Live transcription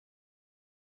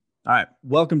All right.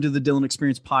 Welcome to the Dylan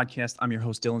Experience Podcast. I'm your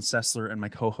host, Dylan Sessler, and my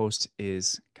co-host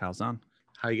is Kyle Zahn.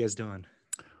 How you guys doing?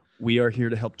 We are here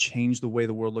to help change the way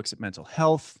the world looks at mental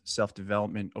health,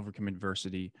 self-development, overcome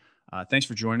adversity. Thanks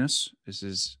for joining us. This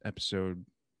is episode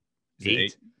is it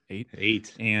Eight. eight,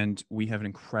 Eight. and we have an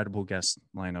incredible guest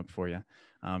lineup for you.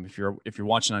 If you're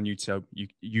watching on YouTube,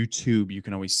 you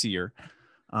can always see her.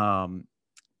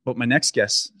 But my next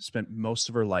guest spent most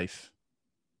of her life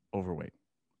overweight,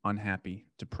 unhappy,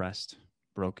 depressed,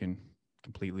 broken,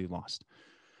 completely lost.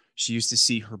 She used to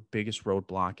see her biggest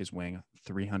roadblock as weighing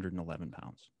 311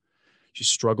 pounds. She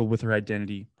struggled with her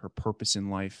identity, her purpose in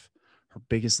life. Her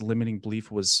biggest limiting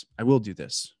belief was, I will do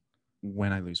this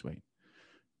when I lose weight.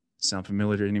 Sound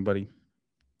familiar to anybody?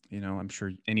 I'm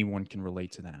sure anyone can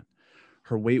relate to that.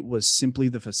 Her weight was simply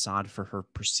the facade for her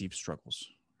perceived struggles.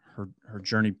 Her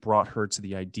journey brought her to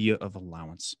the idea of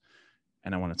allowance,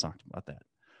 and I want to talk about that.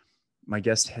 My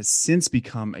guest has since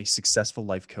become a successful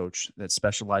life coach that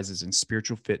specializes in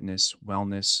spiritual fitness,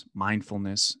 wellness,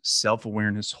 mindfulness,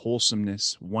 self-awareness,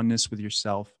 wholesomeness, oneness with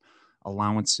yourself,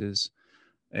 allowances,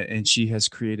 and she has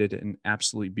created an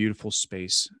absolutely beautiful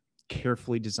space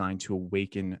carefully designed to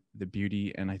awaken the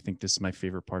beauty. And I think this is my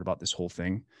favorite part about this whole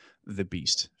thing, the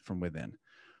beast from within.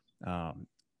 Um,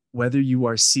 Whether you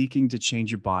are seeking to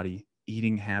change your body,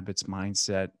 eating habits,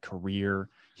 mindset, career,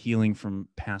 healing from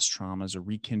past traumas, or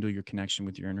rekindle your connection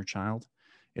with your inner child,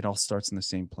 it all starts in the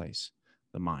same place,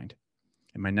 the mind.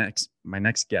 And my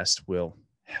next guest will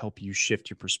help you shift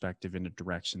your perspective in a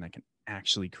direction that can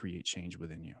actually create change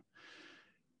within you.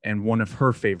 And one of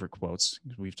her favorite quotes,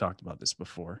 we've talked about this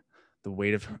before, the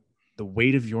weight of the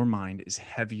weight of your mind is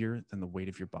heavier than the weight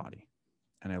of your body.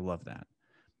 And I love that.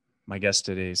 My guest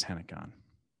today is Henna.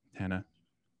 Henna,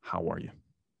 how are you?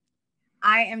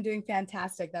 I am doing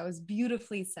fantastic. That was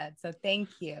beautifully said. So thank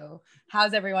you.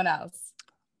 How's everyone else?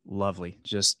 Lovely.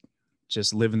 Just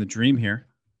living the dream here.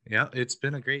 Yeah, it's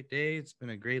been a great day. It's been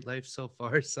a great life so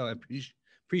far. So I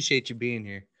appreciate you being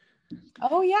here.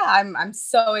 Oh yeah, I'm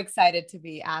so excited to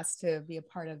be asked to be a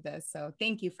part of this. So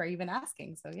thank you for even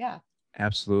asking. So yeah.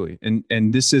 Absolutely.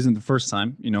 And this isn't the first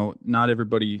time. Not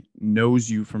everybody knows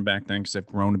you from back then because I've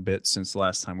grown a bit since the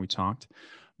last time we talked.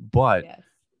 But Yes.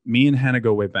 me and Hannah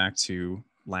go way back to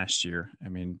last year. I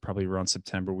mean, probably around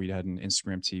September, we had an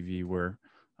Instagram TV where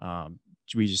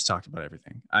we just talked about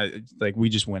everything. We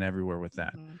just went everywhere with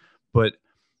that. Mhm. But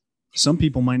some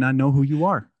people might not know who you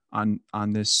are on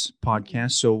this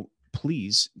podcast. So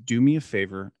please do me a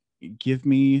favor, give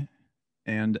me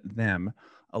and them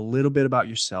a little bit about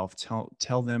yourself.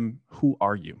 Tell them, who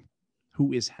are you?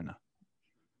 Who is Henna?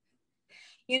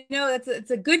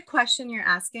 It's a good question you're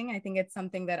asking. I think it's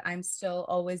something that I'm still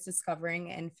always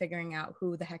discovering and figuring out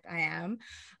who the heck I am.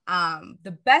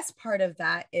 The best part of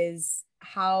that is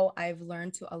how I've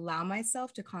learned to allow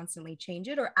myself to constantly change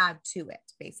it or add to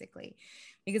it, basically,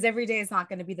 because every day is not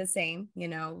going to be the same.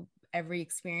 Every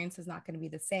experience is not going to be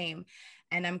the same.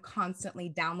 And I'm constantly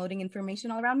downloading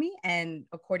information all around me. And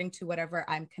according to whatever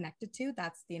I'm connected to,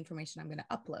 that's the information I'm going to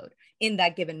upload in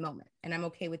that given moment. And I'm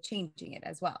okay with changing it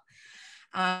as well.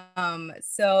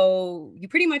 So you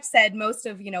pretty much said most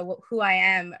of, who I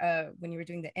am, when you were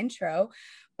doing the intro,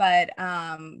 but,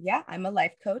 yeah, I'm a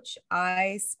life coach.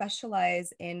 I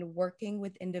specialize in working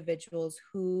with individuals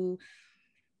who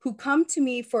come to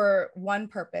me for one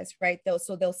purpose, right? They'll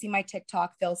see my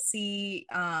TikTok, they'll see,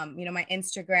 my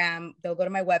Instagram, they'll go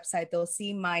to my website, they'll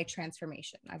see my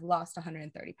transformation. I've lost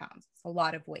 130 pounds. It's a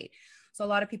lot of weight. So a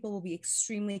lot of people will be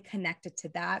extremely connected to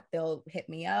that. They'll hit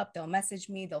me up, they'll message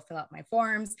me, they'll fill out my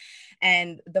forms.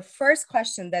 And the first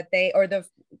question the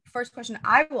first question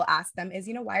I will ask them is,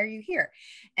 why are you here?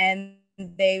 And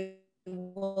they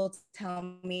will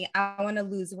tell me, I want to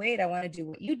lose weight. I want to do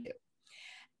what you do.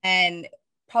 And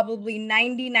probably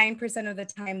 99% of the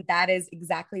time, that is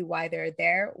exactly why they're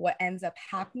there. What ends up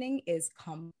happening is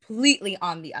completely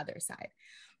on the other side.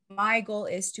 My goal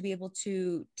is to be able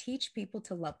to teach people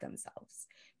to love themselves,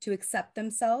 to accept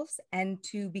themselves, and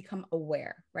to become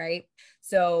aware, right?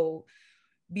 So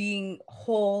being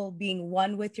whole, being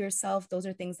one with yourself, those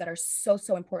are things that are so,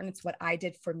 so important. It's what I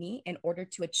did for me in order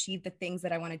to achieve the things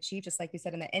that I want to achieve. Just like you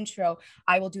said in the intro,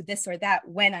 I will do this or that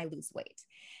when I lose weight.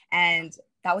 And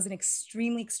that was an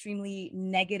extremely, extremely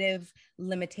negative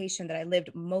limitation that I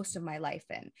lived most of my life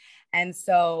in. And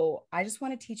so I just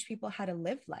want to teach people how to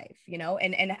live life,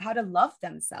 and how to love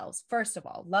themselves. First of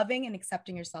all, loving and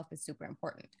accepting yourself is super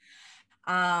important.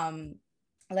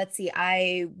 Let's see,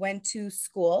 I went to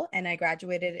school and I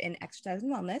graduated in exercise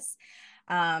and wellness.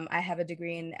 I have a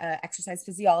degree in exercise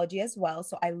physiology as well.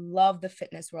 So I love the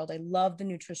fitness world. I love the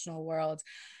nutritional world.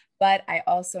 but I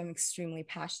also am extremely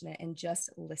passionate in just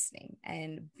listening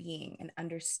and being and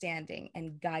understanding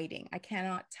and guiding. I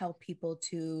cannot tell people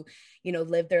to,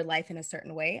 live their life in a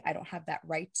certain way. I don't have that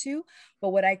right to, but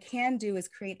what I can do is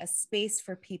create a space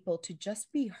for people to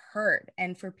just be heard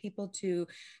and for people to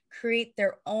create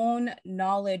their own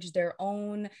knowledge, their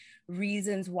own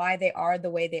reasons why they are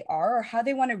the way they are, or how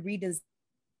they want to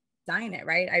redesign it,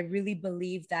 right? I really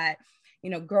believe that,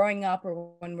 growing up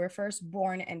or when we're first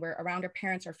born and we're around our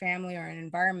parents or family or an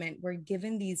environment, we're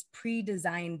given these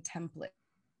pre-designed templates.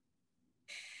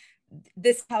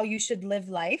 This is how you should live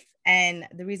life. And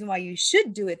the reason why you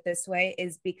should do it this way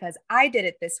is because I did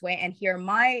it this way. And here are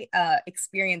my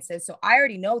experiences. So I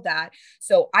already know that.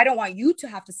 So I don't want you to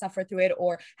have to suffer through it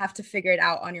or have to figure it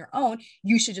out on your own.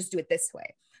 You should just do it this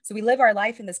way. So we live our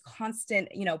life in this constant,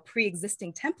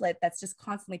 pre-existing template that's just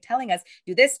constantly telling us,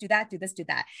 do this, do that, do this, do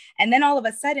that. And then all of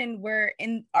a sudden we're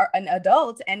an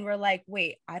adult and we're like,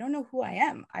 wait, I don't know who I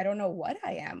am. I don't know what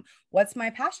I am. What's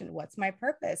my passion? What's my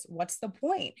purpose? What's the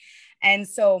point? And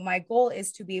so my goal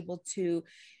is to be able to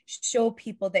show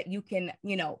people that you can,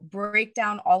 break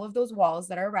down all of those walls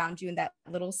that are around you in that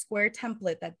little square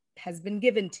template that has been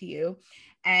given to you,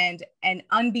 and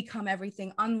unbecome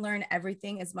everything, unlearn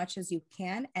everything as much as you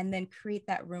can, and then create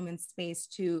that room and space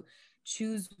to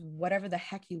choose whatever the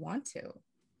heck you want to.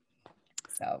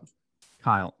 So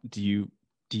Kyle, do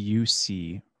you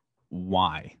see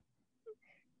why?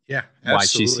 Yeah, why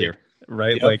absolutely. she's here,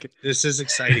 right? Yep. Like, this is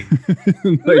exciting.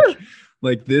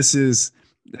 like this is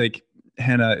like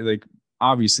Henna, like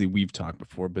obviously we've talked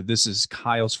before, but this is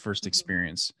Kyle's first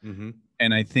experience. Mm-hmm.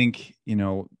 And I think,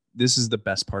 this is the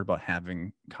best part about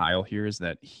having Kyle here is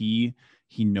that he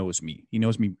knows me. He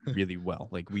knows me really well.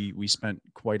 Like we spent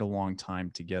quite a long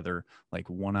time together, like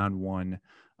one-on-one,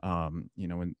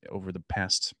 over the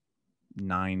past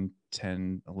 9,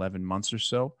 10, 11 months or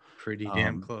so. Pretty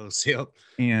damn close. Yep.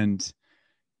 And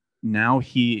now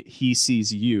he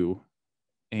sees you,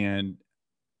 and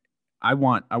I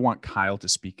want Kyle to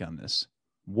speak on this.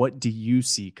 What do you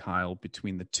see, Kyle,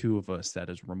 between the two of us that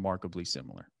is remarkably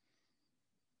similar?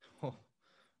 Oh,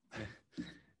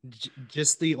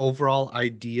 just the overall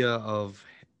idea of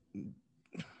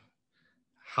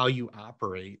how you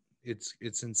operate. It's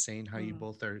insane how you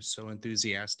both are so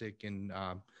enthusiastic and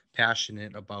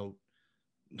passionate about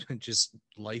just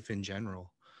life in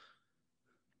general.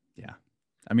 Yeah.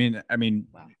 I mean,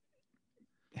 wow.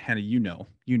 Henna, you know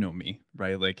me,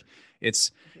 right? Like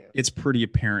it's pretty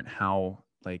apparent how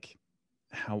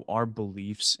our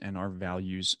beliefs and our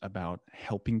values about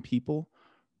helping people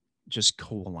just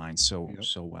co-align so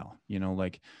well.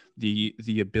 Like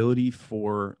the ability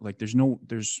for, like, there's no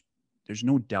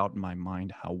doubt in my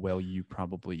mind how well you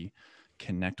probably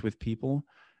connect with people.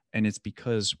 And it's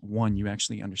because, one, you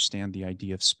actually understand the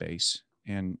idea of space,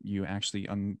 and you actually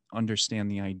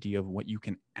understand the idea of what you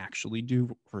can actually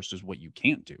do versus what you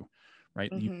can't do,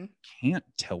 right? Mm-hmm. You can't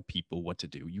tell people what to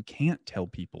do. You can't tell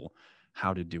people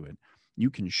how to do it. You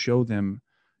can show them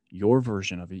your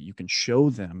version of it. You can show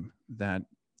them that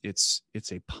it's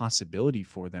a possibility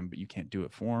for them, but you can't do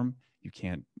it for them. You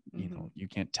can't, you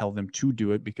can't tell them to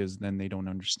do it, because then they don't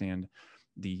understand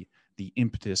the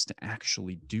impetus to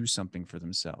actually do something for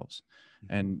themselves.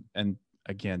 And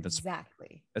again, that's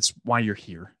why you're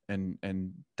here.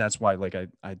 And that's why, like,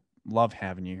 I love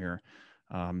having you here.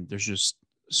 There's just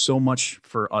so much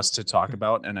for us to talk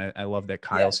about. And I love that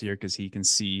Kyle's here, because he can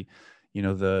see,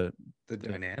 the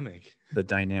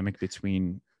dynamic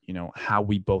between, how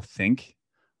we both think.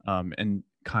 And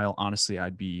Kyle, honestly,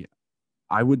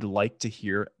 I would like to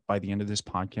hear by the end of this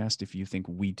podcast if you think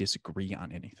we disagree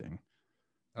on anything.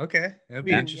 Okay, that'd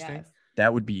be interesting. Yes.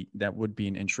 That would be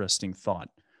an interesting thought.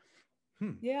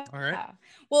 Yeah. All right.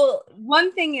 Well,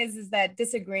 one thing is that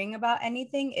disagreeing about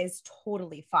anything is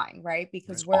totally fine, right?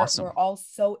 Because we're all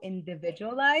so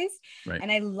individualized. Right.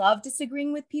 And I love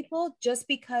disagreeing with people just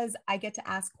because I get to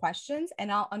ask questions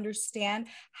and I'll understand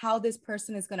how this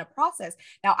person is going to process.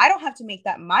 Now, I don't have to make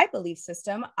that my belief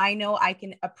system. I know I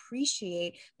can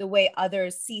appreciate the way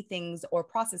others see things or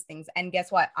process things. And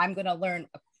guess what? I'm going to learn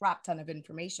a crap ton of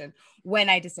information when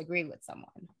I disagree with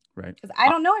someone. Right. Because I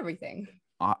don't know everything.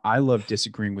 I love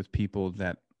disagreeing with people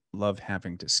that love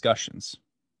having discussions.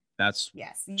 That's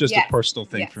just a personal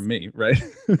thing for me, right?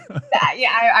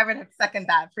 I would second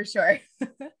that for sure.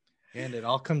 And it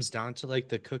all comes down to like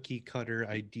the cookie cutter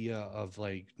idea of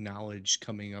like knowledge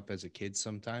coming up as a kid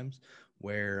sometimes,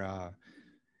 where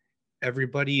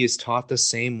everybody is taught the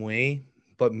same way,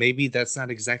 but maybe that's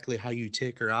not exactly how you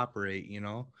tick or operate,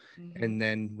 And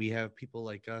then we have people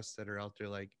like us that are out there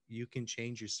like, you can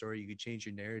change your story, you can change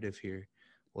your narrative here.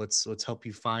 Let's help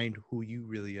you find who you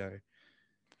really are.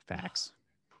 Facts.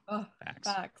 Oh, Facts.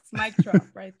 facts. Mic drop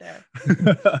right there.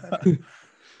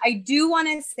 I do want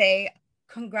to say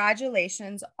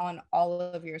congratulations on all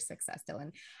of your success,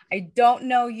 Dylan. I don't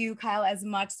know you, Kyle, as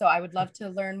much, so I would love to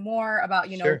learn more about,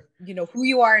 Sure. who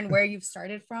you are and where you've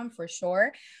started from, for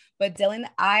sure. But Dylan,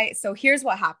 so here's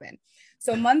what happened.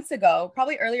 So months ago,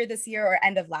 probably earlier this year or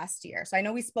end of last year. So I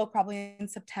know we spoke probably in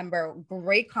September.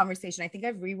 Great conversation. I think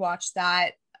I've rewatched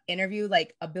that interview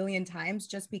like a billion times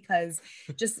just because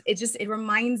it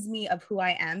reminds me of who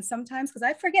I am sometimes, because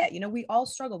I forget, we all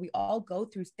struggle, we all go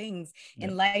through things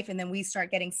in life, and then we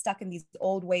start getting stuck in these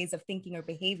old ways of thinking or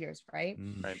behaviors, right?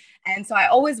 Right. And so I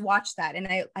always watch that, and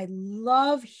I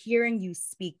love hearing you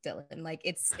speak, Dylan. Like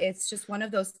it's just one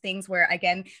of those things where,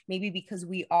 again, maybe because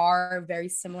we are very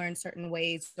similar in certain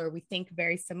ways, or we think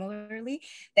very similarly,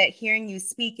 that hearing you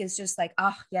speak is just like,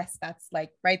 oh yes, that's like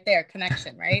right there,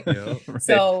 connection, right? Right.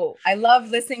 So I love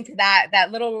listening to that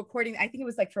little recording. I think it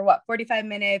was like for 45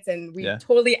 minutes, and we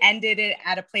totally ended it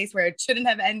at a place where it shouldn't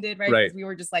have ended, right? Because we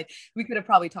were just like, we could have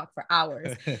probably talked for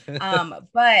hours.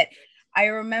 But I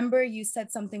remember you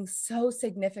said something so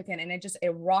significant, and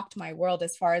it rocked my world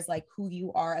as far as like who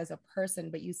you are as a person.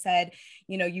 But you said,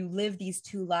 you live these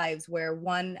two lives, where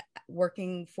one,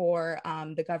 working for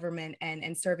the government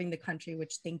and serving the country,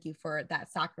 which thank you for that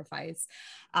sacrifice.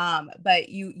 But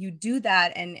you do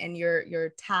that, and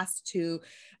you're tasked to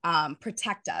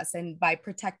protect us, and by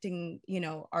protecting,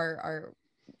 our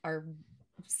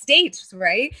states,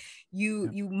 right?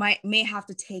 You may have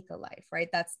to take a life, right?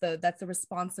 That's the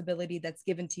responsibility that's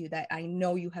given to you, that I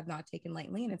know you have not taken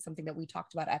lightly, and it's something that we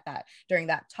talked about during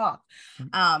that talk.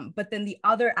 But then the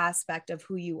other aspect of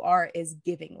who you are is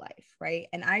giving life, right?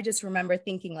 And I just remember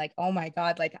thinking like, oh my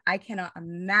God, like I cannot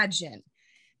imagine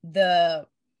the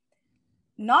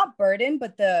not burden,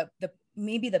 but the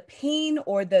maybe the pain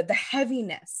or the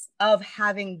heaviness of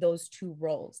having those two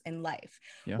roles in life,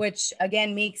 which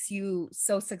again makes you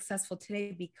so successful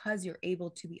today, because you're able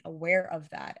to be aware of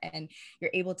that, and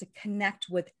you're able to connect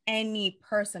with any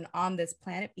person on this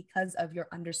planet because of your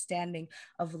understanding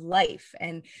of life.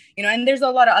 And and there's a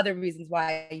lot of other reasons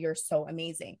why you're so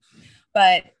amazing.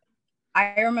 But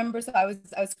I remember, so I was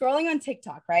scrolling on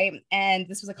TikTok, right? And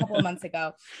this was a couple of months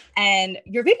ago, and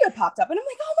your video popped up, and I'm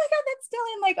like, oh my God, that's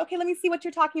Dylan. Like, okay, let me see what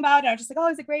you're talking about. And I was just like, oh,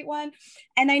 it's a great one.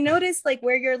 And I noticed like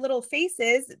where your little face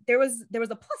is, there was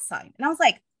a plus sign. And I was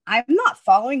like, I'm not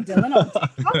following Dylan on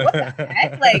TikTok. What the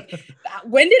heck? Like,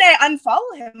 when did I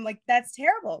unfollow him? Like, that's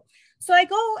terrible. So I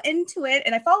go into it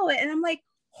and I follow it, and I'm like,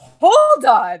 hold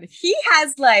on, he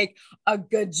has like a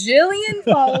gajillion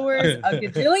followers, a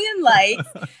gajillion likes.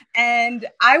 And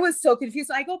I was so confused.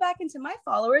 So I go back into my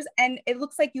followers, and it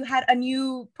looks like you had a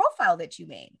new profile that you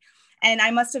made. And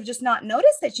I must have just not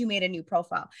noticed that you made a new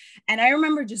profile. And I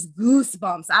remember just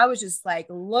goosebumps. I was just like,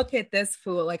 look at this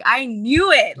fool. Like, I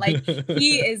knew it. Like,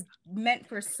 he is meant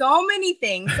for so many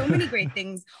things, so many great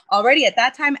things already at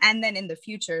that time, and then in the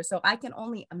future. So I can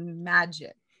only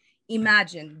imagine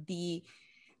the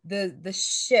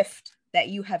shift that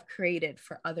you have created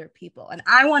for other people. And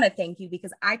I want to thank you,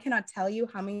 because I cannot tell you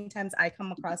how many times I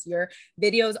come across your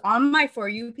videos on my For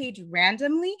You page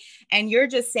randomly, and you're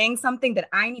just saying something that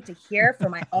I need to hear for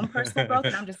my own personal growth.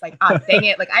 And I'm just like, dang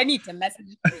it. Like, I need to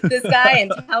message this guy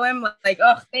and tell him like,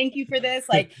 oh, thank you for this.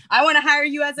 Like, I want to hire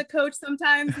you as a coach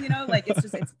sometimes, like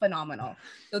it's phenomenal.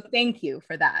 So thank you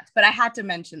for that. But I had to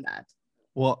mention that.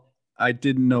 Well, I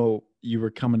didn't know you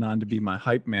were coming on to be my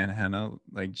hype man, Henna.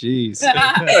 Like, geez. Do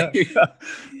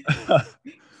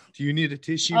you need a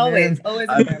tissue? Always.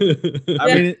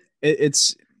 I mean,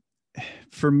 it's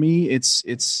for me.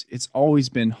 It's always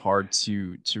been hard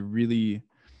to really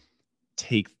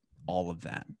take all of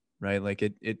that, right? Like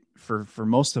it for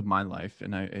most of my life,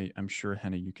 and I'm sure,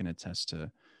 Henna, you can attest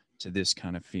to this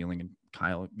kind of feeling, and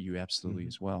Kyle, you absolutely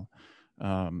as well.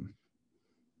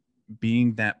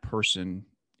 Being that person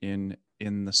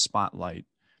in the spotlight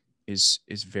is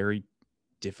very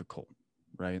difficult,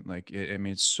 right? Like, I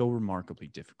mean, it's so remarkably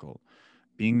difficult.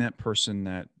 Being that person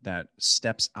that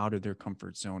steps out of their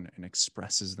comfort zone and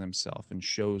expresses themselves and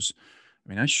shows, I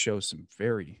mean, I show some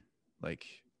very like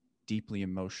deeply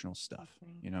emotional stuff,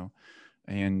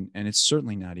 and it's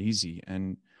certainly not easy.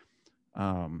 And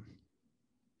I'm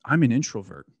an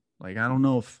introvert. Like, I don't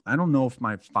know if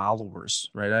my followers,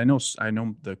 right? I know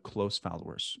the close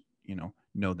followers,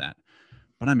 know that,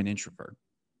 but I'm an introvert.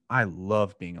 I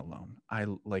love being alone.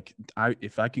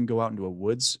 If I can go out into a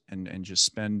woods and just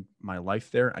spend my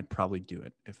life there, I'd probably do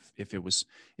it. If it was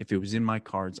in my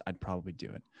cards, I'd probably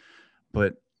do it.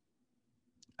 But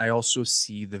I also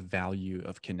see the value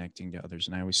of connecting to others.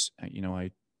 And I always,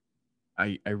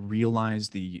 I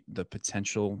realized the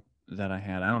potential that I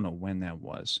had. I don't know when that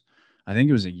was. I think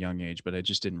it was a young age, but I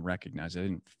just didn't recognize it. I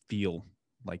didn't feel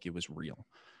like it was real.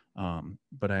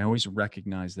 But I always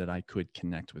recognized that I could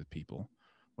connect with people,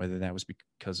 whether that was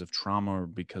because of trauma or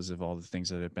because of all the things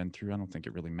that I've been through. I don't think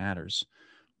it really matters.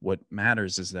 What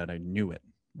matters is that I knew it,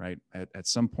 right? At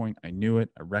some point, I knew it,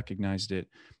 I recognized it.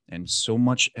 And so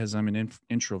much as I'm an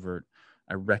introvert,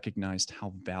 I recognized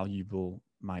how valuable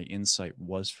my insight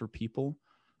was for people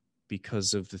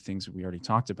because of the things that we already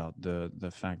talked about,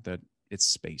 the fact that it's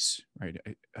space, right?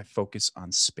 I focus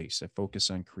on space. I focus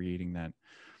on creating that,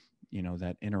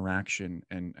 that interaction,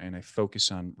 and I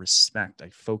focus on respect. I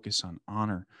focus on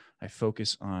honor. I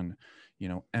focus on,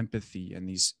 empathy, and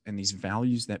these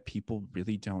values that people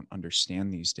really don't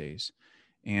understand these days.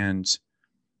 And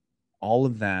all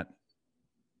of that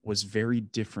was very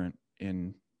different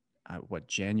in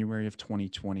January of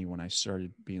 2020, when I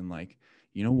started being like,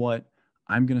 you know what,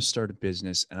 I'm going to start a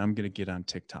business, and I'm going to get on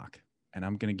TikTok, and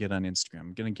I'm going to get on Instagram,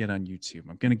 I'm going to get on YouTube,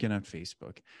 I'm going to get on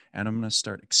Facebook, and I'm going to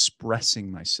start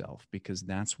expressing myself, because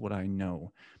that's what I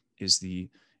know is the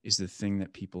thing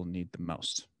that people need the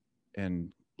most. And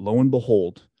lo and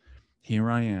behold,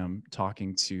 here I am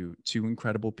talking to two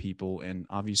incredible people, and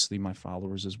obviously my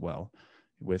followers as well,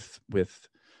 with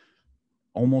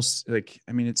almost, like,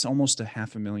 I mean, it's almost a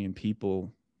 500,000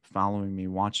 people following me,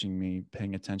 watching me,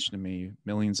 paying attention to me,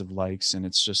 millions of likes. And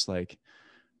it's just like,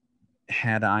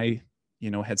 had I,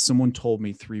 had someone told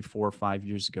me 3, 4, 5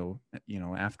 years ago,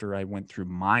 after I went through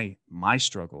my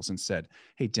struggles and said,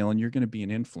 "Hey, Dylan, you're going to be an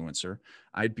influencer,"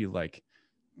 I'd be like,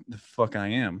 "The fuck I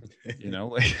am,"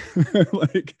 like,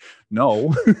 like,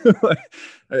 no.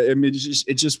 I mean,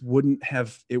 it just wouldn't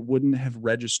have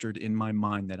registered in my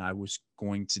mind that I was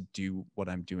going to do what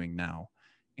I'm doing now.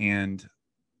 And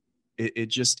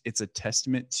it's a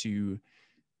testament to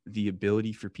the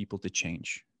ability for people to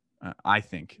change. I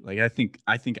think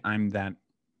I'm that.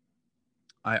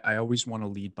 I always want to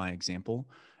lead by example,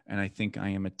 and I think I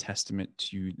am a testament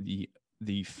to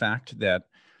the fact that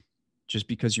just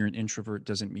because you're an introvert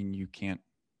doesn't mean you can't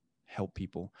help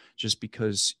people. Just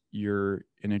because you're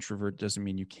an introvert doesn't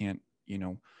mean you can't,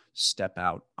 step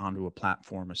out onto a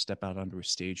platform or step out onto a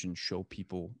stage and show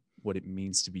people what it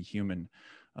means to be human.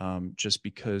 Just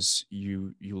because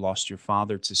you lost your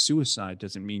father to suicide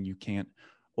doesn't mean you can't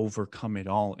overcome it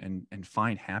all and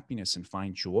find happiness and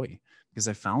find joy, because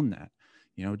I found that.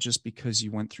 Just because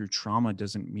you went through trauma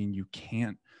doesn't mean you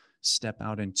can't step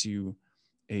out into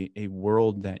a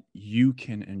world that you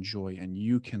can enjoy and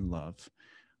you can love.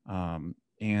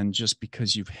 And just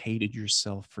because you've hated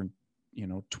yourself for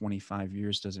 25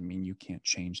 years doesn't mean you can't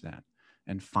change that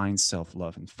and find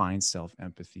self-love and find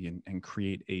self-empathy, and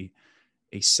create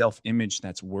a self-image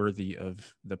that's worthy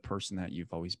of the person that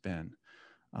you've always been.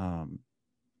 um,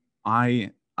 I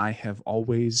have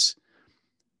always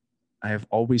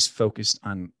focused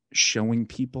on showing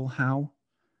people how,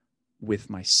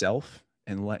 with myself,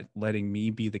 and letting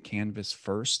me be the canvas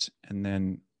first, and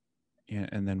then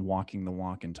walking the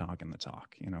walk and talking the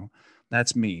talk.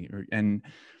 That's me. And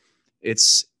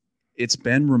it's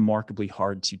been remarkably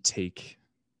hard to take,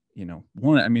 I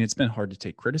mean, it's been hard to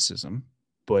take criticism,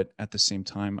 but at the same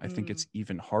time, I think it's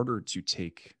even harder to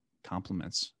take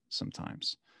compliments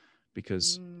sometimes,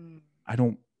 because I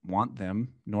don't want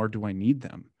them, nor do I need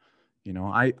them.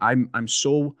 I'm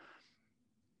so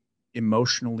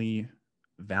emotionally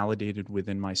validated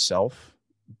within myself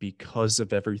because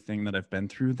of everything that I've been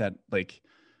through, that, like,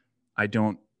 I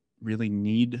don't really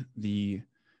need the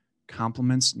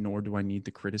compliments, nor do I need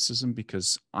the criticism,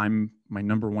 because I'm my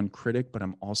number one critic, but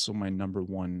I'm also my number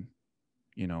one,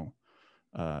 you know,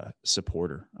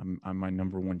 supporter. I'm my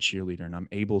number one cheerleader, and I'm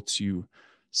able to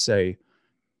say,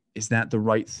 is that the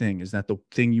right thing? Is that the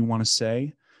thing you want to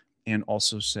say? And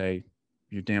also say,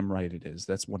 you're damn right it is.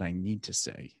 That's what I need to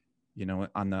say,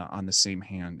 on the same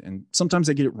hand. And sometimes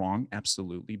I get it wrong,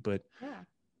 absolutely, but Yeah.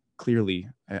 clearly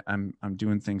I'm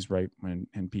doing things right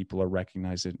and people are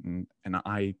recognize it. And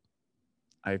I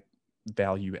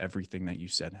value everything that you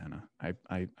said, Henna.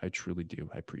 I truly do.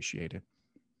 I appreciate it.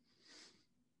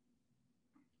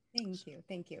 Thank you.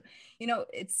 Thank you.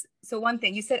 It's so one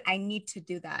thing you said, I need to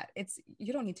do that.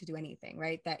 You don't need to do anything,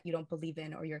 right? That you don't believe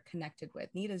in or you're connected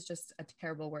with. Need is just a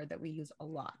terrible word that we use a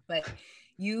lot, but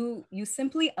you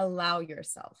simply allow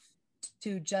yourself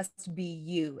to just be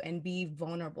you and be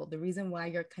vulnerable. The reason why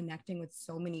you're connecting with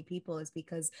so many people is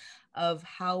because of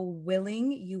how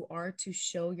willing you are to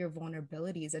show your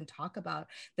vulnerabilities and talk about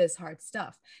this hard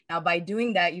stuff. Now, by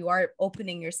doing that, you are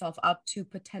opening yourself up to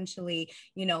potentially,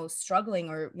 struggling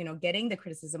or, getting the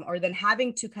criticism, or then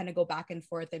having to kind of go back and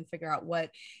forth and figure out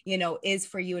what, is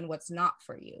for you and what's not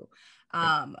for you.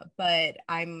 But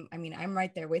I'm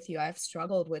right there with you. I've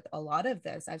struggled with a lot of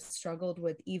this. I've struggled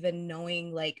with even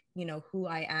knowing, like, who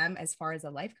I am as far as a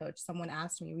life coach. Someone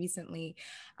asked me recently,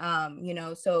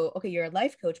 so, okay, you're a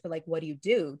life coach, but like, what do you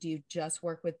do? Do you just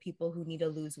work with people who need to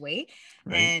lose weight?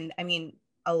 Right. And I mean,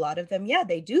 a lot of them, yeah,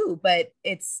 they do, but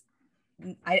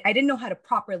I didn't know how to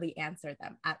properly answer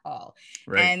them at all.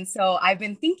 Right. And so I've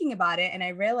been thinking about it, and I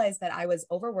realized that I was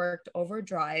overworked,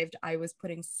 overdrived. I was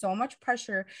putting so much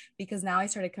pressure because now I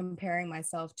started comparing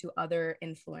myself to other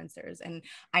influencers, and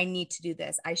I need to do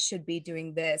this. I should be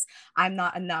doing this. I'm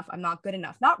not enough. I'm not good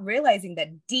enough. Not realizing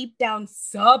that deep down,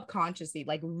 subconsciously,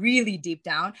 like really deep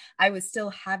down, I was still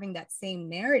having that same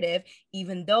narrative,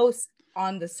 even though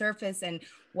on the surface and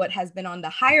what has been on the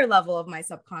higher level of my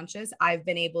subconscious, I've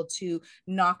been able to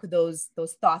knock those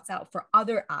thoughts out for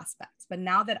other aspects. But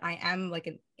now that I am like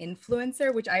an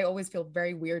influencer, which I always feel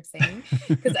very weird saying,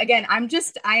 because again,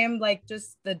 I am like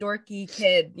just the dorky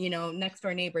kid, next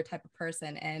door neighbor type of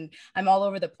person, and I'm all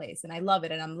over the place, and I love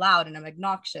it, and I'm loud, and I'm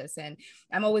obnoxious, and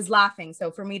I'm always laughing.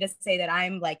 So for me to say that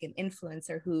I'm like an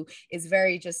influencer who is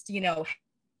very just,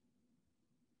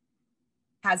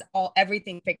 has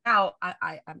everything figured out,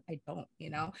 I don't,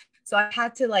 so I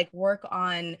had to like work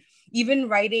on even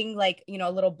writing like,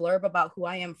 a little blurb about who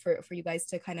I am for you guys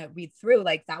to kind of read through.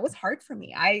 Like, that was hard for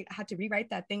me. I had to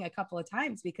rewrite that thing a couple of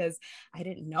times because I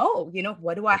didn't know,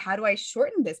 how do I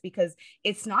shorten this? Because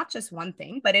it's not just one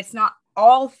thing, but it's not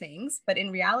all things, but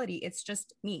in reality, it's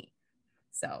just me.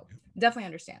 So definitely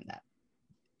understand that.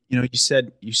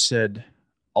 You said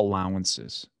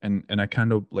allowances, and I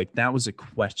kind of like, that was a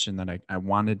question that I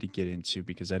wanted to get into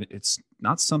because it's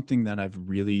not something that I've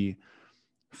really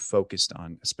focused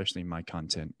on, especially in my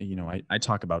content. I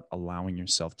talk about allowing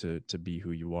yourself to be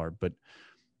who you are, but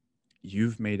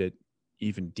you've made it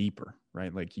even deeper,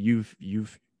 right? Like you've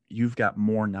got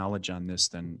more knowledge on this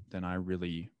than I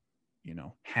really,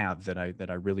 have, that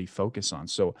I really focus on.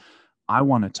 So I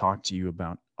want to talk to you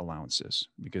about allowances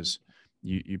because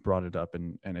you brought it up,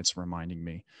 and it's reminding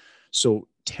me. So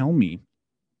tell me,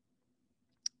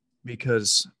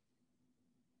 because,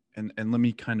 and let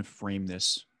me kind of frame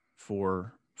this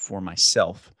for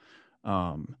myself.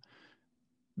 Um,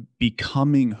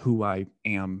 Becoming who I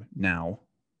am now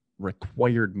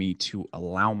required me to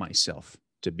allow myself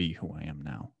to be who I am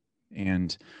now.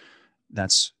 And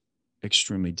that's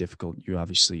extremely difficult. You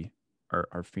obviously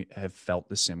have felt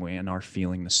the same way and are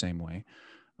feeling the same way.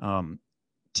 Um,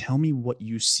 Tell me what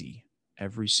you see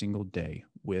every single day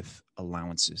with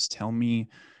allowances. Tell me,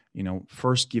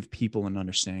 first give people an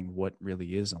understanding what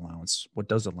really is allowance. What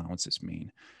does allowances mean?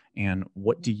 And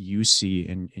what do you see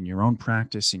in your own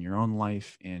practice, in your own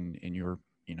life, in your,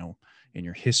 in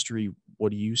your history?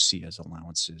 What do you see as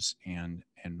allowances? And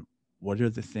what are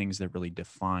the things that really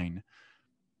define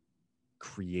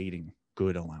creating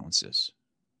good allowances?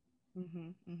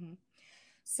 Mm-hmm, mm-hmm.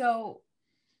 So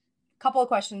couple of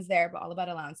questions there, but all about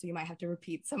allowance. So you might have to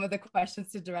repeat some of the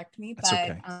questions to direct me. That's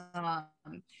But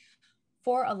okay.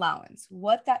 For allowance,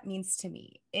 what that means to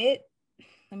me, let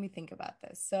me think about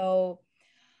this. So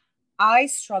I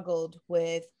struggled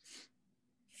with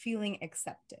feeling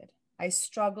accepted. I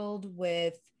struggled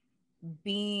with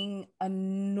being a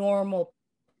normal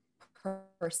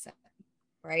person,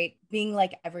 right? Being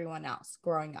like everyone else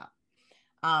growing up.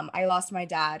 I lost my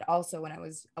dad also when I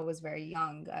was very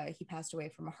young. He passed away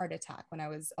from a heart attack when I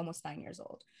was almost 9 years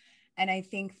old. And I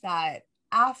think that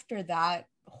after that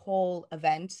whole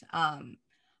event,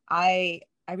 I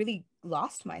really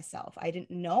lost myself. I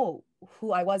didn't know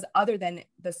who I was other than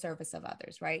the service of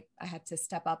others, right? I had to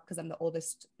step up because I'm the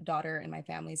oldest daughter in my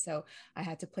family. So I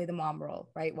had to play the mom role,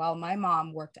 right? While my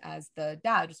mom worked as the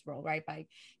dad's role, right? By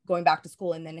going back to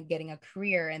school and then getting a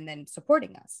career and then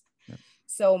supporting us. Yep.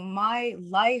 So my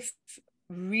life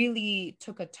really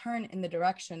took a turn in the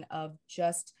direction of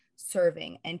just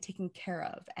serving and taking care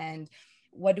of. And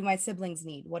what do my siblings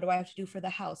need? What do I have to do for the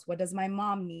house? What does my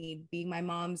mom need? Being my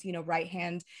mom's, right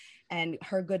hand and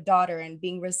her good daughter and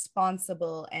being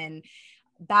responsible. And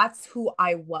that's who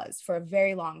I was for a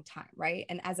very long time, right?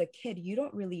 And as a kid, you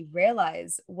don't really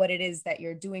realize what it is that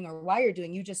you're doing or why you're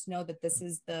doing. You just know that this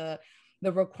is the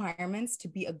requirements to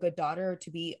be a good daughter or to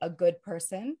be a good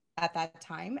person at that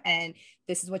time. And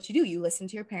this is what you do. You listen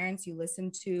to your parents, you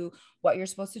listen to what you're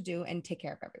supposed to do and take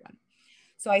care of everyone.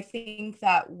 So I think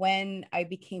that when I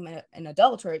became an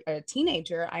adult or a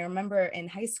teenager, I remember in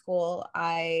high school,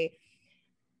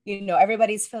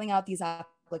 everybody's filling out these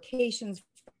applications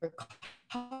for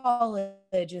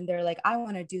college and they're like, I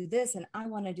want to do this and I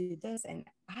want to do this. And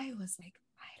I was like,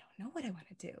 I don't know what I want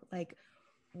to do. Like,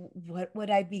 what would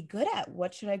I be good at?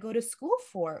 What should I go to school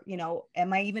for? You know,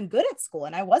 am I even good at school?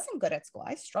 And I wasn't good at school.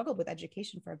 I struggled with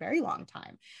education for a very long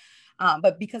time.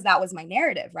 But because that was my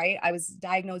narrative, right? I was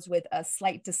diagnosed with a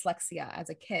slight dyslexia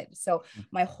as a kid. So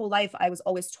my whole life, I was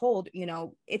always told, you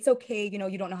know, it's okay, you know,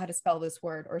 you don't know how to spell this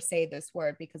word or say this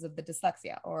word because of the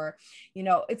dyslexia, or, you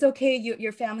know, it's okay,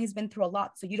 your family's been through a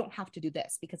lot, so you don't have to do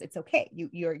this because it's okay.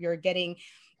 You're getting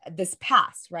this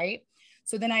pass, right?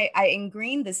 So then I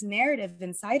ingrained this narrative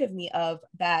inside of me of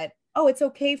that, oh, it's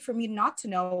okay for me not to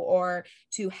know, or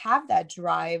to have that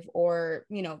drive, or,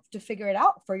 you know, to figure it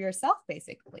out for yourself,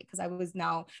 basically. Because I was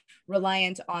now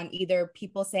reliant on either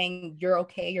people saying, you're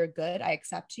okay, you're good, I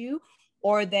accept you,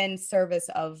 or then service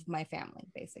of my family,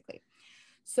 basically.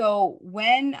 So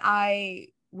when I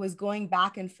was going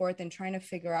back and forth and trying to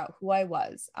figure out who I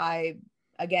was, I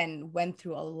again went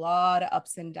through a lot of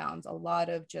ups and downs, a lot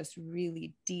of just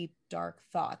really deep, dark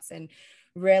thoughts, and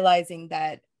realizing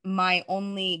that my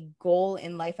only goal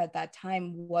in life at that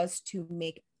time was to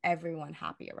make everyone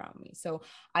happy around me. So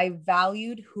I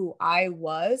valued who I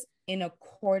was in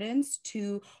accordance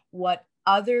to what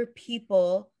other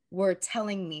people were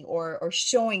telling me, or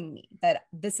showing me that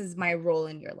this is my role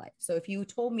in your life. So if you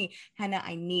told me, Henna,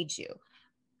 I need you,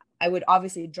 I would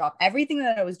obviously drop everything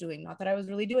that I was doing. Not that I was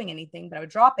really doing anything, but I would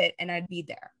drop it and I'd be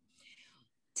there.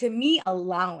 To me,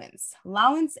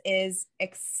 allowance is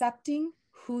accepting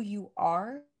who you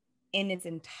are in its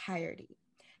entirety.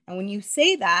 And when you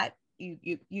say that,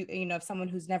 you know, if someone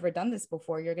who's never done this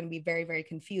before, you're going to be very, very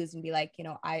confused and be like, you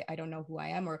know, I don't know who I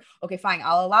am, or, okay, fine,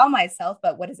 I'll allow myself,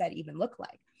 but what does that even look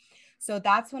like? So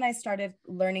that's when I started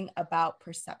learning about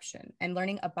perception and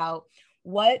learning about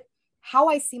how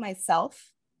I see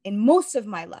myself in most of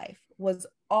my life was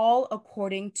all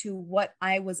according to what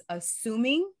I was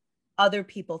assuming other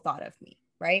people thought of me,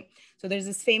 right? So there's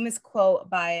this famous quote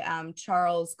by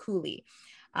Charles Cooley.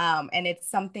 And it's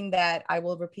something that I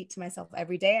will repeat to myself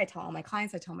every day. I tell all my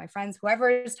clients, I tell my friends, whoever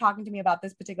is talking to me about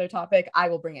this particular topic, I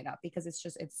will bring it up because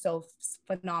it's so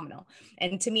phenomenal.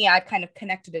 And to me, I've kind of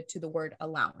connected it to the word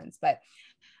allowance, but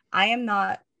I am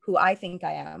not who I think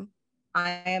I am.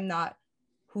 I am not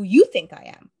who you think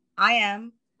I am. I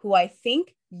am who I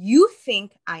think you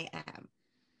think I am.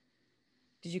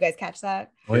 Did you guys catch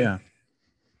that? Oh, yeah.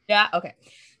 Yeah. Okay.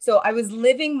 So I was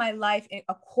living my life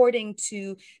according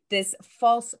to this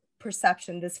false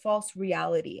perception, this false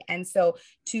reality. And so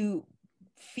to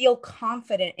feel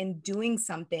confident in doing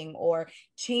something, or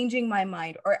changing my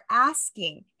mind, or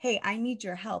asking, hey, I need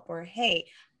your help, or hey,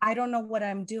 I don't know what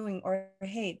I'm doing, or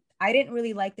hey, I didn't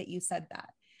really like that you said that.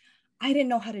 I didn't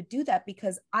know how to do that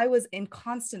because I was in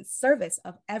constant service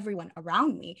of everyone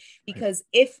around me. Because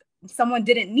if someone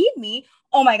didn't need me,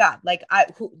 oh my God, like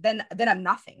then I'm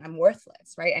nothing. I'm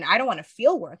worthless, right? And I don't want to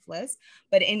feel worthless.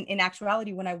 But in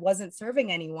actuality, when I wasn't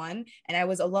serving anyone and I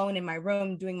was alone in my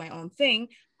room doing my own thing,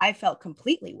 I felt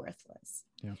completely worthless.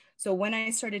 Yeah. So when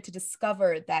I started to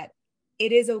discover that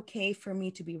it is okay for me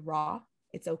to be raw,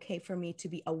 it's okay for me to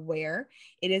be aware,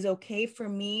 it is okay for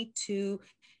me to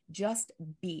just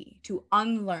be, to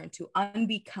unlearn, to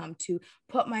unbecome, to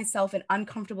put myself in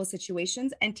uncomfortable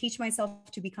situations and teach myself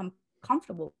to become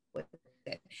comfortable with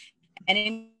it. And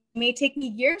it may take me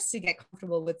years to get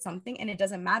comfortable with something, and it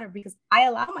doesn't matter because I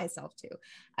allow myself to.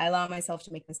 I allow myself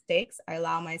to make mistakes. I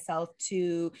allow myself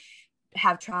to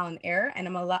have trial and error,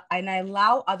 and I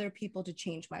allow other people to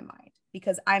change my mind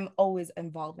because I'm always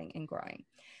evolving and growing.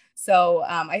 So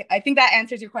I think that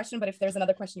answers your question. But if there's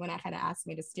another question you want to kind of ask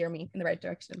me to steer me in the right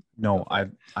direction. No,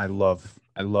 I love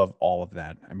all of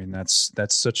that. I mean, it's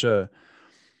such a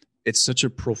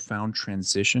profound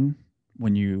transition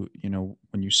when you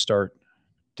start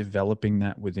developing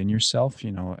that within yourself.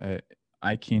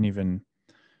 I can't even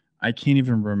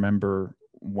remember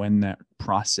when that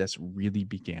process really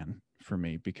began for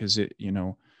me, because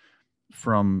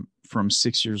from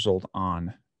 6 years old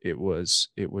on, it was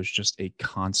just a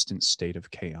constant state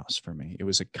of chaos for me. It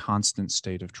was a constant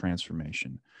state of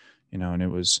transformation, and it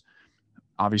was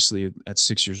obviously at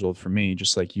 6 years old for me,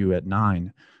 just like you at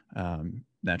 9.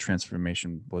 That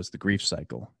transformation was the grief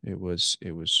cycle. It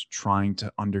was trying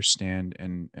to understand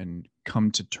and come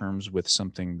to terms with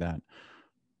something that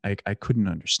I couldn't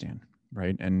understand,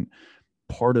 right? And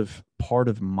part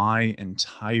of my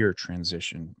entire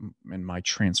transition and my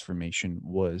transformation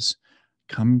was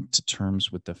come to terms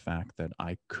with the fact that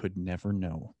I could never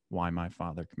know why my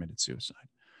father committed suicide.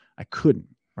 I couldn't,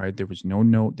 right? There was no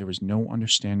note, there was no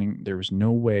understanding, there was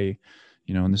no way,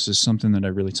 and this is something that I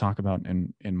really talk about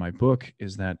in my book,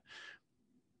 is that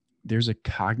there's a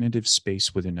cognitive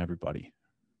space within everybody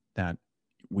that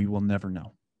we will never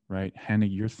know, right? Henna,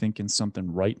 you're thinking something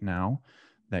right now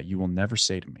that you will never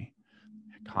say to me.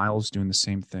 Kyle's doing the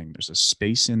same thing. There's a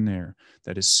space in there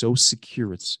that is so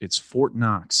secure. It's Fort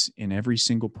Knox in every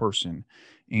single person.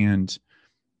 And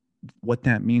what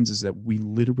that means is that we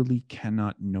literally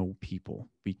cannot know people.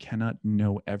 We cannot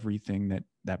know everything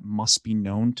that must be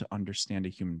known to understand a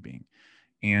human being.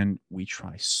 And we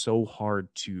try so hard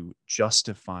to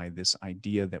justify this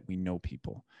idea that we know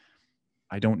people.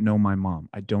 I don't know my mom.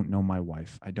 I don't know my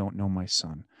wife. I don't know my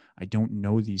son. I don't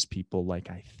know these people like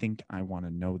I think I want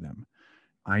to know them.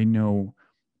 I know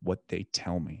what they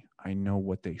tell me. I know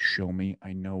what they show me.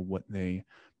 I know what they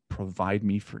provide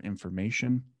me for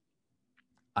information.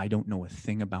 I don't know a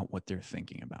thing about what they're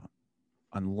thinking about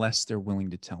unless they're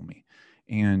willing to tell me.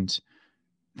 And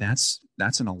that's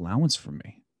an allowance for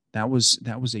me. That was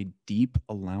a deep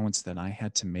allowance that I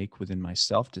had to make within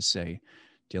myself to say,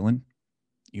 Dylan,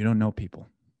 you don't know people,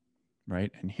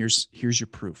 right? And here's your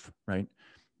proof, right?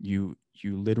 You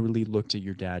literally looked at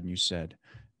your dad and you said,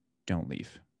 don't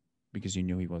leave, because you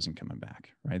knew he wasn't coming back,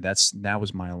 right? That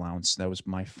was my allowance. That was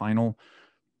my final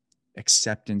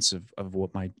acceptance of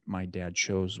what my dad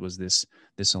chose, was this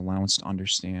allowance to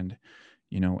understand,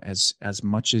 as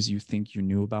much as you think you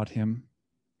knew about him,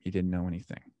 he didn't know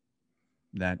anything.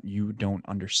 That you don't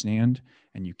understand,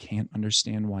 and you can't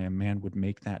understand why a man would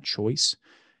make that choice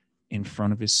in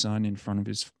front of his son, in front of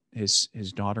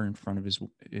his daughter, in front of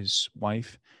his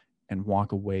wife, and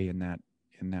walk away in that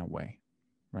way,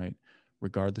 right?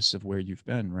 Regardless of where you've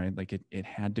been, right? Like it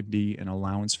had to be an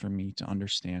allowance for me to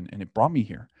understand, and it brought me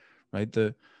here, right?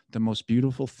 The most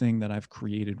beautiful thing that I've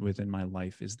created within my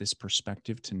life is this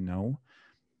perspective to know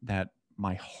that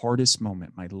my hardest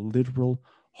moment, my literal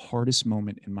hardest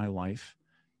moment in my life,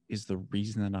 is the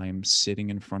reason that I am sitting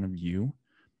in front of you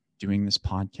doing this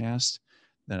podcast,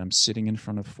 that I'm sitting in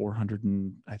front of 400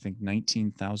 and I think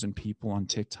 19,000 people on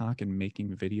TikTok and making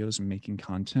videos and making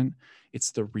content.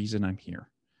 It's the reason I'm here.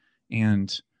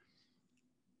 And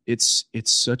it's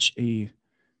such a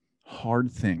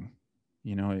hard thing.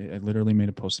 I literally made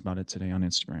a post about it today on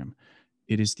Instagram.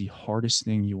 It is the hardest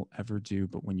thing you will ever do.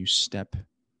 But when you step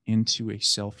into a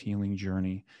self-healing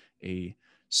journey, a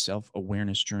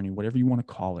self-awareness journey, whatever you want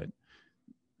to call it,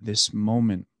 this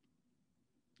moment,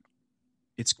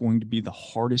 it's going to be the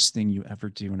hardest thing you ever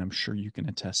do. And I'm sure you can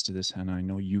attest to this, Henna. I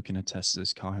know you can attest to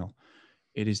this, Kyle.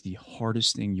 It is the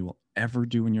hardest thing you will ever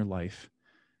do in your life,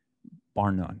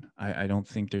 bar none. I don't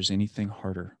think there's anything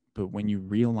harder. But when you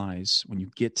realize, when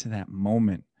you get to that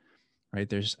moment,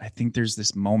 right, I think there's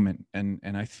this moment, and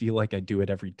I feel like I do it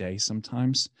every day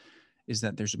sometimes, is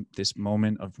that there's this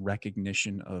moment of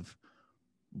recognition of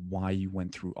why you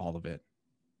went through all of it.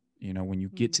 When you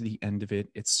get to the end of it,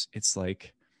 it's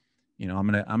like, I'm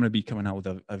gonna be coming out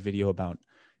with a video about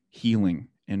healing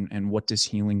and what does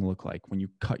healing look like when you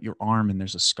cut your arm and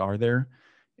there's a scar there.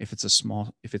 If it's a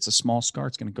small scar,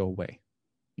 it's gonna go away.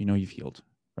 You've healed,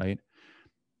 right?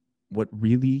 What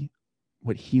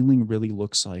healing really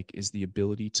looks like is the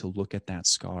ability to look at that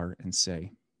scar and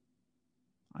say,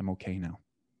 I'm okay now,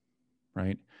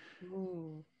 right?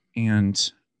 Ooh.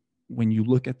 And when you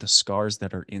look at the scars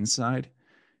that are inside,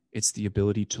 it's the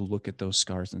ability to look at those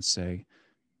scars and say,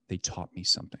 they taught me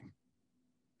something.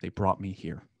 They brought me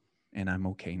here, and I'm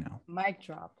okay now. Mic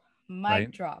drop.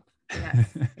 Right? Drop.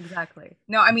 Yes, exactly.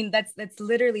 No, I mean, that's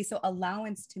literally, so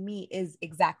allowance to me is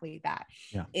exactly that.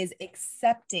 Yeah. Is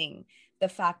accepting the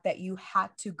fact that you had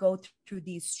to go through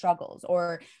these struggles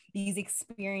or these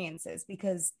experiences,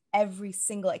 because every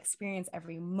single experience,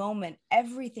 every moment,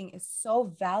 everything is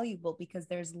so valuable because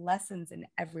there's lessons in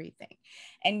everything.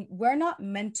 And we're not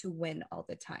meant to win all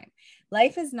the time.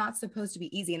 Life is not supposed to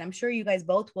be easy. And I'm sure you guys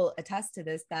both will attest to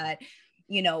this, that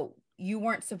you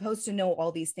weren't supposed to know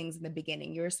all these things in the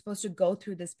beginning. You're supposed to go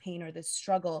through this pain or this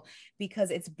struggle because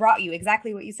it's brought you,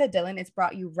 exactly what you said, Dylan, it's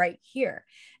brought you right here.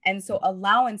 And so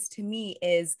allowance to me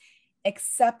is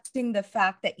accepting the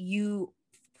fact that you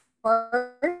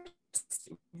first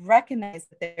recognize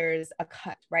that there's a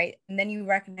cut, right? And then you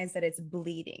recognize that it's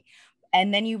bleeding.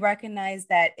 And then you recognize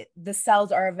that the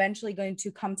cells are eventually going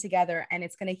to come together and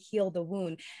it's going to heal the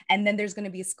wound. And then there's going to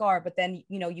be a scar, but then,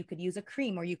 you could use a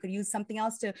cream or you could use something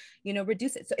else to,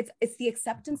 reduce it. So it's the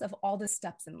acceptance of all the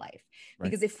steps in life.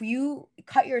 Right. Because if you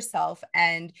cut yourself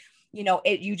and,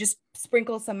 you just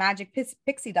sprinkle some magic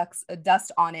pixie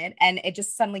dust on it and it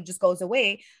just suddenly just goes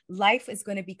away, life is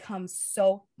going to become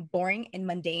so boring and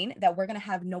mundane that we're going to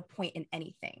have no point in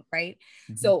anything, right?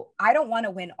 Mm-hmm. So I don't want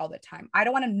to win all the time. I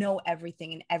don't want to know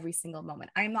everything in every single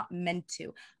moment. I am not meant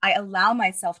to. I allow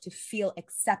myself to feel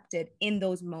accepted in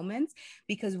those moments,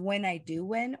 because when I do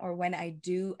win or when I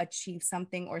do achieve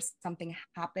something or something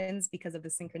happens because of the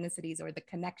synchronicities or the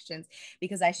connections,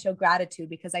 because I show gratitude,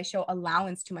 because I show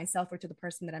allowance to myself or to the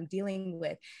person that I'm dealing dealing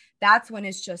with, that's when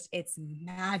it's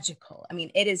magical. I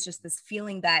mean, it is just this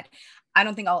feeling that I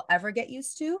don't think I'll ever get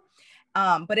used to.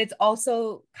 But it's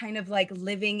also kind of like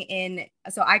living in,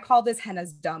 so I call this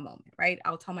Henna's duh moment, right?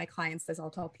 I'll tell my clients this, I'll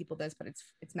tell people this, but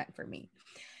it's meant for me.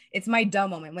 It's my duh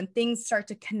moment. When things start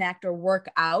to connect or work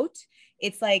out,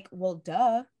 it's like, well,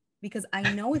 duh, because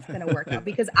I know it's going to work out,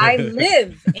 because I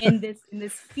live in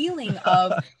this feeling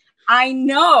of, I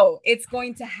know it's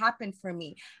going to happen for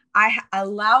me. I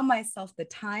allow myself the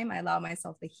time, I allow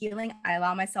myself the healing, I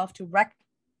allow myself to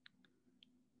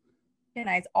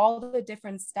recognize all the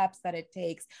different steps that it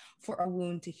takes for a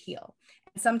wound to heal.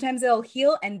 And sometimes it'll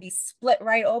heal and be split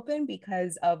right open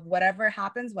because of whatever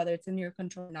happens, whether it's in your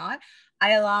control or not.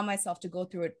 I allow myself to go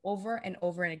through it over and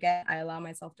over and again. I allow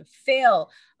myself to fail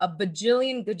a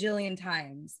bajillion, gajillion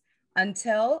times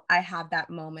until I have that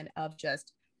moment of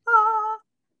just,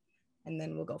 and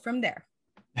then we'll go from there.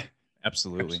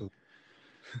 Absolutely.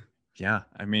 Yeah.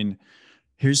 I mean,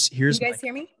 here's Can you guys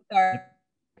hear me? Sorry.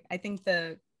 I think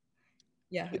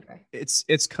yeah. Okay.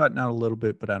 It's cutting out a little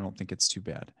bit, but I don't think it's too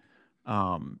bad.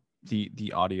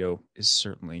 The audio is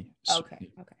certainly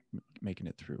making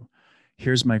it through.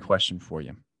 Here's my question for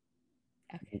you.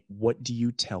 Okay. What do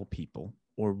you tell people,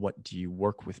 or what do you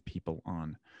work with people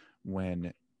on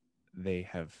when they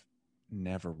have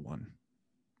never won?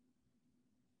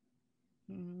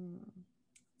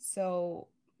 So,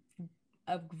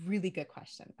 a really good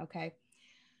question. Okay.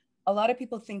 A lot of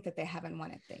people think that they haven't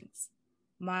won at things.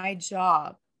 My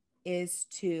job is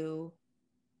to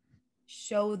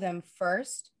show them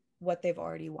first what they've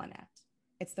already won at.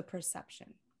 It's the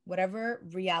perception. Whatever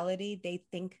reality they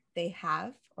think they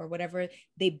have, or whatever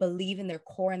they believe in their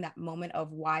core in that moment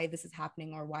of why this is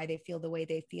happening, or why they feel the way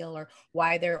they feel, or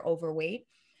why they're overweight.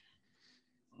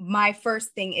 My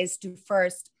first thing is to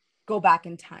first go back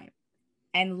in time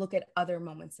and look at other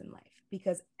moments in life,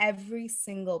 because every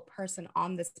single person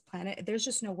on this planet, there's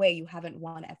just no way you haven't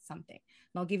won at something.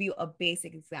 And I'll give you a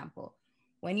basic example.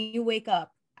 When you wake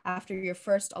up after your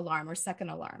first alarm or second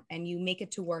alarm and you make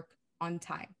it to work on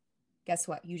time, guess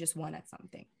what? You just won at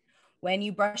something. When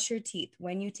you brush your teeth,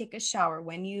 when you take a shower,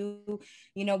 when you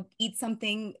eat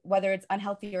something, whether it's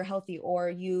unhealthy or healthy, or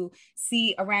you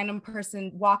see a random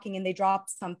person walking and they drop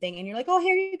something and you're like, oh,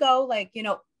 here you go. Like,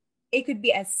 it could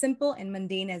be as simple and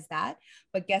mundane as that,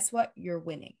 but guess what? You're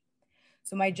winning.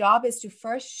 So my job is to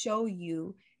first show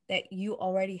you that you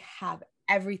already have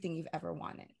everything you've ever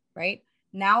wanted, right?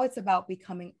 Now it's about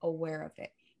becoming aware of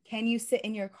it. Can you sit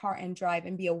in your car and drive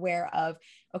and be aware of,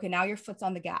 okay, now your foot's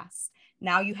on the gas.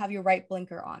 Now you have your right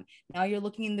blinker on. Now you're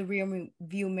looking in the rear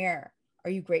view mirror. Are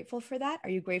you grateful for that?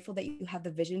 Are you grateful that you have the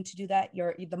vision to do that?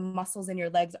 The muscles in your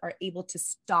legs are able to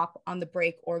stop on the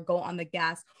brake or go on the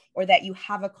gas, or that you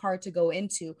have a car to go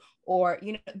into, or,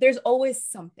 there's always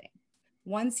something.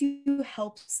 Once you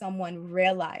help someone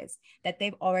realize that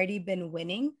they've already been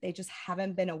winning, they just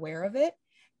haven't been aware of it,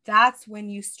 that's when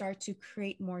you start to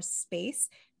create more space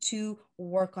to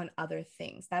work on other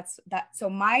things. So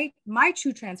my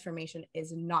true transformation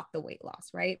is not the weight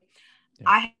loss, right? Yeah.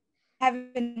 I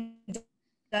haven't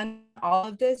done all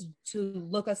of this to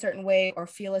look a certain way or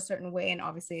feel a certain way. And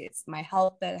obviously it's my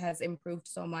health that has improved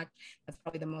so much. That's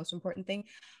probably the most important thing,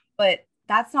 but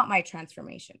that's not my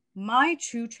transformation. My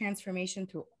true transformation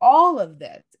through all of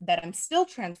this that I'm still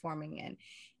transforming in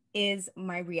is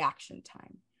my reaction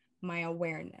time, my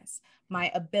awareness,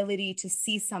 my ability to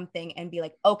see something and be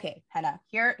like, okay, Henna,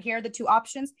 here are the two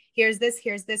options. Here's this.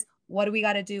 What do we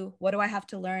got to do? What do I have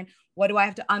to learn? What do I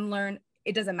have to unlearn?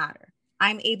 It doesn't matter.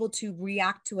 I'm able to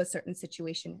react to a certain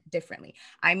situation differently.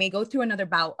 I may go through another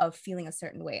bout of feeling a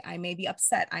certain way. I may be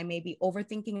upset. I may be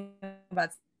overthinking about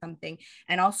something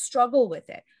and I'll struggle with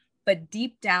it. But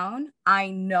deep down, I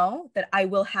know that I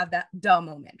will have that duh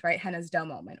moment, right? Henna's duh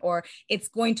moment, or it's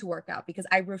going to work out, because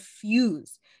I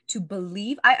refuse to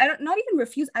believe. I don't, not even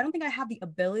refuse. I don't think I have the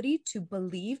ability to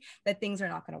believe that things are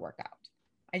not going to work out.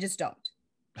 I just don't.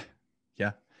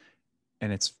 Yeah.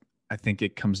 And I think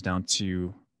it comes down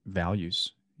to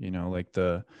values, like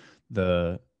and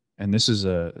this is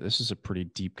a pretty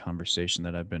deep conversation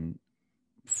that I've been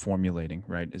formulating,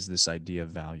 right? Is this idea of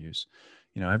values.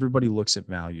 Everybody looks at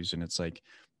values and it's like,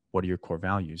 what are your core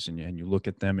values? And you look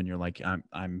at them and you're like,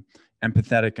 I'm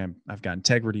empathetic. I've got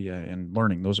integrity and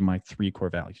learning. Those are my 3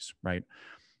 core values. Right.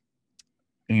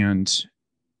 And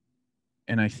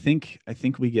I think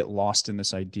we get lost in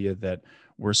this idea that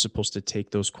we're supposed to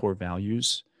take those core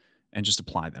values and just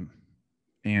apply them.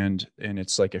 And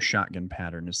it's like a shotgun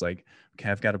pattern. It's like, okay,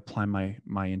 I've got to apply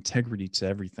my integrity to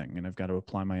everything, and I've got to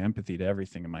apply my empathy to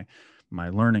everything, and my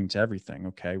learning to everything.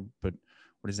 Okay, but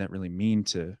what does that really mean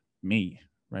to me,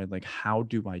 right? Like, how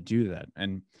do I do that?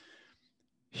 And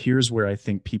here's where I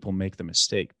think people make the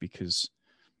mistake, because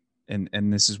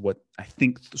and this is what I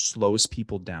think slows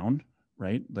people down,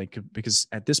 right? Like, because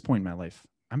at this point in my life,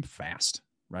 I'm fast,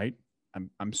 right?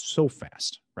 I'm so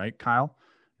fast, right, Kyle?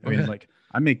 I mean, like,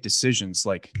 I make decisions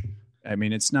like, I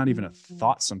mean, it's not even a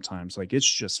thought sometimes. Like, it's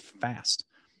just fast.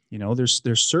 You know, there's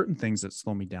certain things that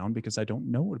slow me down because I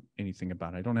don't know anything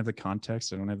about it. I don't have the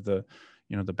context. I don't have the,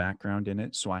 you know, the background in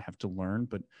it. So I have to learn.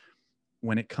 But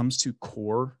when it comes to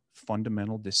core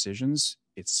fundamental decisions,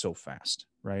 it's so fast,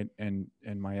 right? And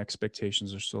my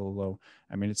expectations are so low.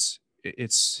 I mean,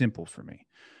 it's simple for me.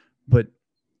 But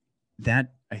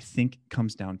that, I think,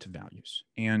 comes down to values.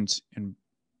 And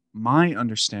my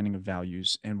understanding of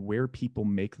values and where people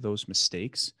make those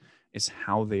mistakes is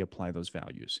how they apply those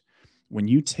values. When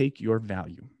you take your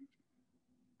value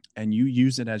and you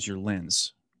use it as your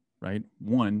lens, right?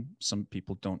 One, some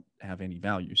people don't have any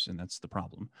values, and that's the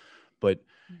problem. But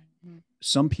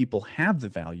some people have the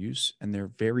values and they're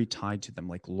very tied to them,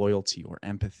 like loyalty or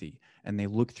empathy. And they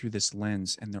look through this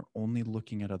lens and they're only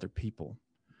looking at other people,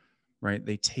 right?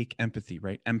 They take empathy,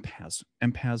 right?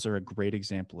 Empaths are a great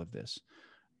example of this.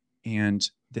 And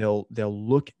they'll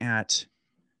look at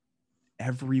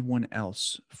everyone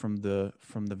else from the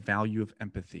value of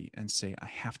empathy and say, I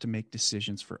have to make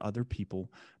decisions for other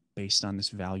people based on this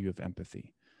value of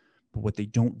empathy. But what they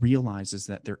don't realize is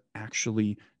that they're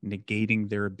actually negating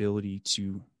their ability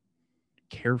to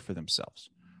care for themselves,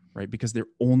 right? Because they're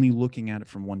only looking at it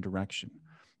from one direction.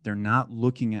 They're not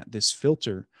looking at this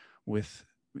filter with,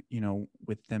 you know,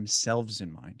 with themselves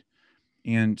in mind.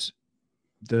 And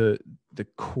the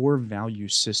core value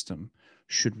system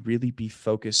should really be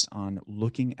focused on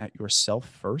looking at yourself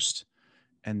first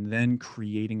and then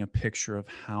creating a picture of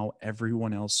how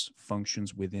everyone else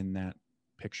functions within that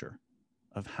picture,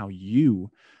 of how you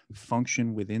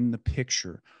function within the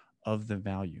picture of the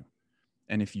value.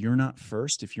 And if you're not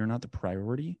first, if you're not the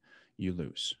priority, you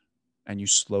lose and you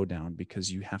slow down,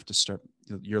 because you have to start,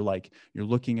 you're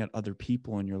looking at other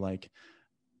people and you're like,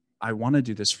 I want to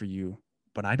do this for you,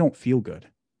 but I don't feel good.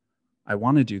 I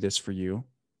want to do this for you,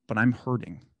 but I'm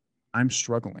hurting. I'm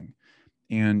struggling.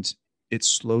 And it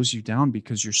slows you down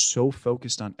because you're so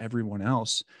focused on everyone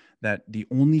else that the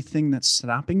only thing that's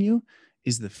stopping you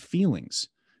is the feelings.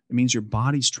 It means your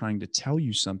body's trying to tell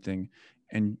you something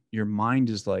and your mind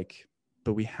is like,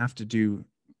 but we have to do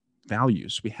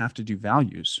values. We have to do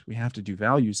values. We have to do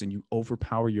values. And you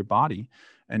overpower your body.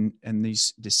 And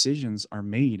these decisions are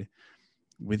made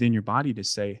within your body to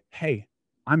say, hey,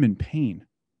 I'm in pain.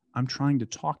 I'm trying to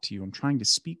talk to you. I'm trying to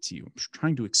speak to you. I'm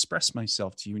trying to express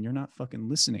myself to you, and you're not fucking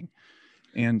listening.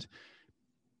 And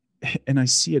I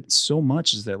see it so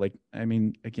much is that, like, I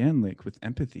mean, again, like with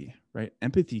empathy, right?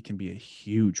 Empathy can be a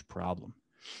huge problem,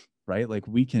 right? Like,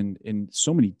 we can, in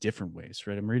so many different ways,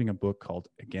 right? I'm reading a book called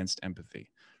Against Empathy,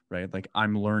 right? Like,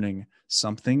 I'm learning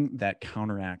something that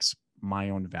counteracts my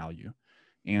own value.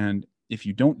 And if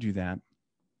you don't do that,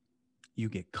 you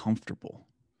get comfortable,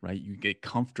 right? You get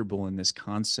comfortable in this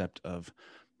concept of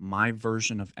my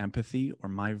version of empathy or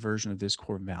my version of this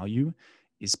core value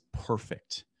is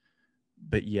perfect.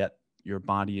 But yet your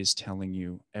body is telling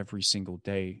you every single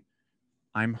day,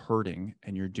 I'm hurting,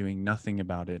 and you're doing nothing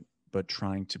about it, but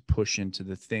trying to push into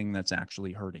the thing that's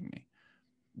actually hurting me.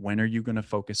 When are you going to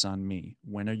focus on me?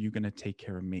 When are you going to take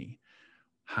care of me?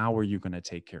 How are you going to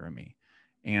take care of me?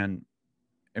 And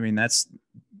I mean, that's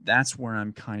where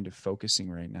I'm kind of focusing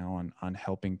right now on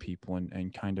helping people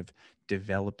and kind of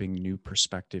developing new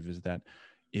perspective, is that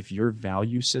if your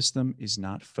value system is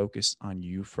not focused on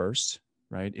you first,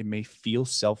 right? It may feel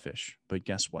selfish, but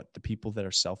guess what? The people that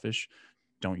are selfish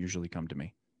don't usually come to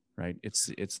me, right?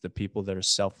 It's the people that are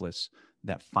selfless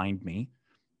that find me,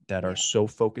 that are so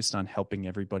focused on helping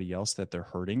everybody else that they're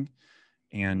hurting.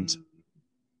 And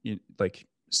like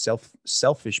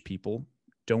selfish people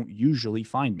don't usually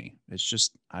find me. It's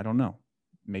just, I don't know.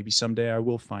 Maybe someday I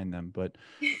will find them, but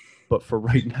for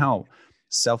right now,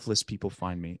 selfless people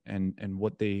find me. And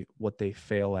what they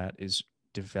fail at is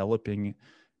developing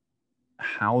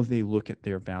how they look at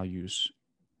their values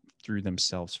through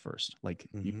themselves first. Like,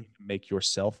 you need to make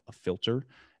yourself a filter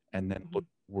and then look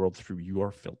at the world through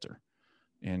your filter.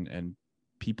 And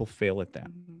people fail at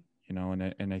that, you know,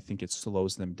 and I think it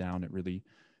slows them down. It really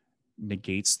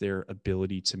negates their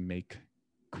ability to make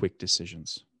quick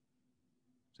decisions.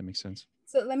 Does that make sense?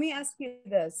 So let me ask you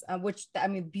this, which, I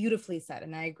mean, beautifully said,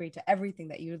 and I agree to everything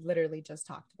that you literally just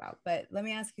talked about. But let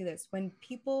me ask you this: when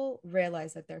people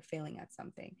realize that they're failing at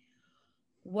something,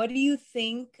 what do you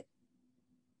think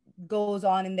goes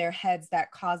on in their heads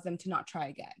that cause them to not try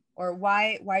again? Or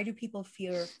why do people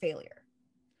fear failure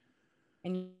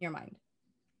in your mind?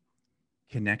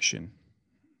 Connection.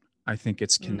 I think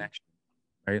it's Mm. connection,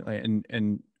 right? Like,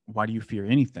 and why do you fear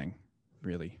anything,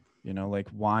 really? You know, like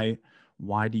why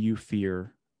do you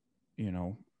fear, you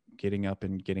know, getting up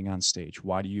and getting on stage?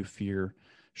 Why do you fear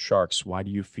sharks? Why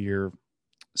do you fear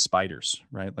spiders?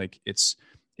 Right? Like it's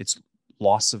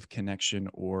loss of connection,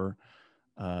 or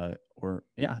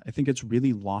yeah, I think it's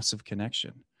really loss of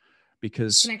connection,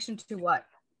 because Connection to what?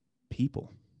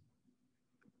 people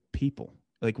people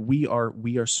like we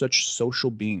are such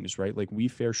social beings, right? Like we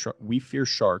fear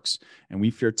sharks, and we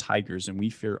fear tigers, and we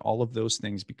fear all of those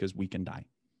things because we can die.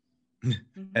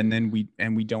 And Mhm.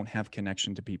 then we don't have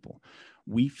connection to people.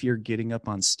 We fear getting up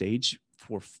on stage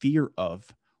for fear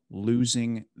of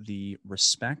losing the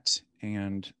respect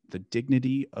and the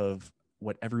dignity of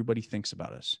what everybody thinks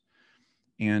about us.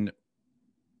 And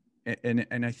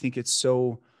and I think it's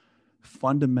so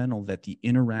fundamental that the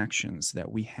interactions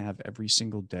that we have every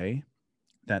single day,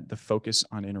 that the focus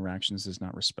on interactions is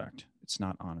not respect, it's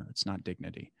not honor, it's not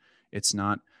dignity, it's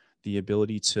not the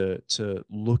ability to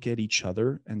look at each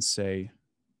other and say,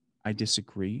 I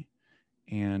disagree,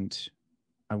 and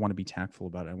I want to be tactful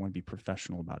about it, I want to be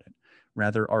professional about it.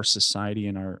 Rather, our society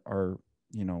and our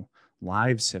you know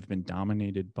lives have been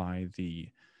dominated by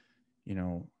the, you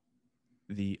know,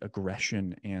 the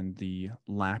aggression and the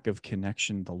lack of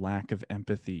connection, the lack of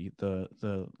empathy,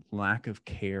 the lack of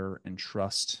care and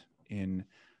trust in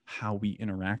how we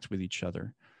interact with each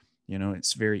other. You know,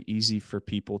 it's very easy for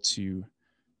people to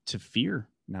fear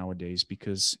nowadays,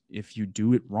 because if you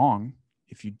do it wrong,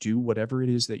 if you do whatever it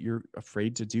is that you're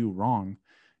afraid to do wrong,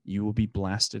 you will be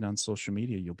blasted on social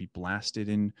media. You'll be blasted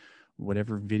in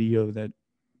whatever video that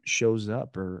shows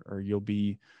up, or you'll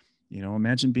be, you know,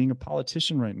 imagine being a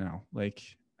politician right now. Like,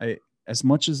 I, as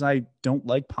much as I don't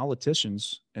like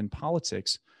politicians and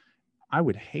politics, I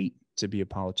would hate to be a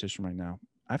politician right now.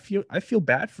 I feel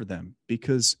bad for them,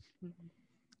 because Mhm.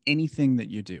 anything that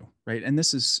you do, right? And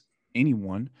this is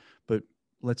anyone, but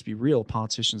let's be real,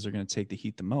 politicians are going to take the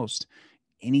heat the most.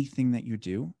 Anything that you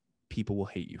do, people will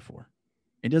hate you for.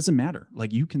 It doesn't matter.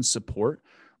 Like, you can support,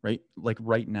 right? Like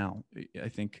right now, I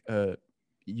think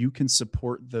you can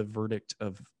support the verdict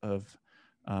of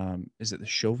is it the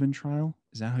Chauvin trial?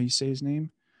 Is that how you say his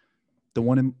name? The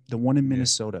one in Yeah.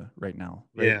 Minnesota right now,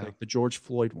 right? Yeah. Like the George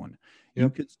Floyd one. You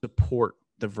Yep. could support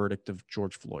the verdict of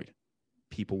George Floyd.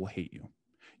 People will hate you.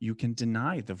 You can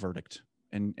deny the verdict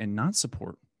and not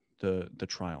support the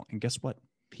trial. And guess what?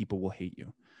 People will hate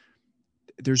you.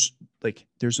 There's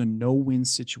a no-win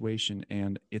situation,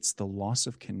 and it's the loss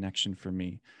of connection for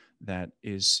me that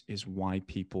is why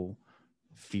people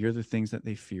fear the things that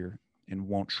they fear and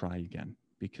won't try again,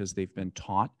 because they've been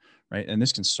taught, right? And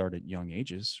this can start at young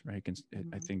ages, right? I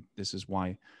Mhm. think this is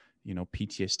why, you know,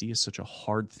 PTSD is such a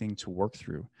hard thing to work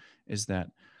through, is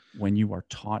that when you are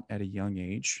taught at a young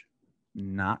age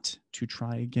not to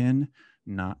try again,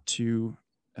 not to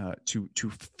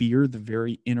fear the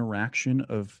very interaction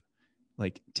of,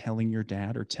 like, telling your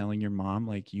dad or telling your mom,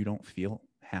 like, you don't feel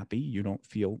happy, you don't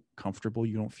feel comfortable,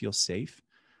 you don't feel safe.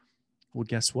 Well,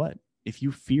 guess what? If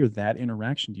you fear that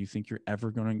interaction, do you think you're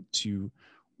ever going to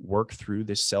work through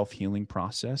this self-healing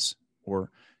process?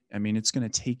 Or, I mean, it's going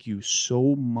to take you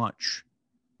so much,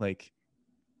 like,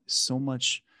 so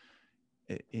much,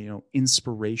 you know,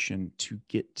 inspiration to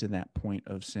get to that point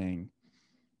of saying,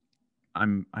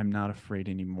 I'm not afraid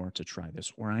anymore to try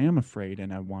this, or I am afraid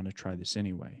and I want to try this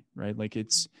anyway, right? Like,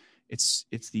 it's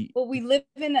the Well, we live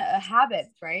in a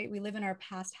habits, right? We live in our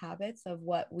past habits of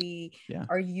what we yeah.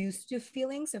 are used to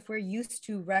feeling. So if we're used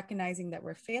to recognizing that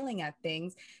we're failing at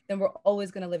things, then we're always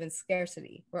going to live in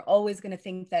scarcity. We're always going to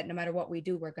think that no matter what we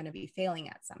do, we're going to be failing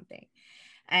at something.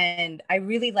 And I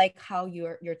really like how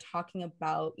you're talking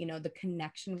about, you know, the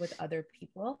connection with other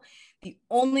people. The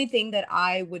only thing that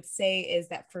I would say is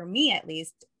that for me, at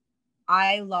least,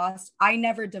 I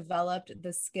never developed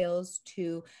the skills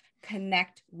to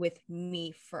connect with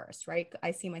me first, right?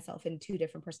 I see myself in two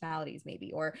different personalities,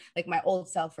 maybe, or like my old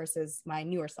self versus my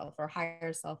newer self, or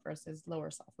higher self versus lower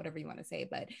self, whatever you want to say.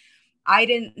 But I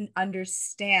didn't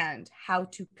understand how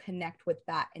to connect with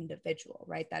that individual,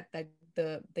 right? That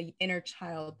the inner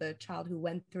child, the child who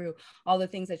went through all the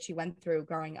things that she went through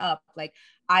growing up, like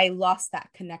I lost that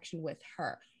connection with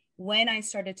her. When I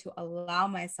started to allow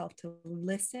myself to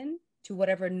listen to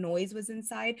whatever noise was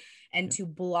inside and Yeah. to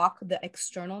block the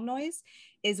external noise,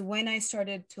 is when I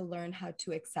started to learn how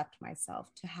to accept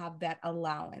myself, to have that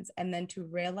allowance, and then to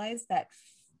realize that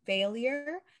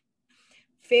failure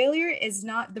failure is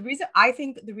not the reason. I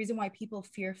think the reason why people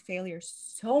fear failure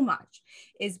so much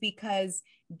is because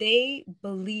they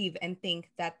believe and think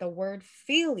that the word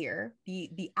failure,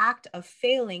 the act of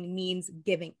failing, means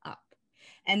giving up.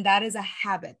 And that is a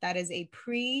habit, that is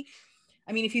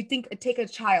I mean, if you take a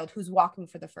child who's walking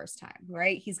for the first time,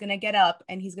 right? He's going to get up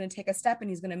and he's going to take a step and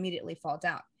he's going to immediately fall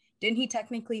down. Didn't he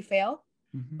technically fail?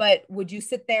 Mm-hmm. But would you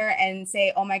sit there and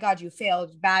say, oh my God, you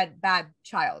failed, bad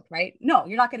child, right? No,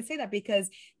 you're not going to say that, because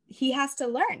he has to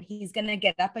learn. He's going to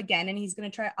get up again and he's going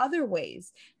to try other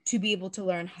ways to be able to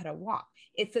learn how to walk.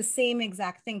 It's the same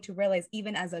exact thing to realize,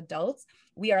 even as adults,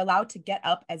 we are allowed to get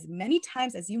up as many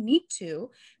times as you need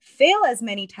to, fail as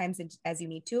many times as you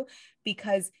need to,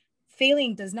 because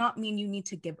failing does not mean you need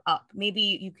to give up. Maybe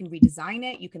you can redesign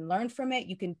it, you can learn from it,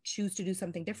 you can choose to do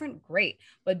something different, great.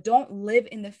 But don't live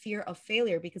in the fear of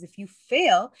failure, because if you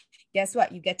fail, guess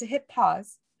what? You get to hit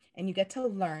pause and you get to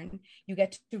learn, you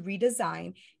get to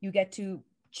redesign, you get to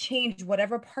change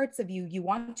whatever parts of you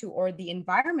want to, or the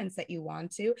environments that you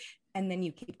want to, and then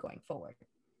you keep going forward.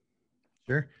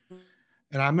 Sure.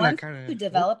 And I'm going to kind of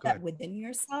develop that within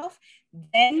yourself,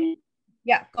 then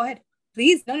yeah, go ahead.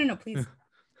 Please. No, please.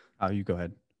 You go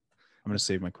ahead. I'm going to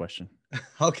save my question.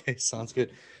 Okay, sounds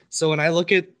good. So when I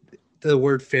look at the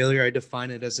word failure, I define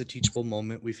it as a teachable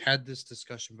moment. We've had this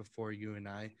discussion before, you and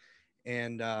I.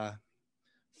 And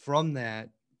from that,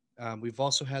 we've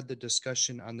also had the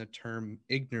discussion on the term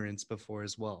ignorance before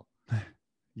as well.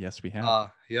 Yes, we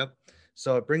have. Yep.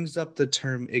 So it brings up the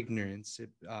term ignorance.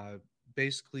 It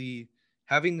basically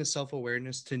having the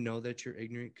self-awareness to know that you're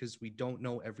ignorant, because we don't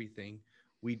know everything.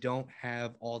 We don't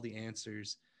have all the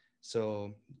answers.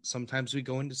 So sometimes we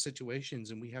go into situations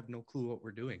and we have no clue what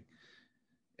we're doing.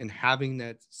 And having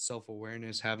that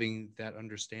self-awareness, having that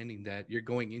understanding that you're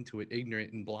going into it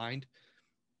ignorant and blind,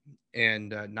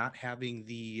 and not having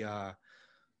the,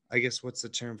 I guess, what's the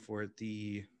term for it?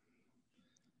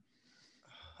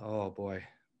 Oh boy.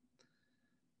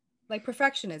 Like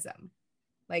perfectionism,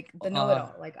 like the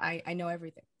know-it-all, like I know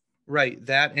everything. Right.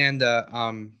 That, and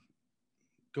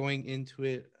going into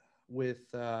it with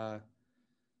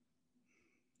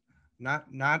not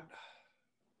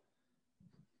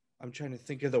I'm trying to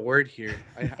think of the word here.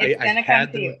 I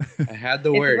had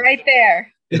the word right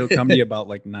there. It'll come to you about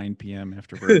like 9 p.m.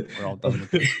 after we're all done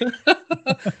with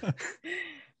it.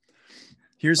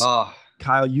 Here's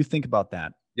Kyle, you think about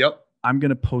that. Yep. I'm going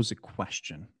to pose a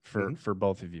question for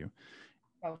both of you.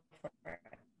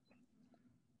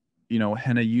 You know,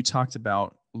 Henna, you talked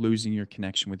about losing your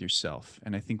connection with yourself,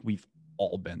 and I think we've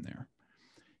all been there.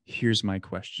 Here's my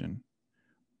question.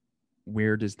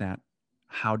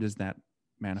 How does that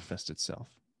manifest itself?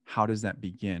 How does that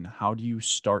begin? How do you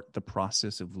start the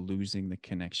process of losing the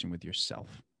connection with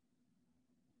yourself?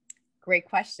 Great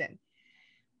question.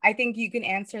 I think you can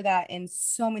answer that in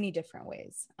so many different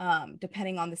ways,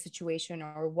 depending on the situation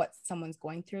or what someone's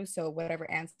going through. So whatever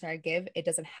answer I give, it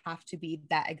doesn't have to be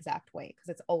that exact way, because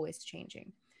it's always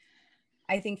changing.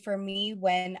 I think for me,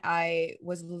 when I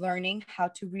was learning how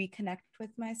to reconnect with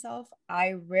myself, I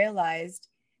realized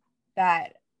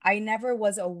that I never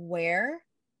was aware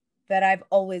that I've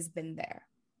always been there.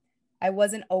 I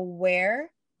wasn't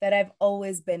aware that I've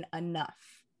always been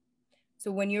enough.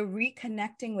 So when you're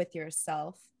reconnecting with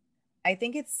yourself, I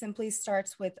think it simply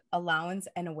starts with allowance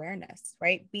and awareness,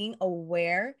 right? Being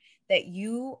aware that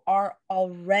you are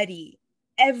already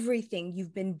everything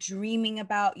you've been dreaming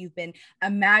about, you've been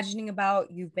imagining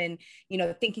about, you've been,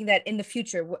 thinking that in the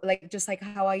future, like just like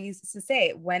how I used to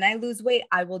say, when I lose weight,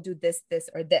 I will do this,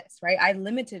 or this, right? I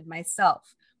limited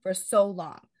myself for so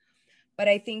long. But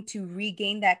I think to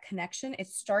regain that connection, it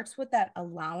starts with that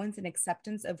allowance and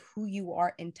acceptance of who you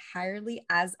are entirely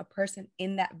as a person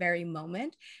in that very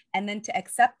moment. And then to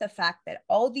accept the fact that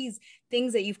all these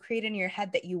things that you've created in your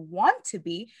head that you want to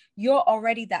be, you're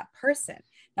already that person.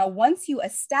 Now, once you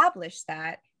establish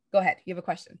that, go ahead. You have a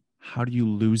question. How do you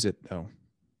lose it though?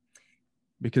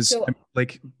 Because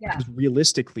because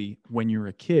realistically, when you're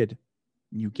a kid,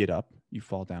 you get up, you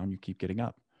fall down, you keep getting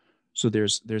up. So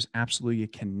there's absolutely a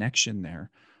connection there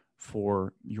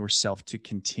for yourself to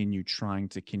continue trying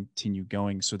to continue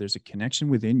going. So there's a connection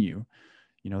within you,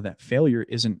 that failure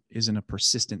isn't a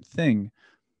persistent thing.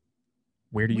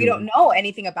 We don't know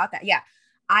anything about that. Yeah.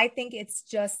 I think it's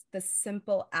just the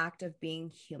simple act of being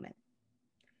human.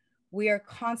 We are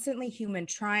constantly human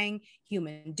trying,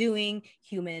 human doing,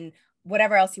 human,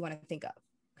 whatever else you want to think of,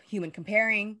 human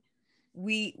comparing.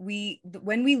 When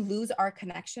we lose our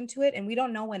connection to it, and we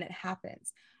don't know when it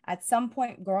happens, at some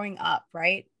point growing up,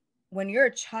 right? When you're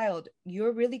a child,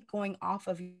 you're really going off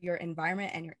of your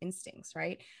environment and your instincts,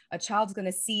 right? A child's going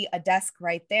to see a desk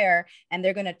right there and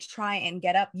they're going to try and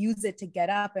get up, use it to get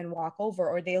up and walk over,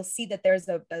 or they'll see that there's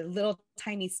a little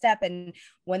tiny step. And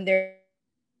when they're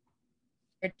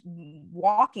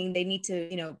walking, they need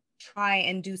to, try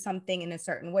and do something in a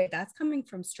certain way. That's coming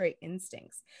from straight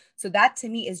instincts. So that to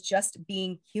me is just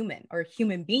being human or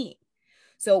human being.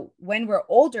 So when we're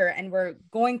older and we're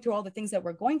going through all the things that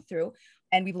we're going through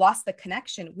and we've lost the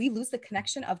connection, we lose the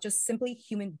connection of just simply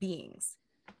human beings.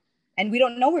 And we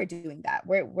don't know we're doing that.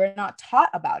 We're not taught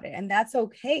about it. And that's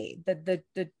okay.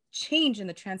 The change and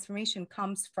the transformation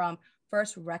comes from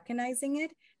first recognizing it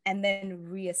and then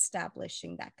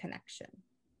reestablishing that connection.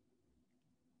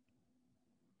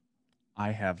 I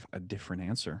have a different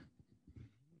answer,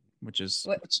 which is,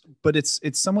 What? but it's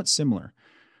somewhat similar.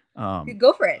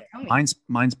 Go for it. Tell me.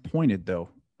 Mine's pointed though.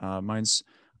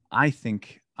 I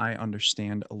think I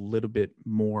understand a little bit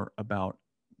more about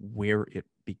where it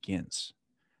begins.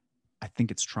 I think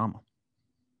it's trauma,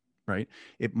 right?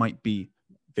 It might be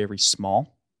very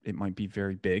small, it might be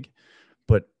very big,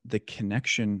 but the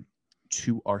connection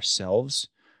to ourselves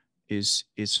is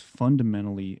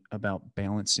fundamentally about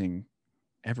balancing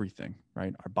everything,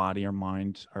 right? Our body, our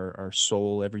mind, our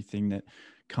soul, everything that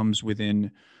comes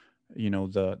within,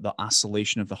 the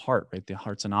oscillation of the heart, right? The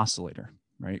heart's an oscillator,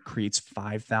 right? It creates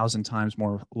 5,000 times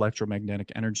more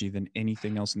electromagnetic energy than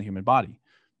anything else in the human body.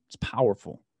 It's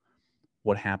powerful.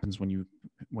 What happens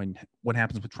what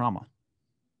happens with trauma?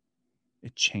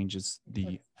 It changes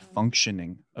the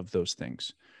functioning of those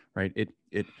things, right?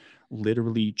 It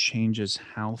literally changes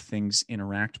how things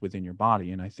interact within your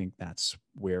body. And I think that's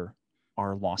where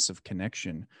our loss of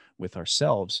connection with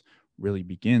ourselves really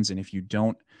begins. And if you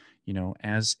don't,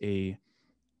 as a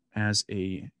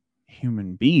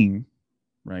human being,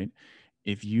 right?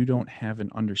 If you don't have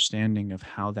an understanding of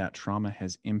how that trauma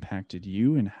has impacted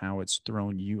you and how it's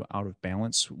thrown you out of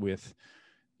balance with,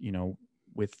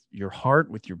 with your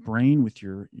heart, with your brain, with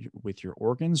your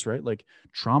organs, right? Like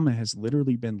trauma has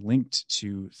literally been linked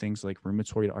to things like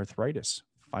rheumatoid arthritis,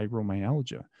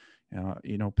 fibromyalgia,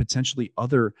 potentially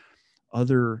other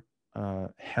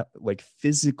like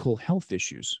physical health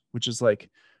issues, which is like,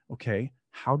 okay,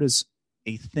 how does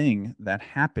a thing that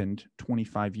happened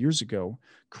 25 years ago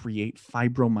create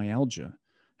fibromyalgia?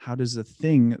 How does a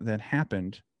thing that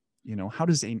happened, how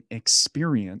does an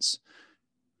experience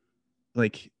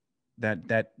like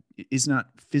that is not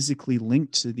physically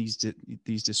linked to these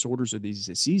disorders or these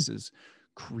diseases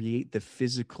create the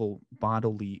physical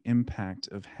bodily impact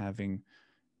of having,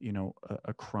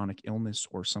 a chronic illness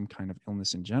or some kind of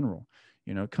illness in general?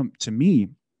 To me,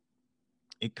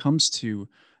 it comes to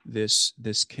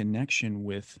this connection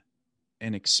with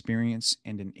an experience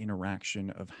and an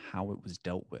interaction of how it was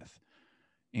dealt with.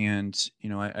 And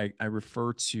I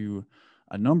refer to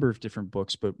a number of different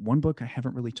books, but one book I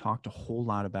haven't really talked a whole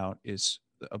lot about is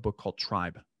a book called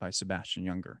Tribe by Sebastian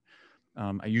Junger.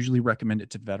 I usually recommend it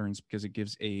to veterans because it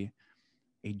gives a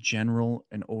general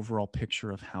and overall picture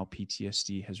of how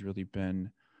PTSD has really been,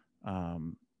 how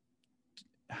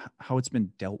it's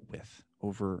been dealt with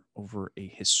over a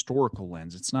historical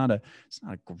lens. It's not a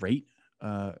great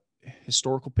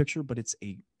historical picture, but it's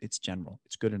general.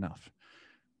 It's good enough.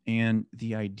 And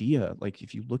the idea, like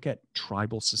if you look at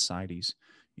tribal societies,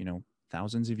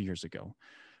 thousands of years ago,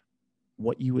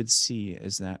 what you would see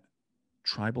is that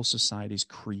tribal societies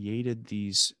created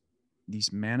these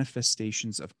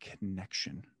manifestations of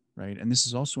connection, right? And this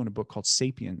is also in a book called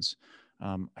Sapiens.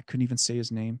 I couldn't even say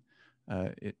his name.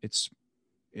 It's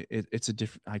a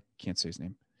different, I can't say his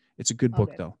name. It's a good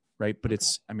book though, right? But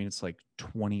it's like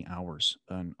 20 hours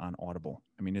on Audible.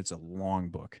 It's a long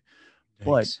book. Nice.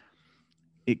 But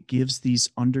it gives these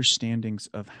understandings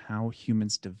of how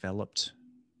humans developed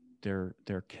their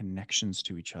connections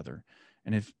to each other.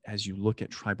 And as you look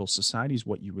at tribal societies,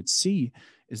 what you would see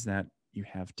is that you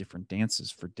have different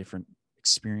dances for different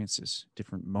experiences,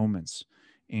 different moments.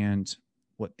 And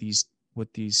what these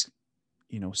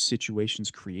situations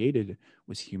created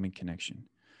was human connection.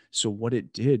 So what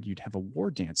it did, you'd have a war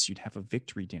dance, you'd have a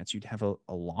victory dance, you'd have a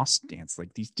lost dance,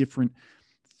 like these different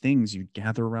things. You'd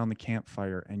gather around the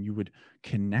campfire and you would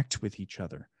connect with each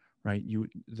other, right?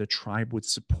 The tribe would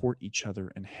support each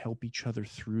other and help each other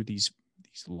through these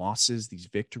losses, these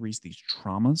victories, these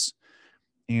traumas.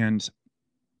 And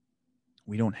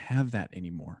we don't have that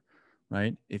anymore,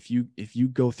 right? If you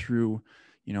go through,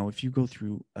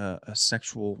 a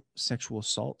sexual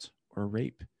assault or a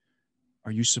rape,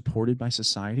 are you supported by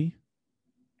society?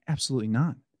 Absolutely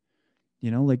not.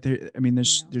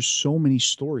 There's so many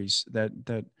stories that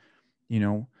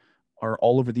are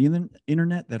all over the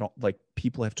internet that like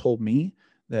people have told me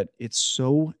that it's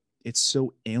so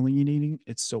alienating,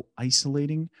 it's so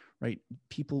isolating, right?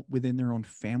 People within their own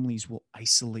families will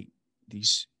isolate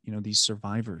these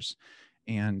survivors.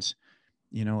 And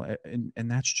and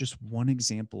that's just one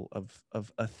example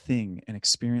of a thing, an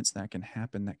experience that can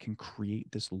happen that can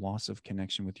create this loss of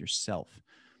connection with yourself.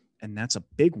 And that's a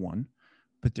big one,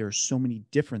 but there are so many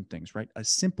different things, right? A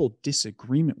simple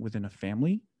disagreement within a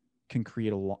family can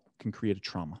create a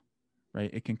trauma,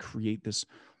 right? It can create this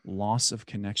loss of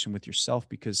connection with yourself,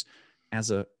 because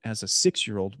as a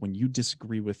 6-year-old, when you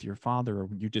disagree with your father or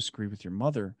when you disagree with your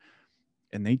mother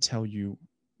and they tell you,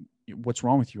 what's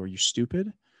wrong with you? Are you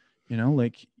stupid?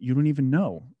 Like, you don't even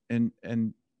know. And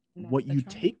And what that's you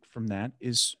the trauma. take from that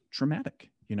is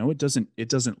traumatic. It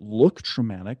doesn't look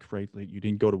traumatic, right? Like, you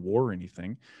didn't go to war or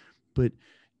anything, but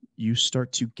you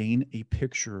start to gain a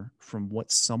picture from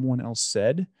what someone else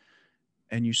said,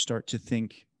 and you start to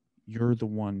think you're the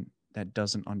one that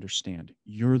doesn't understand.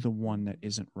 You're the one that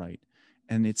isn't right.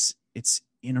 And it's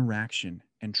interaction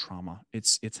and trauma.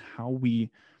 It's how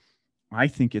we I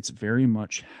think it's very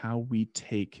much how we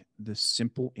take the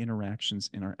simple interactions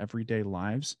in our everyday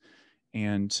lives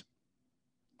and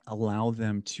allow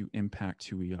them to impact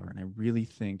who we are. And I really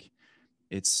think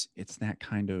it's that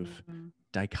kind of Mhm.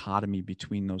 dichotomy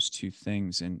between those two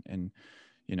things. And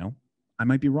you know, I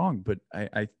might be wrong, but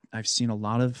I've seen Yeah.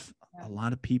 a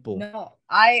lot of people. No,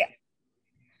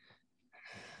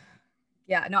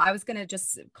 yeah, no, I was going to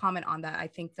just comment on that. I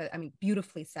think that, I mean,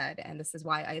 beautifully said. And this is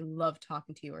why I love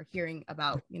talking to you or hearing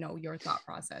about, your thought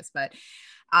process. But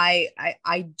I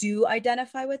do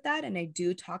identify with that and I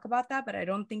do talk about that, but I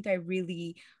don't think I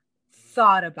really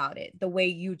thought about it the way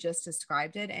you just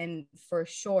described it. And for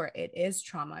sure it is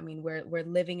trauma. I mean, we're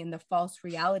living in the false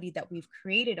reality that we've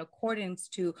created according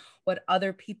to what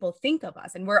other people think of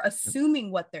us, and we're assuming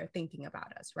what they're thinking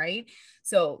about us, right?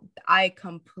 So I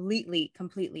completely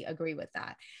agree with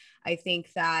that. I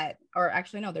think that, or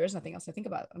actually no, there is nothing else to think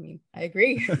about. I mean, I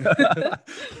agree.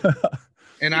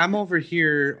 And I'm over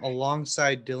here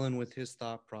alongside Dylan with his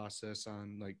thought process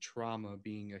on like trauma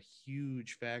being a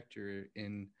huge factor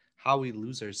in how we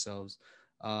lose ourselves.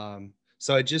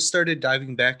 So I just started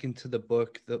diving back into the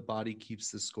book, The Body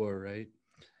Keeps the Score, right?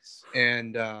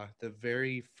 And the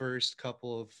very first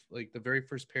couple of like the very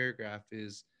first paragraph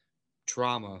is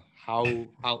trauma, how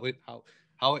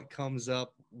it comes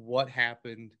up, what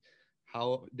happened,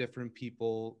 how different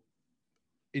people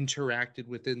interacted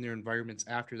within their environments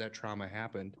after that trauma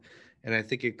happened. And I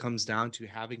think it comes down to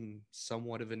having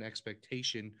somewhat of an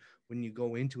expectation when you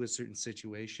go into a certain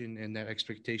situation, and that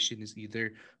expectation is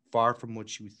either far from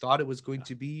what you thought it was going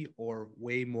to be or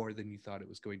way more than you thought it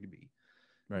was going to be.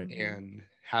 Right. And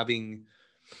having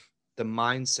the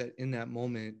mindset in that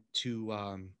moment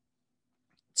to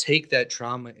take that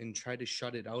trauma and try to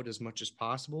shut it out as much as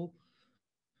possible,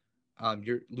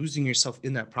 you're losing yourself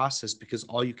in that process because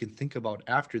all you can think about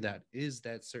after that is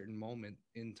that certain moment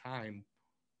in time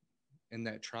and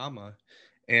that trauma.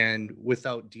 And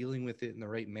without dealing with it in the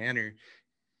right manner,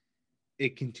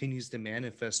 it continues to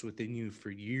manifest within you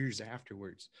for years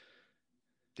afterwards.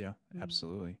 Yeah, Mm.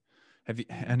 absolutely. Have you,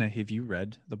 Mm. Hannah, have you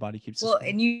read The Body Keeps the Well, Score?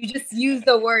 and you just use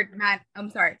the word, man.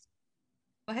 I'm sorry.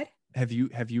 Go ahead. Have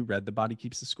you read The Body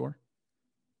Keeps the Score?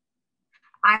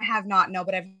 I have not, no,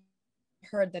 but I've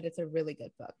heard that it's a really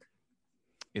good book.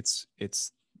 It's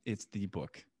it's the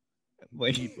book.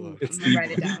 Like, Ebook. it's I'm gonna the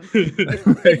write it book. down.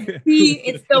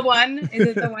 It's the one. Is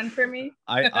it the one for me?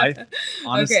 I Okay.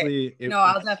 honestly, No,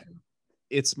 I'll definitely.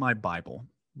 it's my Bible,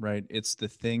 right? It's the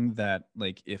thing that,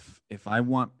 like, if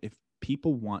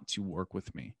people want to work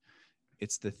with me,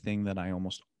 it's the thing that I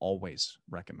almost always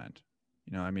recommend.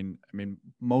 I mean,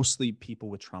 mostly people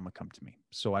with trauma come to me,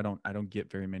 so I don't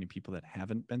get very many people that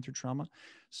haven't been through trauma.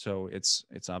 So it's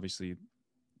obviously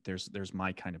there's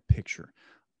my kind of picture.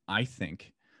 I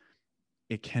think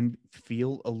it can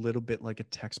feel a little bit like a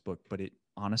textbook, but it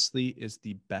honestly is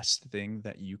the best thing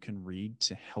that you can read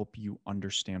to help you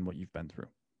understand what you've been through,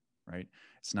 right?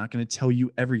 It's not going to tell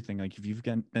you everything. Like, if you've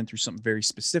been through something very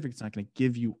specific, it's not going to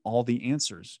give you all the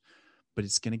answers, but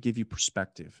it's going to give you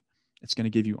perspective. It's going to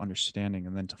give you understanding.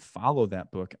 And then to follow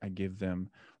that book, I give them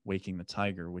Waking the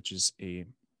Tiger, which is a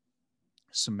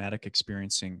somatic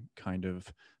experiencing kind of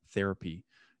therapy.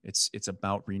 It's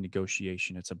about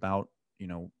renegotiation. It's about,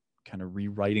 kind of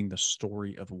rewriting the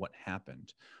story of what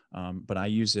happened. But I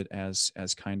use it as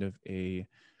kind of a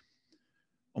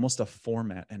almost a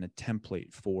format and a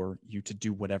template for you to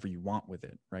do whatever you want with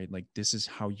it, right? Like, this is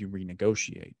how you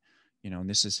renegotiate, and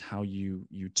this is how you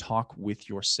talk with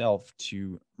yourself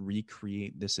to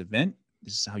recreate this event.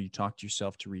 This is how you talk to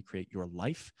yourself to recreate your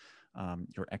life,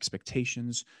 your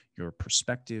expectations, your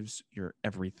perspectives, your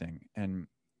everything. And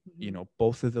Mhm.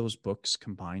 both of those books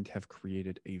combined have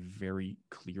created a very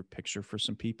clear picture for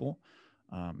some people.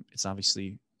 It's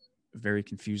obviously very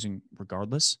confusing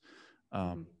regardless,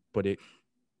 Mhm. but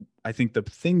I think the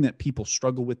thing that people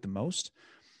struggle with the most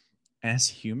as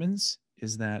humans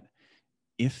is that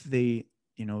if they,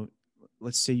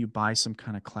 let's say you buy some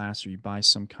kind of class or you buy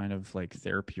some kind of like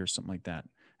therapy or something like that.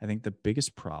 I think the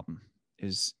biggest problem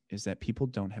is that people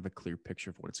don't have a clear picture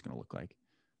of what it's going to look like.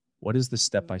 What is the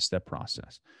step-by-step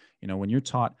process? You know, when you're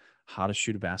taught how to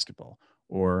shoot a basketball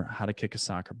or how to kick a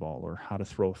soccer ball or how to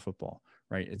throw a football,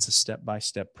 right? It's a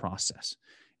step-by-step process.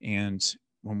 And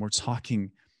when we're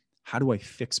talking, how do I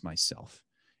fix myself?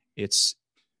 It's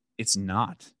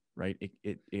not, right.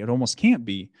 It almost can't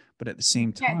be, but at the same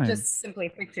You can't time, just simply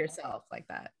fix yourself like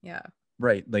that. Yeah.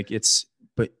 right. Like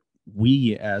but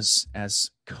we as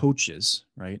coaches,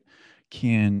 right,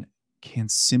 can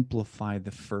simplify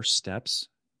the first steps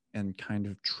and kind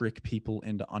of trick people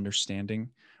into understanding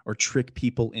or trick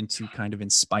people into kind of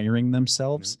inspiring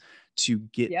themselves to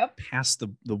get past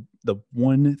the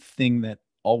one thing that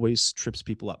always trips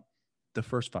people up, the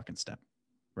first fucking step,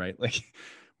 right? Like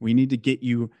we need to get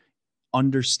you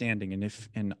understanding.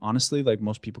 And honestly, like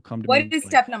most people come to me. What is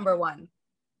step number one?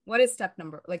 What is step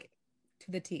number, like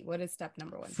to the T? What is step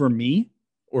number one? For me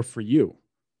or for you?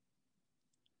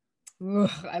 Ooh,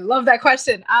 I love that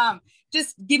question.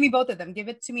 Just give me both of them. Give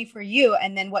it to me for you,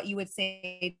 and then what you would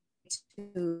say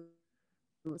to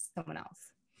someone else.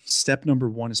 Step number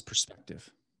one is perspective,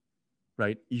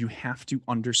 right? You have to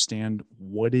understand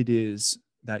what it is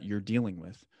that you're dealing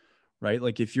with, right?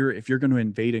 Like if you're going to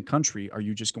invade a country, are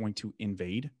you just going to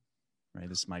invade? Right?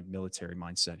 This is my military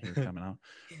mindset here coming out,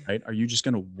 right? Are you just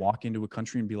going to walk into a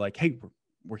country and be like, hey,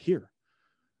 we're here,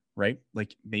 right?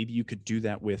 Like maybe you could do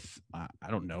that with, I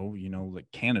don't know, like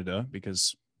Canada,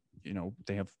 because,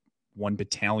 they have 1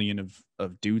 battalion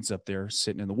of dudes up there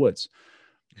sitting in the woods.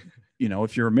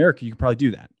 If you're America, you could probably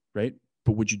do that, right?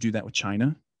 But would you do that with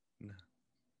China? No.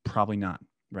 Probably not,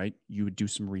 right? You would do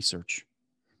some research,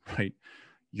 right?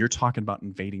 You're talking about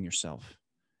invading yourself.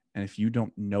 And if you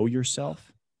don't know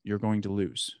yourself, you're going to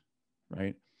lose,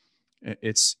 right?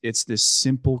 It's this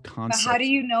simple concept. But how do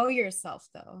you know yourself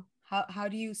though? How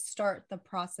do you start the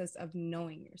process of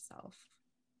knowing yourself?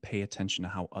 Pay attention to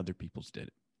how other people did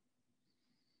it.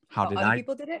 How did other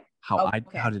people did it? How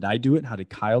did I do it? How did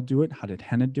Kyle do it? How did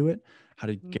Henna do it? How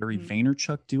did Gary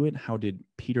Vaynerchuk do it? How did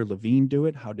Peter Levine do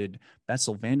it? How did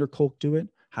Bessel van der Kolk do it?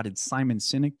 How did Simon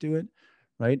Sinek do it?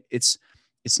 Right? It's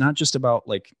not just about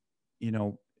like,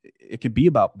 it could be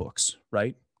about books,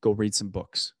 right? Go read some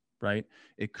books, right?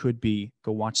 It could be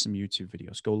go watch some YouTube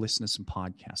videos, go listen to some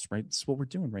podcasts, right? This is what we're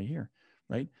doing right here,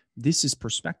 right? This is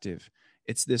perspective.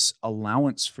 It's this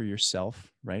allowance for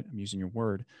yourself, right? I'm using your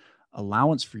word,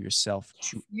 allowance for yourself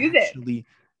to actually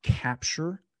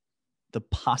capture the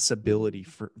possibility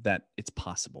for that it's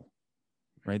possible,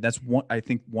 right? That's I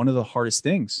think one of the hardest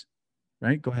things,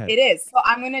 right? Go ahead. It is. So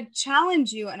I'm going to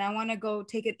challenge you, and I want to go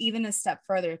take it even a step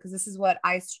further, because this is what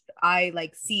I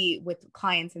like see with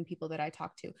clients and people that I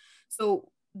talk to. So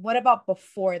what about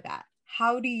before that?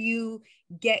 How do you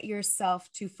get yourself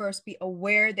to first be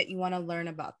aware that you want to learn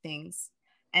about things,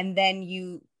 and then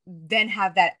you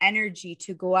have that energy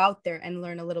to go out there and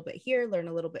learn a little bit here, learn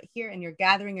a little bit here, and you're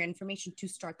gathering your information to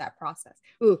start that process?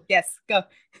 Ooh, yes, go.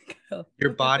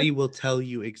 Your body will tell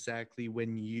you exactly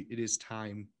when it is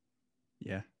time.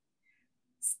 Yeah.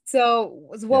 So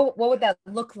what would that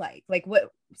look like? Like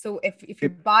what? So if your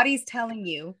body's telling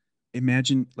you,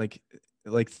 imagine like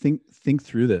think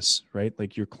through this, right?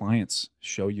 Like your clients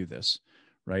show you this,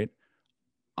 right?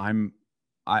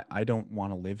 I don't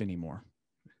want to live anymore,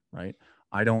 right?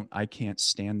 I can't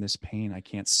stand this pain. I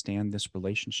can't stand this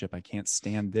relationship. I can't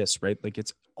stand this, right? Like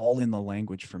it's all in the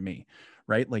language for me,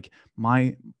 right? Like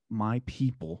my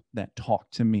people that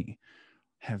talk to me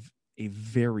have a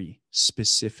very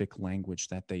specific language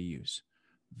that they use,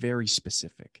 very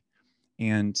specific.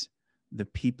 And the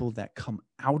people that come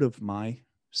out of my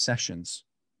sessions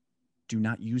do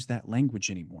not use that language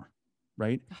anymore,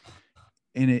 right?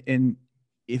 And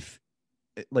if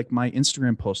like my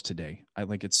Instagram post today,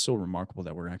 it's so remarkable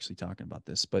that we're actually talking about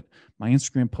this, but my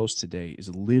Instagram post today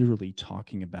is literally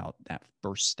talking about that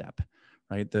first step,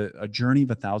 right? A journey of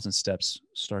 1,000 steps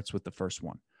starts with the first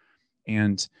one.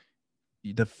 And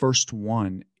the first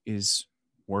one is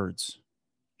words.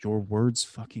 Your words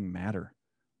fucking matter.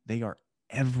 They are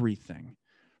everything,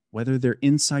 whether they're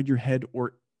inside your head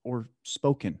or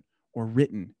spoken or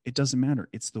written. It doesn't matter.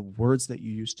 It's the words that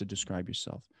you use to describe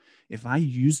yourself. If I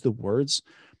use the words,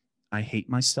 I hate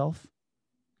myself,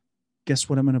 guess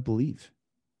what I'm going to believe?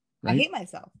 Right? I hate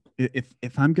myself.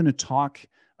 If I'm going to talk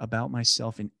about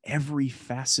myself in every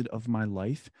facet of my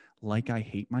life like I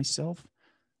hate myself,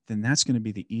 then that's going to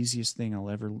be the easiest thing I'll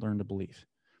ever learn to believe.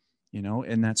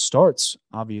 And that starts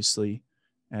obviously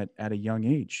at a young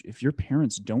age. If your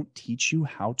parents don't teach you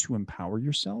how to empower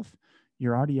yourself,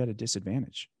 you're already at a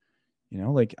disadvantage.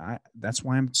 That's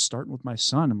why I'm starting with my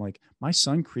son. I'm like, my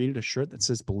son created a shirt that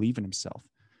says believe in himself.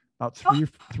 about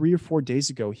 3 or 4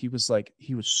 days ago, he was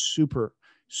super,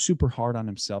 super hard on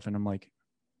himself. And I'm like,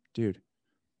 dude,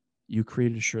 you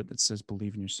created a shirt that says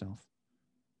believe in yourself.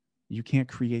 You can't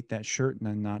create that shirt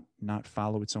and then not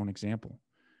follow its own example.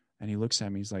 And he looks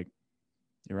at me, he's like,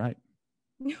 you're right.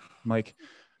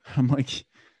 I'm like,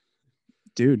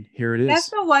 dude, here it is. That's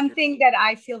the one thing that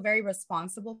I feel very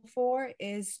responsible for,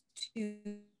 is to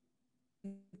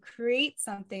create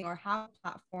something or have a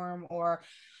platform, or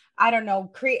I don't know,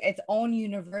 create its own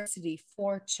university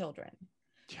for children.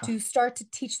 To start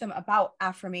to teach them about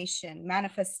affirmation,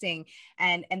 manifesting,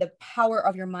 and the power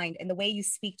of your mind and the way you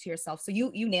speak to yourself. So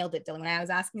you nailed it, Dylan. When I was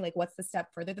asking like, what's the step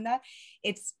further than that?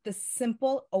 It's the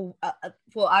simple,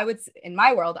 well, in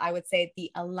my world, I would say the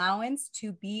allowance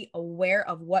to be aware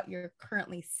of what you're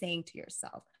currently saying to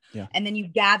yourself. Yeah. And then you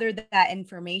gather that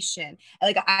information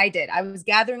like I did. I was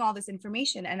gathering all this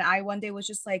information, and I one day was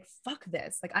just like, fuck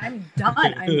this. Like, I'm done.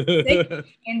 I'm sick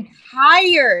and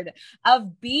tired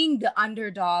of being the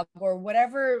underdog, or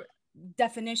whatever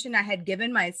definition I had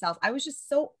given myself. I was just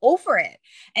so over it.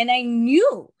 And I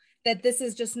knew that this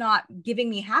is just not giving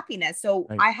me happiness. So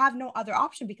right. I have no other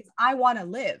option, because I want to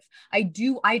live. I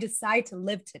decide to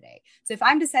live today. So if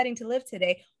I'm deciding to live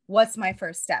today, what's my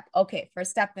first step? Okay,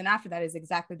 first step then after that is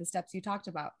exactly the steps you talked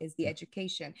about, is the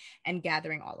education and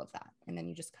gathering all of that. And then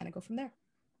you just kind of go from there.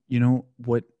 You know,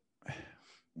 what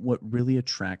really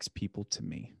attracts people to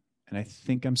me, and I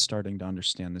think I'm starting to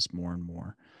understand this more and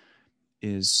more,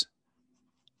 is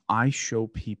I show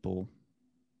people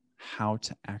how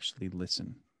to actually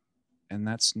listen. And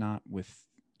that's not with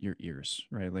your ears,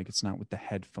 right? Like, it's not with the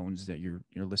headphones that you're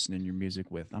listening your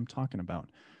music with. I'm talking about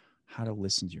how to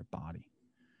listen to your body,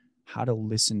 how to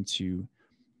listen to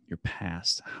your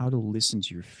past, how to listen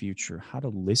to your future, how to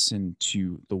listen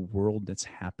to the world that's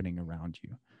happening around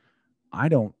you. I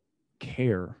don't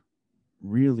care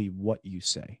really what you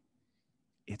say.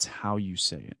 It's how you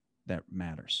say it that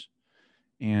matters.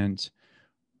 And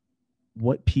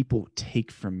what people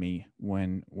take from me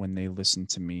when they listen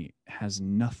to me has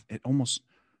nothing, it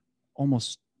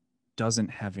almost doesn't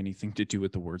have anything to do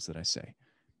with the words that I say.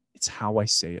 It's how I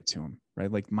say it to them,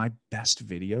 right? Like, my best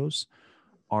videos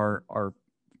are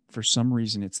for some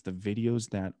reason, it's the videos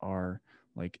that are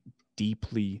like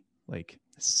deeply like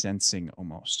sensing,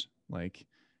 almost like,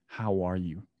 how are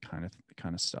you kind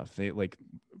of stuff. They like,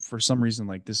 for some reason,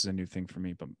 like, this is a new thing for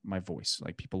me, but my voice,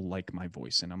 like, people like my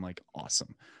voice, and I'm like,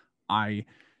 awesome. I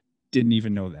didn't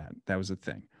even know that was a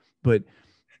thing. But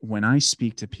when I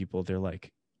speak to people, they're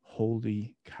like,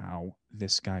 holy cow,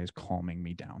 this guy is calming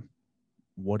me down.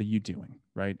 What are you doing?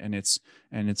 Right. And it's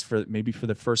for maybe for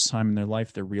the first time in their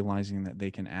life, they're realizing that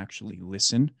they can actually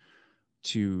listen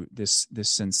to this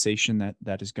sensation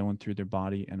that is going through their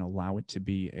body, and allow it to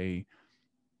be a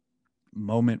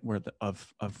moment where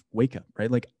of wake up,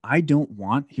 right? Like,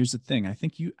 here's the thing. I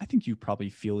think you probably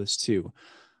feel this too.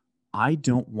 I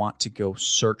don't want to go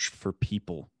search for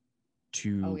people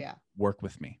to work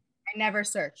with me. I never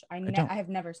search. I have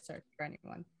never searched for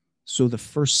anyone. So the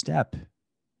first step,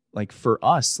 like, for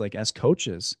us, like, as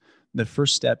coaches, the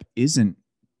first step isn't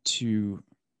to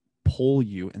pull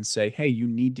you and say, hey, you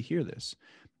need to hear this.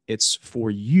 It's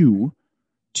for you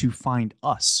to find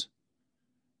us,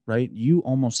 right? You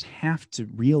almost have to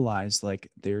realize,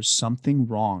 like, there's something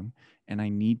wrong and I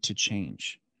need to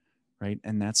change, right?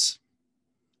 And that's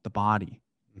the body,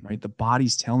 right? The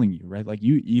body's telling you, right? Like,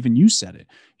 you said it.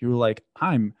 You were like,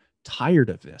 I'm tired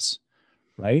of this,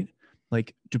 right?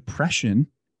 Like, depression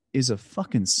is a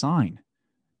fucking sign.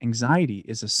 Anxiety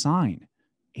is a sign.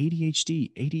 ADHD,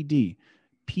 ADD,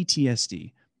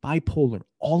 PTSD, bipolar,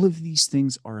 all of these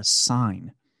things are a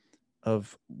sign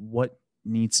of what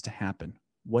needs to happen,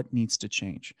 what needs to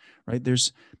change, right?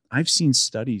 I've seen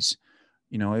studies,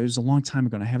 it was a long time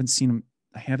ago, and I haven't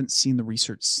seen the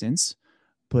research since,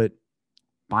 but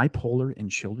bipolar in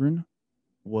children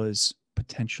was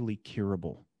potentially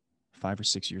curable 5 or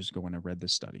 6 years ago when I read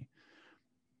this study.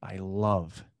 By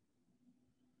love.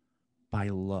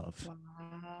 Wow.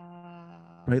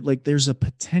 Right? Like, there's a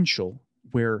potential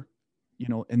where,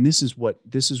 and this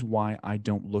is why I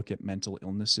don't look at mental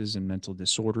illnesses and mental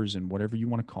disorders and whatever you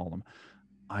want to call them.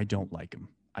 I don't like them.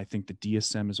 I think the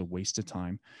DSM is a waste of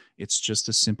time. It's just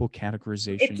a simple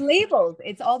categorization. It's labels.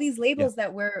 It's all these labels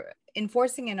that we're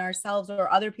enforcing in ourselves, or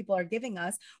other people are giving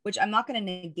us, which I'm not going to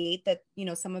negate that,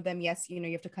 some of them, yes, you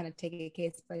have to kind of take it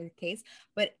case by case,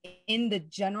 but in the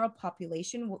general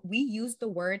population, we use the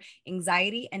word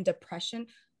anxiety and depression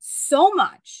so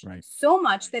much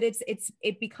that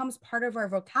it becomes part of our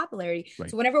vocabulary.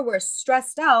 So whenever we're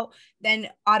stressed out, then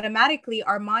automatically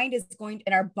our mind is going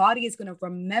and our body is going to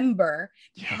remember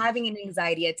having an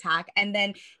anxiety attack, and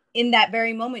then in that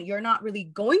very moment, you're not really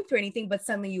going through anything, but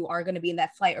suddenly you are going to be in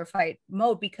that flight or fight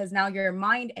mode, because now your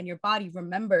mind and your body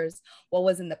remembers what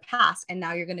was in the past. And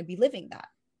now you're going to be living that.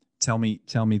 Tell me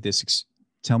this.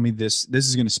 Tell me this. This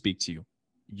is going to speak to you.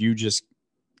 You just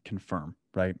confirm,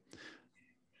 right?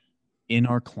 In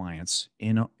our clients,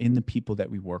 in the people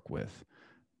that we work with,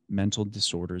 mental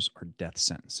disorders are death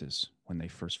sentences when they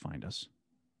first find us.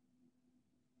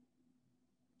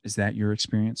 Is that your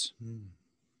experience?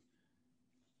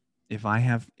 If I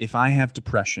have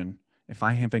depression, if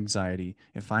I have anxiety,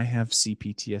 if I have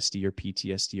CPTSD or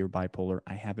PTSD or bipolar,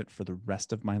 I have it for the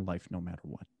rest of my life, no matter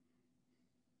what.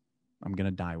 I'm going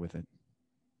to die with it.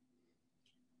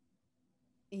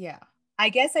 Yeah. I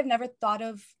guess I've never thought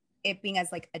of it being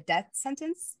as like a death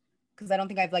sentence, because I don't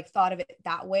think I've like thought of it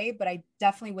that way, but I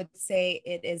definitely would say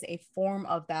it is a form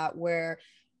of that, where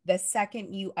the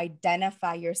second you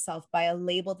identify yourself by a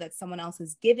label that someone else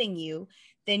is giving you,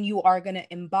 then you are going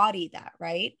to embody that,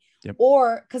 right? Yep.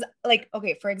 Or because, like,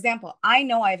 okay, for example, I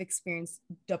know I've experienced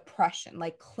depression,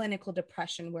 like clinical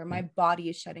depression, where my body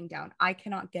is shutting down. I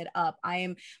cannot get up. I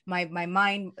am my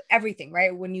mind, everything,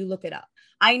 right? When you look it up,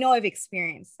 I know I've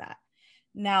experienced that.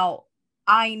 Now,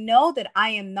 I know that I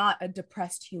am not a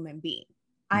depressed human being.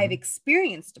 I've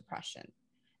experienced depression,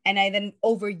 and I then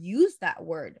overuse that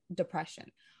word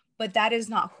depression, but that is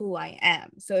not who I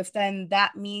am. So if then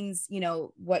that means, you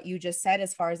know, what you just said,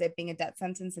 as far as it being a death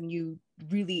sentence and you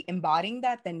really embodying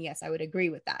that, then yes, I would agree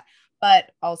with that.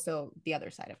 But also the other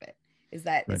side of it is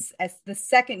that Right. it's, as the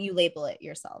second you label it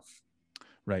yourself.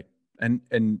 Right.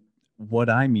 And what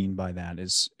I mean by that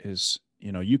is,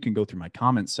 you know, you can go through my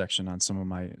comment section on some of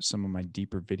my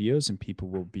deeper videos, and people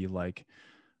will be like,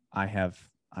 I have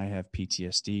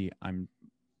PTSD. I'm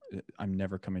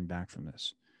never coming back from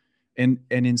this. And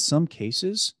in some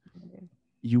cases,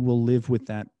 you will live with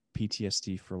that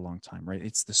PTSD for a long time, right?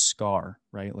 It's the scar,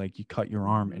 right? Like you cut your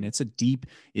arm and it's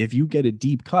if you get a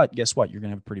deep cut, guess what? You're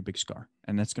going to have a pretty big scar,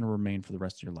 and that's going to remain for the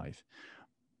rest of your life.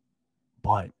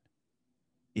 But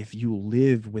if you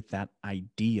live with that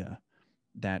idea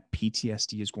that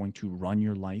PTSD is going to run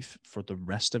your life for the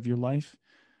rest of your life,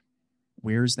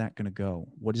 where's that going to go?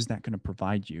 What is that going to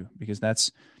provide you? Because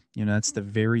that's the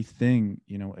very thing,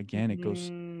 again, it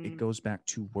goes back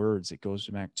to words. It goes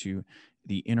back to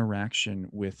the interaction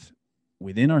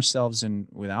within ourselves and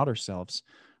without ourselves,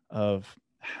 of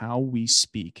how we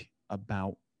speak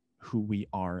about who we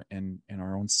are and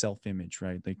our own self-image,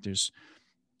 right? Like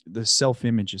the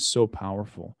self-image is so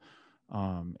powerful.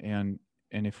 And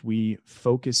if we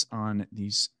focus on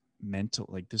these mental,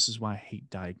 like, this is why I hate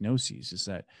diagnoses, is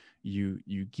that you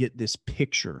get this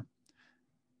picture,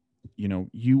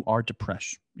 you are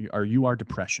depression, you are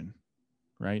depression,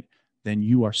 right? Then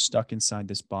you are stuck inside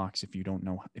this box. If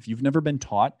you've never been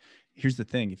taught, here's the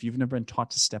thing, if you've never been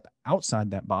taught to step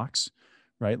outside that box,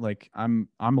 right? Like I'm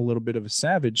a little bit of a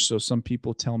savage. So some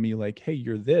people tell me like, hey,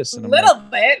 you're this. And I'm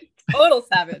bit, total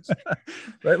savage.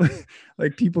 Right?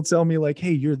 Like people tell me like,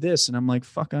 hey, you're this. And I'm like,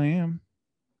 fuck, I am.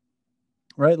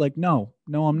 Right? Like, no,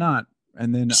 I'm not.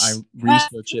 And then I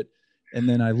research it, and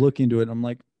then I look into it, and I'm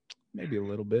like, maybe a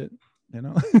little bit,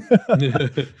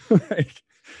 like,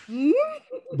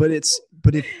 but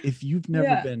if you've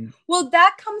never been. Well,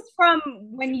 that comes from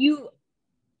when you.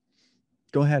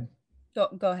 Go ahead. Go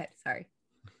ahead. Sorry.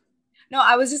 No,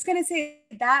 I was just going to say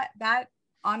that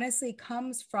honestly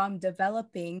comes from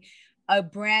developing a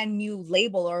brand new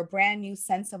label or a brand new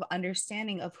sense of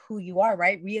understanding of who you are,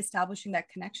 right? Reestablishing that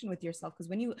connection with yourself. Because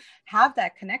when you have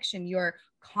that connection, you're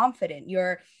confident.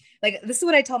 You're like, this is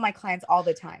what I tell my clients all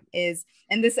the time is,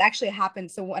 and this actually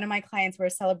happened. So one of my clients, were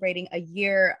celebrating a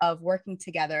year of working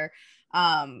together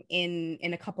in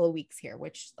a couple of weeks here,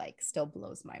 which like still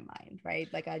blows my mind, right?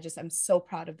 Like I'm so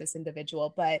proud of this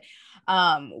individual. But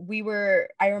I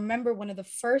remember one of the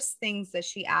first things that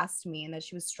she asked me and that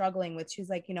she was struggling with, she was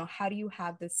like, how do you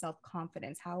have this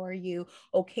self-confidence? How are you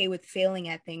okay with failing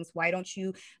at things? Why don't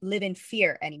you live in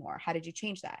fear anymore? How did you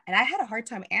change that? And I had a hard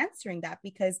time answering that,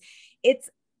 because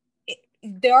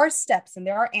there are steps and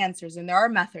there are answers and there are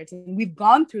methods, and we've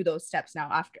gone through those steps now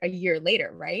after a year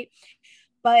later, right?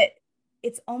 But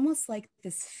it's almost like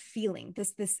this feeling,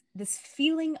 this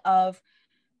feeling of,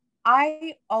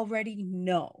 I already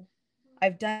know.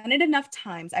 I've done it enough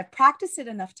times. I've practiced it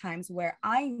enough times where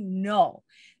I know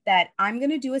that I'm going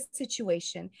to do a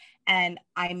situation and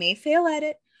I may fail at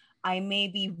it. I'm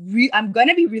going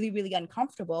to be really, really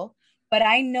uncomfortable, but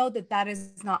I know that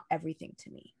is not everything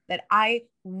to me, that I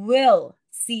will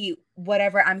see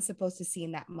whatever I'm supposed to see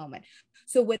in that moment.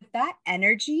 So with that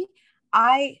energy,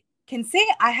 I can say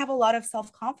I have a lot of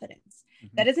self-confidence.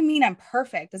 That doesn't mean I'm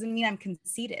perfect. Doesn't mean I'm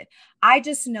conceited. I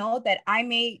just know that I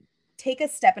may take a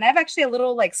step, and I have actually a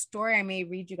little like story I may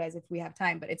read you guys if we have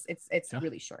time, but it's Yeah.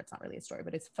 really short. It's not really a story,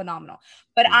 but it's phenomenal.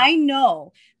 But Yeah. I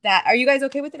know that, are you guys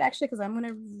okay with it actually? Because I'm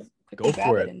gonna quickly Go grab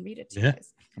for it it. and read it to Yeah. you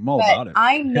guys. I'm all But about it.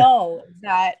 I know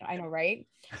that, I know, right?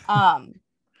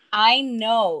 I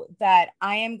know that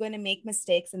I am going to make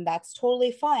mistakes, and that's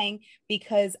totally fine,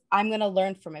 because I'm going to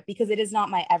learn from it, because it is not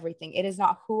my everything. It is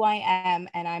not who I am,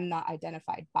 and I'm not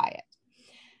identified by it.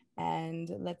 And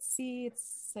let's see, it's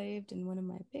saved in one of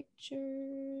my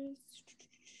pictures.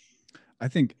 I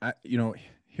think, you know,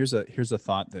 here's a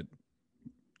thought that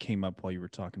came up while you were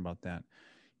talking about that.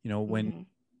 You know, when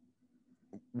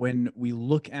we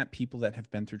look at people that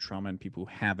have been through trauma and people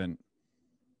who haven't,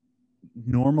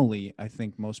 normally I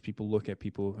think most people look at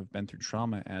people who have been through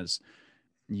trauma as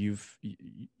you've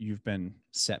been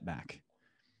set back.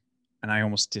 And I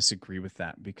almost disagree with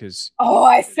that, because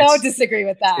I so disagree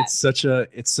with that.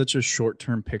 It's such a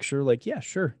short-term picture. Like, yeah,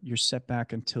 sure, you're set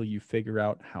back until you figure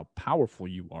out how powerful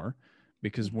you are,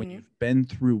 because when you've been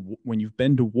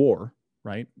to war,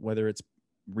 right, whether it's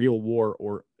real war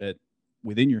or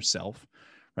within yourself,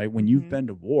 right, when you've been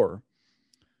to war,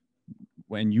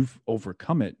 when you've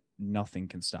overcome it, nothing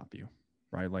can stop you,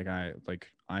 right?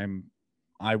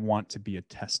 I want to be a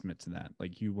testament to that.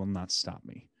 Like, you will not stop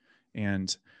me.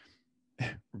 And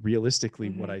realistically,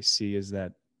 what I see is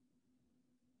that,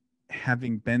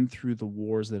 having been through the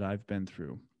wars that I've been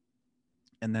through,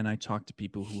 and then I talk to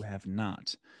people who have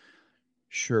not,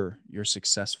 sure, you're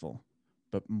successful,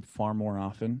 but far more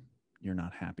often, you're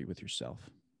not happy with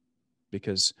yourself,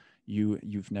 because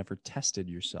you've never tested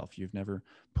yourself. You've never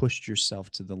pushed yourself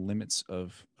to the limits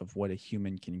of what a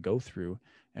human can go through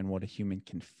and what a human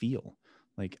can feel.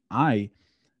 Like, I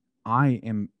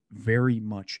am very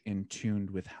much in tune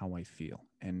with how I feel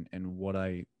and what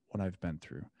I've been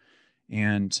through.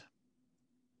 And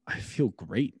I feel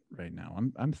great right now.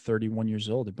 I'm 31 years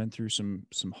old. I've been through some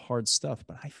hard stuff,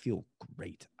 but I feel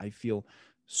great. I feel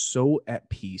so at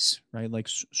peace, right? Like,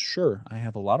 sure, I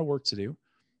have a lot of work to do,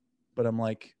 but I'm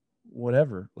like,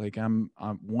 whatever. Like, I'm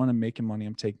making money.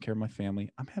 I'm taking care of my family.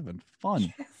 I'm having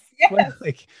fun. Yes. Right?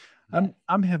 Like,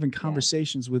 I'm having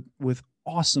conversations with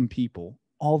awesome people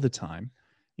all the time.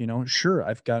 You know, sure,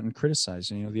 I've gotten criticized.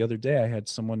 You know, the other day I had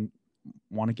someone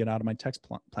want to get out of my text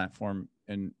platform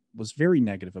and was very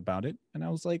negative about it. And I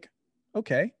was like,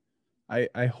 okay,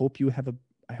 I hope you have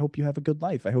a good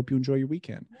life. I hope you enjoy your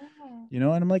weekend. Yeah. You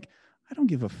know, and I'm like, I don't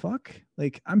give a fuck.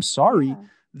 Like, I'm sorry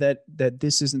that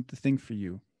this isn't the thing for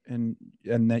you, and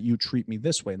that you treat me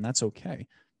this way, and that's okay.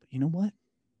 But you know what?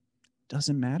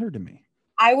 Doesn't matter to me.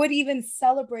 I would even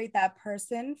celebrate that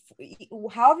person,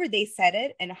 however they said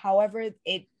it and however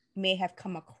it may have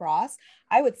come across.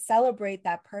 I would celebrate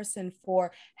that person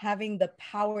for having the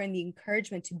power and the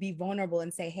encouragement to be vulnerable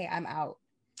and say, hey, I'm out.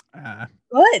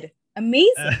 Good.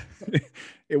 Amazing.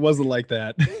 It wasn't like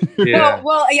that. Yeah.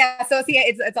 Well, yeah. So see,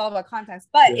 it's all about context.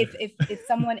 But if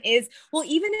someone is, well,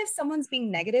 even if someone's being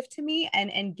negative to me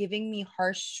and giving me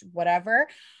harsh whatever,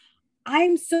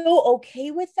 I'm so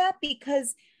okay with that,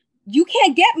 because you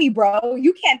can't get me, bro.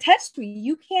 You can't touch me.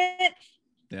 You can't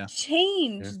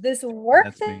change this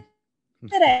work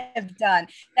that I've done.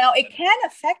 Now, it can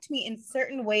affect me in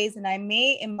certain ways, and I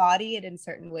may embody it in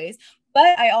certain ways,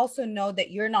 but I also know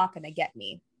that you're not going to get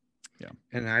me. Yeah.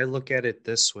 And I look at it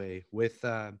this way with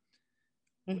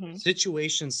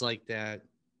situations like that.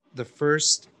 The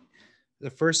first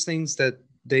things that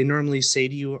they normally say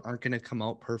to you aren't going to come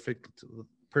out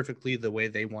perfectly the way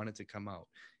they want it to come out.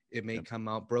 It may come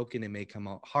out broken. It may come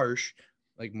out harsh,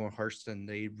 like more harsh than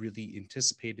they really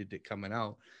anticipated it coming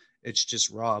out. It's just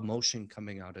raw emotion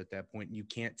coming out at that point. You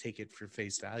can't take it for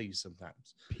face value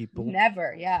sometimes. People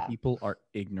are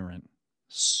ignorant.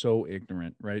 So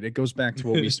ignorant, right? It goes back to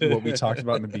what we talked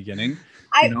about in the beginning.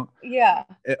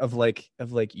 Of like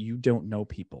you don't know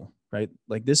people, right?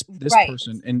 Like this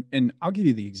person, and I'll give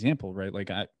you the example, right? Like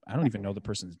I don't even know the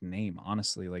person's name,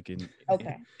 honestly. Like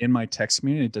in my text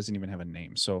community, it doesn't even have a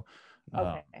name. So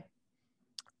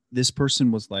this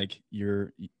person was like,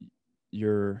 you're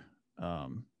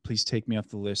please take me off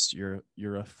the list.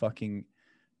 You're a fucking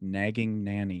nagging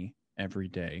nanny every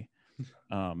day.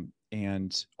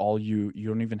 And you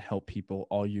don't even help people.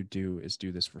 All you do is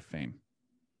do this for fame.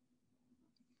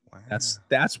 Wow.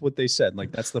 That's what they said.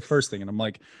 Like, that's the first thing. And I'm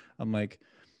like,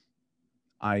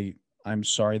 I'm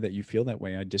sorry that you feel that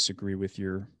way. I disagree with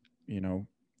your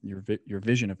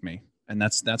vision of me. And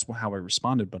that's how I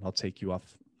responded, but I'll take you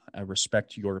off. I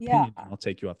respect your opinion. And I'll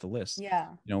take you off the list. Yeah.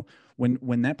 You know,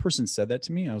 when that person said that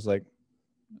to me, I was like,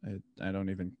 it doesn't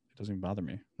even bother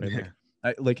me. Right.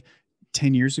 Yeah. Like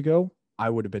 10 years ago, I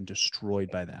would have been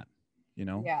destroyed by that. You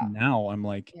know, now I'm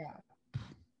like,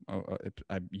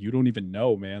 you don't even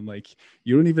know, man. Like,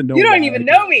 you don't even know. You don't even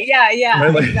know me. Yeah, yeah,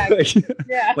 right? exactly.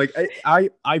 Yeah. Like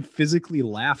I physically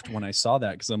laughed when I saw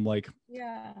that, because I'm like,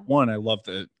 Yeah. one, I love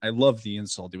the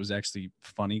insult. It was actually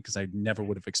funny because I never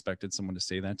would have expected someone to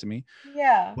say that to me.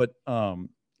 Yeah. But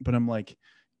I'm like,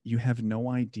 you have no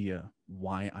idea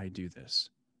why I do this.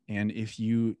 And if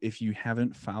you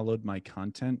haven't followed my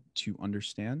content to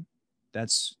understand,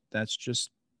 that's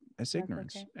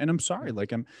ignorance. Okay. And I'm sorry.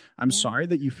 Like, I'm Yeah. sorry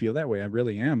that you feel that way. I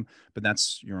really am. But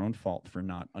that's your own fault for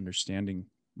not understanding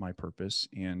my purpose.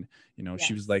 And Yes.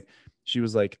 she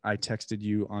was like, I texted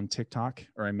you on TikTok,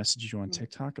 or I messaged you on Mhm.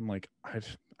 TikTok. I'm like,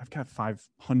 I've got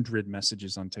 500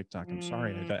 messages on TikTok. I'm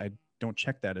sorry. I don't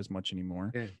check that as much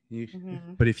anymore. Yeah,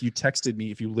 Mhm. But if you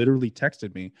literally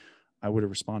texted me, I would have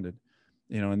responded.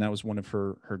 And that was one of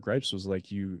her gripes, was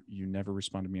like, you never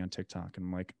responded to me on TikTok. And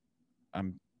I'm like,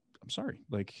 I'm sorry.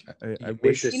 Like, I You made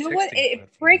wish. this You know what? texting It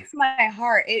platform. breaks my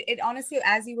heart. It honestly,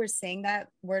 as you were saying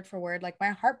that word for word, like my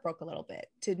heart broke a little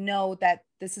bit to know that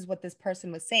this is what this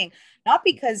person was saying. Not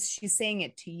because she's saying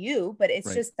it to you, but it's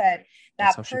Right. just that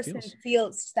That's how that she person feels.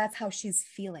 feels that's how she's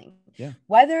feeling. Yeah.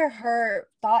 Whether her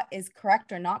thought is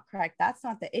correct or not correct, that's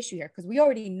not the issue here, because we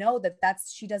already know that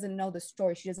she doesn't know the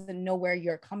story. She doesn't know where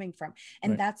you're coming from,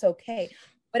 and Right. that's okay.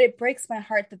 But it breaks my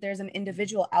heart that there's an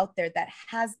individual out there that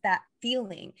has that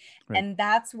feeling. Right. And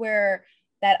that's where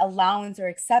that allowance or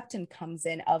acceptance comes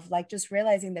in, of like just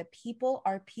realizing that people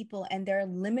are people and they're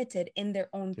limited in their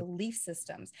own belief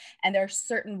systems. And there are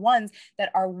certain ones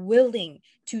that are willing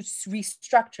to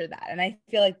restructure that. And I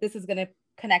feel like this is going to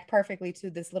connect perfectly to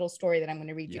this little story that I'm going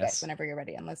to read you guys whenever you're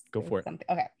ready, unless go for it. Something.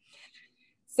 Okay.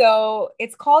 So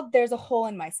it's called There's a Hole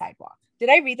in My Sidewalk. Did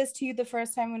I read this to you the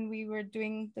first time when we were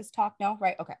doing this talk? No,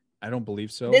 right? Okay. I don't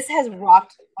believe so. This has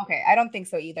rocked. Okay, I don't think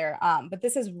so either. But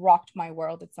this has rocked my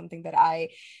world. It's something that I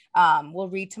will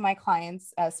read to my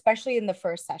clients, especially in the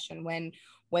first session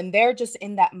when they're just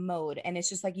in that mode, and it's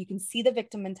just like you can see the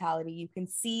victim mentality, you can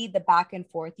see the back and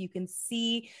forth, you can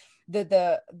see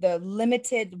the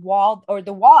limited wall, or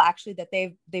the wall actually that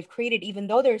they've created, even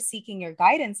though they're seeking your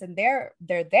guidance and they're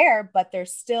there, but they're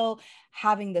still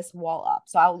having this wall up.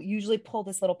 So I'll usually pull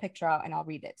this little picture out and I'll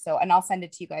read it. And I'll send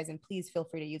it to you guys, and please feel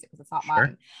free to use it because it's not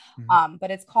mine. Mm-hmm. But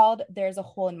it's called There's a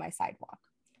Hole in My Sidewalk.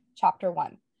 Chapter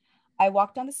 1. I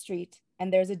walk down the street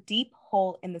and there's a deep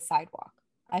hole in the sidewalk.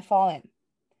 I fall in.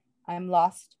 I'm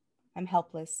lost. I'm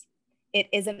helpless. It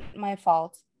isn't my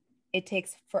fault. It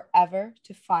takes forever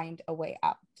to find a way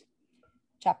out.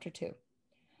 Chapter 2.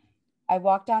 I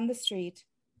walk down the street.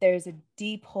 There's a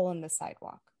deep hole in the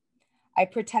sidewalk. I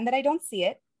pretend that I don't see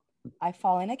it. I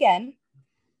fall in again.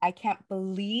 I can't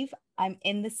believe I'm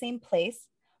in the same place,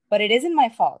 but it isn't my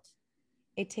fault.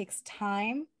 It takes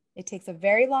time. It takes a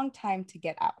very long time to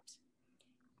get out.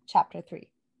 Chapter 3.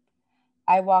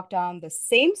 I walk down the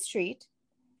same street.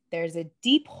 There's a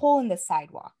deep hole in the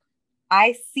sidewalk.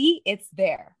 I see it's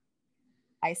there.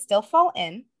 I still fall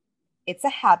in. It's a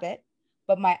habit,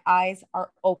 but my eyes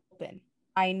are open.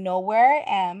 I know where I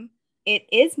am. It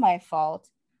is my fault.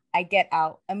 I get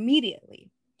out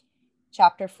immediately.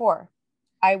 Chapter 4.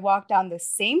 I walk down the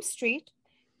same street.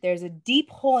 There's a deep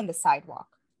hole in the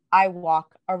sidewalk. I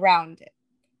walk around it.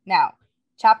 Now,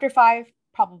 chapter 5,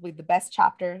 probably the best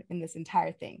chapter in this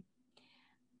entire thing.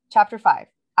 Chapter 5.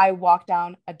 I walk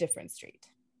down a different street.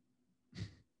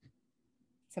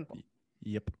 Simple.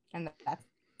 Yep. And that's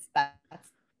the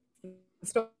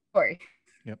story.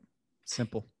 Yep.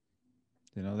 Simple.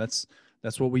 That's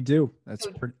what we do. That's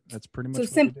pretty much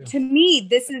what we do. To me,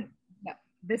 this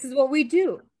is what we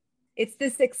do. It's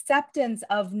this acceptance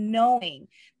of knowing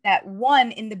that,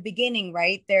 one, in the beginning,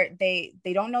 right, they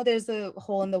don't know there's a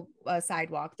hole in the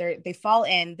sidewalk. They fall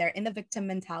in. They're in the victim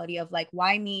mentality of like,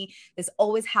 why me? This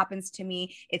always happens to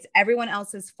me. It's everyone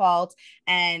else's fault,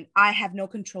 and I have no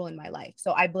control in my life,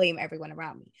 so I blame everyone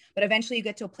around me. But eventually, you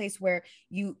get to a place where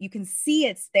you can see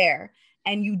it's there.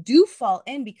 And you do fall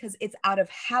in because it's out of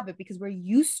habit, because we're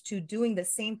used to doing the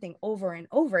same thing over and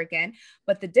over again.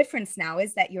 But the difference now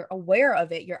is that you're aware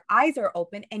of it, your eyes are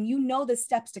open, and you know the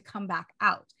steps to come back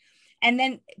out. And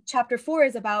then chapter 4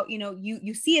 is about,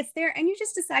 you see it's there and you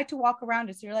just decide to walk around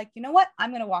it. So you're like, you know what?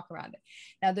 I'm going to walk around it.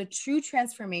 Now, the true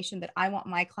transformation that I want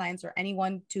my clients or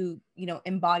anyone to,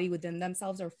 embody within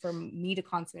themselves, or for me to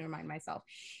constantly remind myself,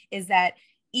 is that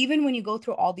even when you go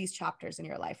through all these chapters in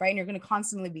your life, right? And you're going to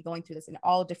constantly be going through this in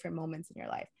all different moments in your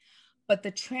life. But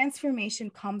the transformation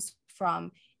comes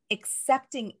from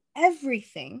accepting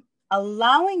everything,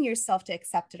 allowing yourself to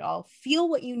accept it all, feel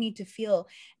what you need to feel.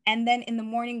 And then in the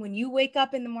morning, when you wake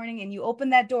up in the morning and you open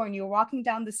that door and you're walking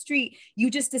down the street,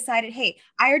 you just decided, hey,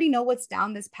 I already know what's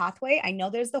down this pathway. I know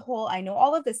there's the hole. I know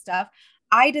all of this stuff.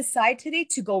 I decide today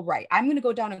to go right. I'm going to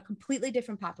go down a completely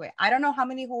different pathway. I don't know how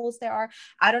many holes there are.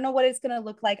 I don't know what it's going to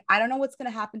look like. I don't know what's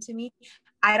going to happen to me.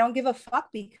 I don't give a fuck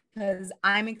because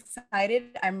I'm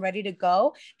excited. I'm ready to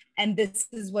go. And this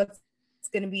is what's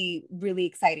going to be really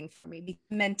exciting for me.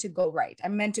 I'm meant to go right.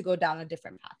 I'm meant to go down a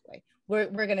different pathway.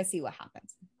 We're going to see what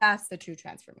happens. That's the true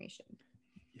transformation.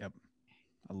 Yep.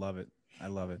 I love it. I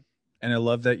love it. And I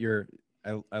love that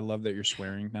I love that you're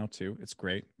swearing now too. It's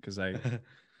great because it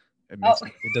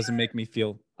doesn't make me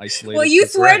feel isolated. Well, you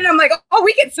swear and I'm like, oh,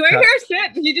 we can swear Kyle, here.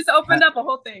 Shit. You just opened up a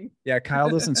whole thing. Yeah, Kyle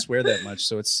doesn't swear that much,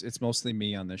 so it's mostly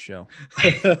me on this show.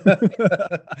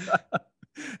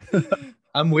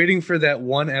 I'm waiting for that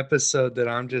one episode that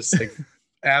I'm just like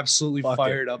absolutely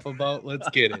fired up about. Let's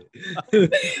get it.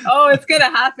 Oh, it's gonna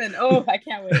happen. Oh, I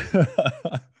can't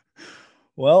wait.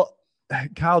 Well,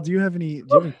 Kyle, do you have any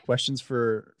questions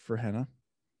for Henna?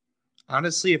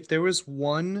 Honestly, if there was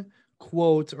one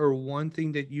quote or one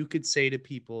thing that you could say to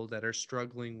people that are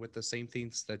struggling with the same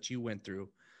things that you went through,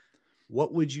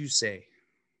 what would you say?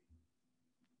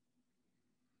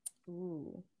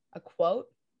 Ooh, a quote?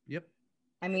 Yep.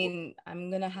 I mean, I'm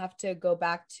going to have to go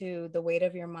back to the weight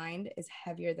of your mind is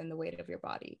heavier than the weight of your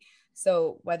body.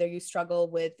 So whether you struggle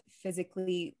with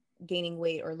physically gaining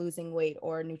weight or losing weight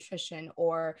or nutrition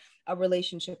or a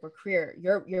relationship or career,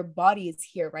 your body is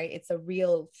here, right? It's a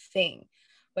real thing.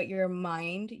 But your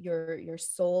mind, your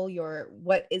soul, your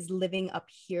what is living up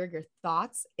here, your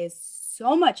thoughts is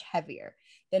so much heavier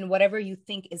than whatever you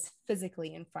think is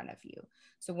physically in front of you.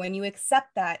 So when you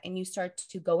accept that and you start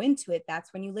to go into it,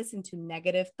 that's when you listen to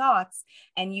negative thoughts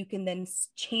and you can then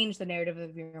change the narrative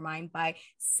of your mind by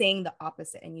saying the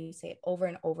opposite. And you say it over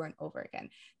and over and over again.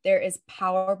 There is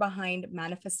power behind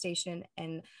manifestation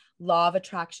and law of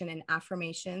attraction and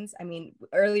affirmations. I mean,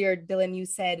 earlier, Dylan, you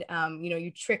said,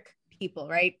 you trick people,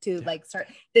 right? To like start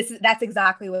that's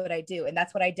exactly what I do. And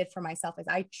that's what I did for myself is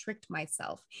I tricked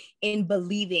myself in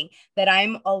believing that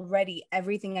I'm already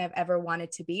everything I've ever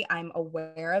wanted to be. I'm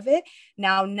aware of it.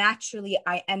 Now, naturally,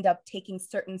 I end up taking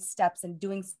certain steps and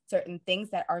doing certain things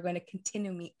that are going to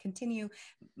continue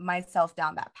myself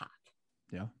down that path.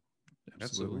 Yeah,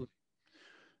 absolutely.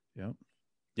 Yeah.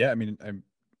 Yeah. I mean, I'm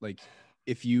like,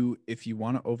 if you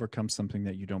want to overcome something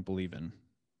that you don't believe in,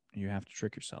 you have to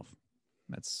trick yourself.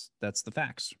 That's the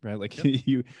facts, right? Like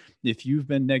if you've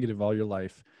been negative all your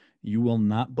life, you will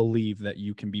not believe that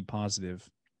you can be positive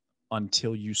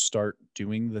until you start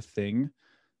doing the thing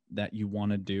that you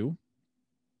want to do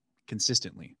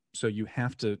consistently. So you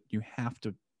have to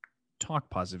talk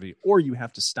positively, or you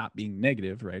have to stop being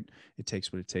negative, right? It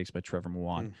Takes What It Takes by Trevor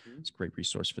Miwan. Mm-hmm. It's a great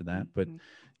resource for that. But,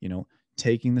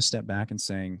 taking the step back and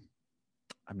saying,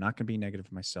 I'm not going to be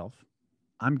negative myself.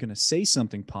 I'm going to say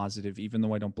something positive, even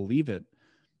though I don't believe it.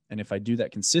 And if I do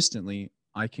that consistently,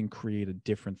 I can create a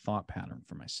different thought pattern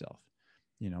for myself.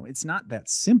 It's not that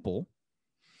simple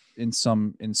in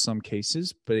some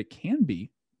cases, but it can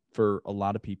be for a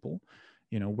lot of people.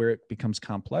 Where it becomes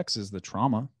complex is the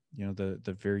trauma,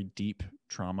 the very deep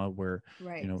trauma where,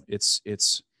 right. It's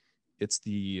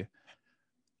the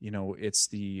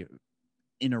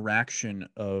interaction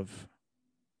of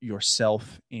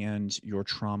yourself and your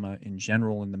trauma in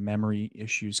general, and the memory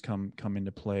issues come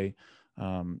into play.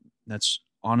 That's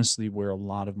honestly where a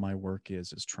lot of my work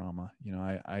is trauma.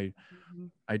 I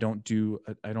don't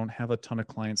have a ton of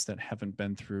clients that haven't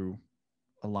been through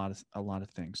a lot of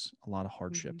things, a lot of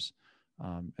hardships.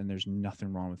 And there's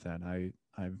nothing wrong with that. I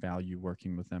value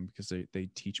working with them because they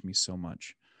teach me so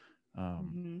much.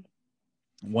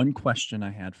 One question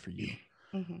I had for you,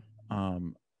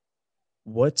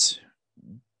 what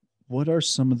are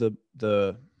some of the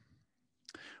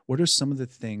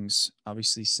things,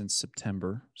 obviously since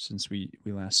September, since we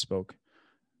last spoke,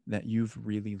 that you've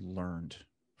really learned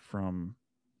from,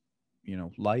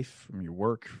 life, from your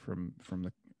work, from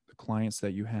the clients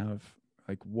that you have?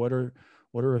 Like, what are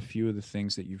a few of the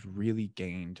things that you've really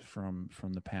gained from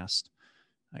the past,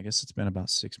 I guess it's been about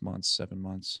 6 months, 7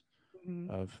 months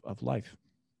of life?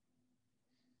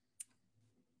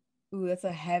 Ooh, that's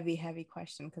a heavy, heavy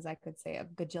question because I could say a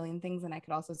gajillion things and I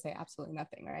could also say absolutely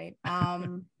nothing, right?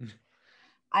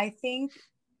 I think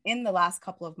in the last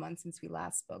couple of months since we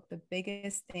last spoke, the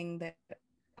biggest thing that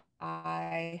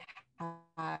I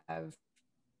have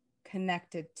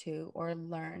connected to or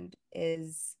learned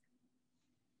is,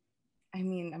 I'm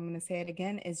going to say it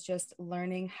again, is just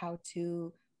learning how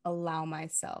to allow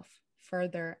myself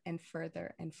further and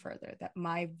further and further, that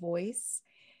my voice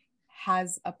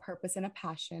has a purpose and a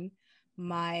passion.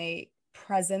 My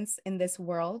presence in this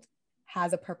world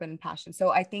has a purpose and passion. So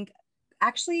I think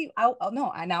actually, I'll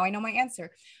know. Now I know my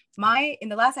answer. In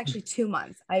the last actually 2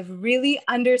 months, I've really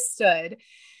understood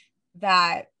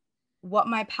that what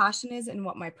my passion is and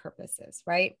what my purpose is,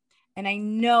 right? And I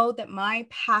know that my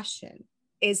passion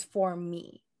is for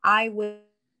me. I will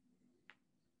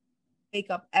wake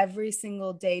up every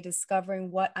single day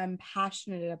discovering what I'm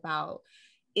passionate about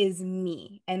is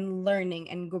me, and learning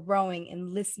and growing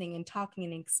and listening and talking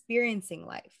and experiencing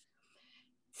life.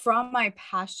 From my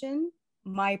passion,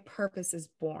 my purpose is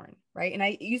born, right? And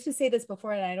I used to say this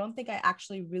before, and I don't think I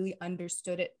actually really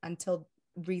understood it until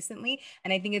recently.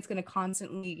 And I think it's going to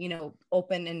constantly,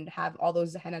 open and have all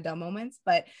those Henna moments.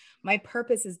 But my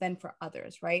purpose is then for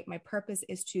others, right? My purpose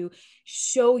is to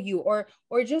show you, or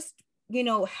just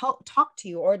help talk to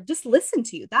you, or just listen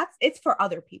to you. It's for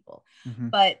other people. Mm-hmm.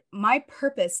 But my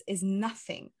purpose is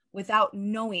nothing without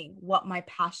knowing what my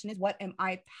passion is. What am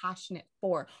I passionate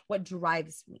for? What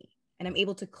drives me? And I'm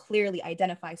able to clearly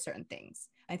identify certain things.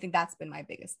 I think that's been my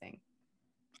biggest thing.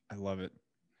 I love it.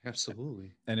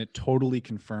 Absolutely. And it totally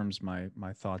confirms my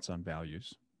thoughts on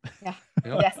values. Yeah.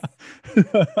 Yes.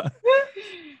 I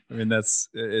mean, that's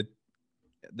it.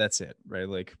 That's it, right?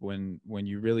 Like when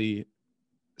you really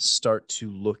start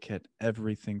to look at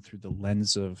everything through the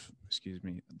lens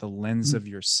of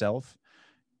yourself,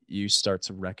 you start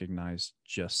to recognize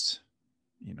just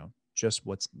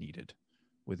what's needed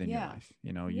within your life.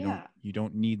 You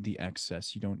don't need the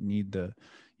excess. You don't need the,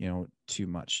 too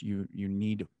much. You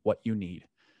need what you need,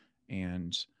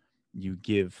 and you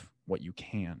give what you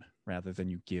can rather than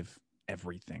you give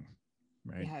everything.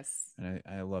 Right. Yes. And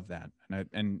I love that.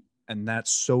 And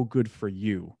that's so good for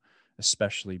you,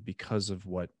 especially because of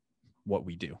what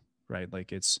we do, right?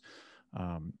 Like it's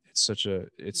such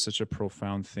a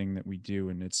profound thing that we do.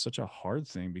 And it's such a hard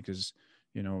thing because,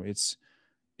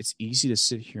 it's easy to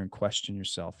sit here and question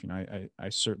yourself. I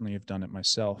certainly have done it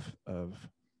myself.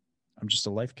 I'm just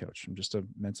a life coach. I'm just a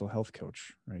mental health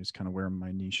coach, right? It's kind of where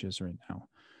my niche is right now.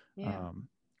 Yeah.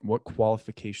 What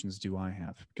qualifications do I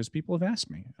have? Because people have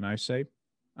asked me, and I say,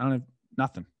 I don't have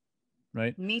nothing,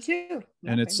 right? Me too. And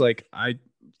Nothing. it's like,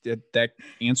 that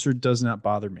answer does not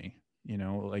bother me,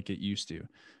 like it used to,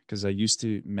 because I used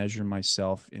to measure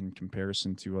myself in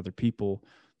comparison to other people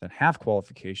that have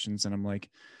qualifications. And I'm like,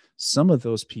 some of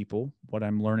those people, what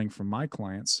I'm learning from my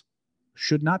clients,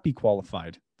 should not be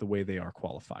qualified the way they are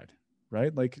qualified,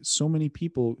 right? Like so many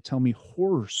people tell me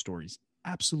horror stories,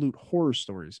 absolute horror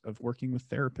stories of working with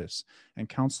therapists and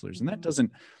counselors. And that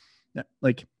doesn't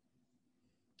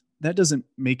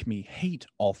make me hate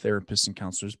all therapists and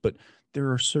counselors, but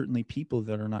there are certainly people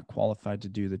that are not qualified to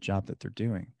do the job that they're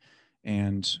doing.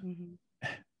 And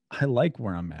I like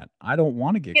where I'm at. I don't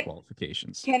want to get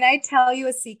qualifications. Can I tell you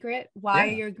a secret why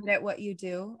you're good at what you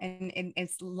do? And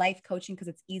it's life coaching, because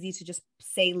it's easy to just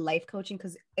say life coaching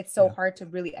because it's so hard to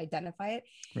really identify it.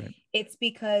 Right. It's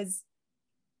because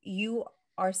you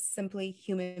are simply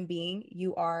human being.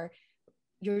 You're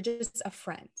just a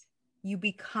friend. You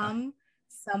become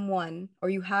someone, or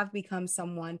you have become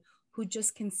someone who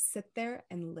just can sit there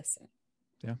and listen.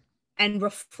 Yeah. And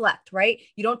reflect, right?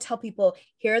 You don't tell people,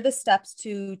 here are the steps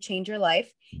to change your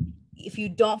life. If you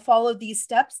don't follow these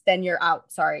steps, then you're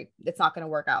out. Sorry, it's not going to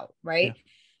work out, right? Yeah.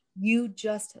 You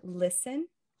just listen,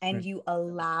 and you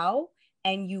allow,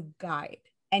 and you guide,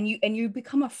 and you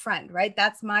become a friend, right?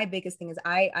 That's my biggest thing, is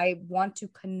I want to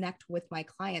connect with my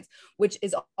clients, which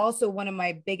is also one of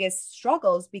my biggest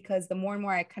struggles, because the more and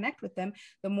more I connect with them,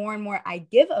 the more and more I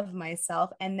give of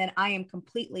myself, and then I am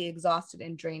completely exhausted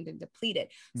and drained and depleted.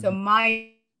 So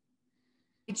my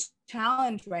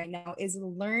challenge right now is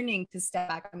learning to step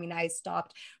back. I mean, I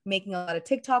stopped making a lot of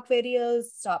TikTok videos,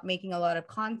 stopped making a lot of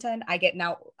content. I get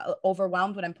now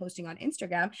overwhelmed when I'm posting on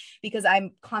Instagram, because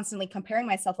I'm constantly comparing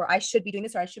myself, or I should be doing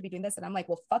this, or I should be doing this. And I'm like,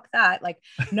 well, fuck that. Like,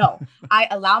 no, I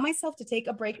allow myself to take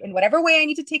a break in whatever way I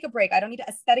need to take a break. I don't need to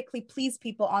aesthetically please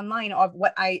people online of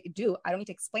what I do. I don't need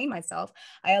to explain myself.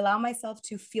 I allow myself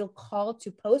to feel called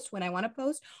to post when I want to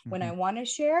post, when I want to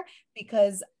share,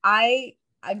 because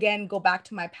again, go back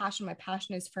to my passion. My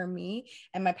passion is for me,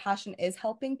 and my passion is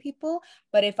helping people.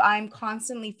 But if I'm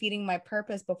constantly feeding my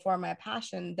purpose before my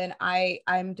passion, then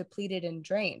I'm depleted and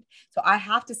drained. So I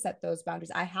have to set those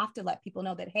boundaries. I have to let people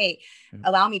know that, hey,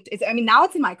 allow me now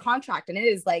it's in my contract, and it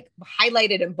is like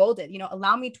highlighted and bolded,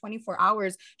 allow me 24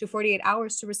 hours to 48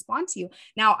 hours to respond to you.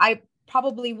 Now, I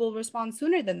probably will respond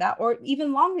sooner than that, or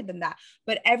even longer than that.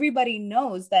 But everybody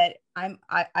knows that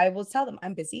I will tell them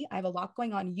I'm busy. I have a lot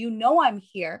going on. You know, I'm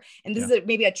here. And this is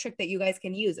maybe a trick that you guys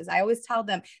can use is I always tell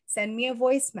them, send me a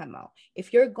voice memo.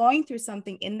 If you're going through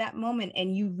something in that moment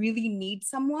and you really need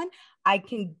someone, I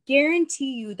can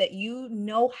guarantee you that you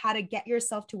know how to get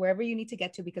yourself to wherever you need to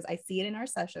get to, because I see it in our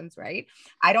sessions, right?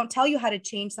 I don't tell you how to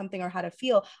change something or how to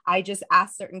feel. I just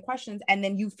ask certain questions and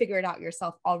then you figure it out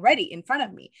yourself already in front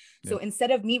of me. So instead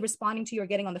of me responding to you or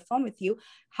getting on the phone with you,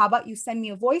 how about you send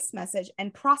me a voice message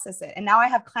and process it? And now I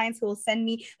have clients who will send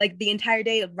me like the entire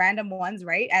day of random ones,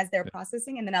 right? As they're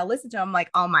processing. And then I'll listen to them like,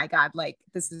 oh my God, like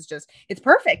this is just, it's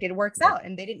perfect. It works out.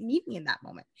 And they didn't need me in that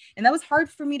moment. And that was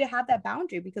hard for me to have that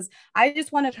boundary because I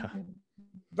just want to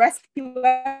rescue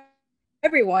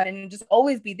everyone and just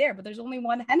always be there. But there's only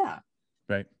one Henna.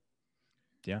 Right.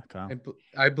 Yeah, Kyle.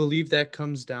 I believe that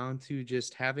comes down to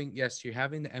just having, yes, you're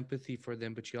having the empathy for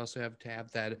them, but you also have to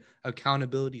have that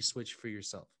accountability switch for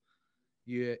yourself.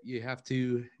 You have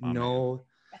to know.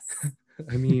 Yes.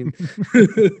 I mean,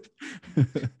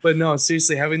 but no,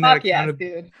 seriously, having that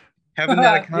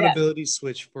accountability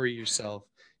switch for yourself,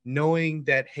 knowing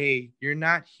that, hey, you're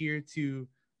not here to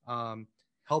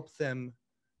help them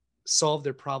solve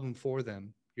their problem for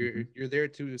them. You're there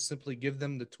to simply give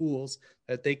them the tools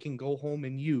that they can go home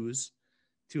and use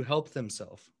to help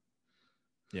themselves.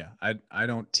 Yeah, I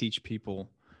don't teach people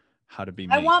how to be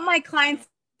me. I want my clients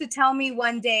to tell me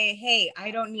one day, hey,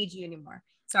 I don't need you anymore.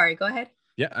 Sorry, go ahead.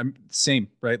 Yeah, I'm same,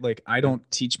 right? Like I don't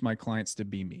teach my clients to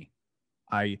be me.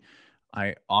 I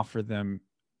offer them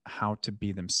how to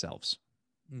be themselves,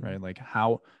 right? Like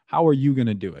how are you going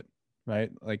to do it,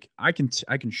 right? Like I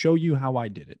can show you how I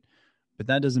did it, but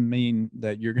that doesn't mean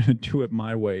that you're going to do it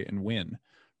my way and win,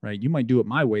 right? You might do it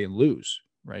my way and lose,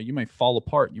 right? You might fall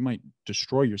apart. You might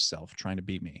destroy yourself trying to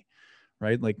beat me,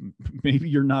 right? Like maybe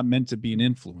you're not meant to be an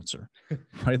influencer,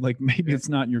 right? Like maybe it's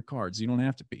not in your cards. You don't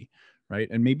have to be, right?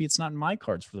 And maybe it's not in my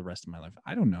cards for the rest of my life.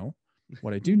 I don't know.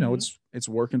 What I do know, it's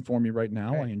working for me right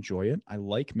now. I enjoy it. I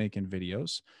like making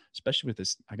videos, especially with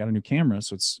this. I got a new camera,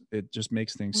 so it just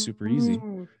makes things super easy,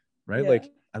 right?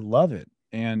 Like I love it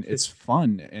and it's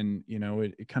fun. And you know,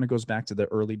 it kind of goes back to the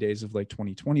early days of like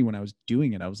 2020 when I was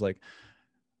doing it. I was like,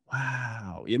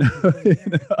 wow, you know,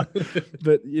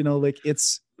 but you know, like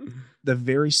it's the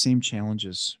very same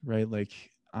challenges, right? Like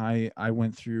I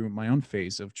went through my own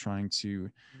phase of trying to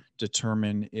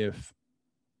determine if,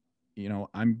 you know,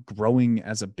 I'm growing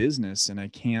as a business and I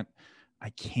can't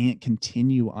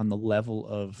continue on the level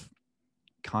of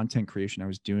content creation I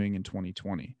was doing in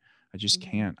 2020. I just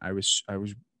can't. I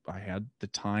had the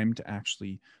time to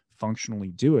actually functionally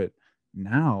do it.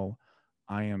 Now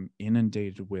I am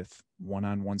inundated with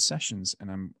one-on-one sessions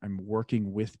and I'm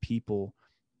working with people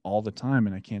all the time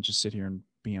and I can't just sit here and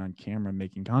be on camera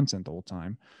making content the whole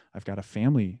time. I've got a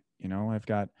family, you know, I've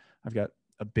got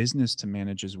a business to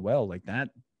manage as well. Like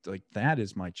that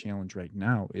is my challenge right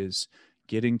now, is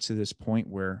getting to this point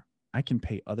where I can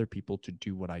pay other people to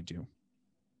do what I do,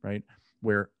 right?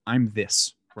 Where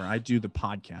where I do the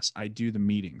podcast, I do the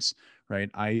meetings, right?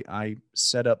 I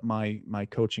set up my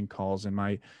coaching calls and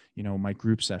my, you know, my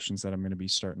group sessions that I'm going to be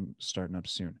starting up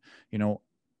soon, you know,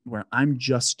 where I'm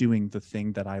just doing the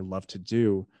thing that I love to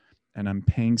do and I'm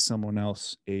paying someone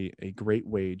else a great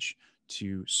wage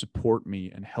to support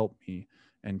me and help me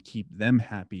and keep them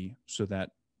happy so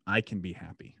that I can be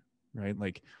happy, right?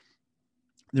 Like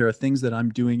there are things that I'm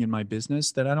doing in my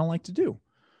business that I don't like to do.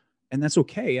 And that's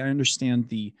okay. I understand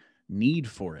the need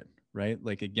for it, right?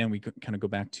 Like, again, we kind of go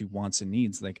back to wants and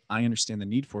needs. Like I understand the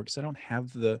need for it because I don't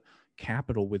have the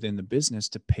capital within the business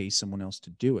to pay someone else to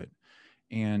do it.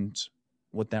 And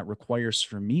what that requires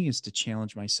for me is to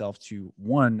challenge myself to,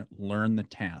 one, learn the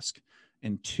task,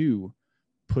 and two,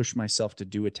 push myself to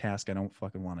do a task I don't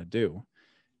fucking want to do,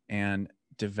 and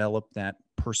develop that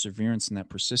perseverance and that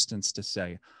persistence to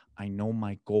say, I know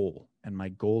my goal. And my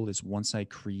goal is, once I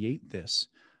create this,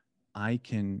 I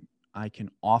can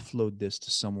offload this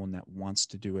to someone that wants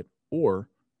to do it or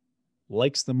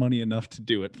likes the money enough to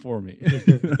do it for me.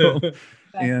 You know?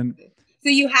 And so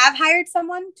you have hired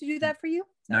someone to do that for you?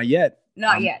 Not yet.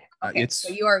 Not yet. Okay. So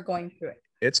you are going through it.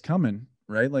 It's coming,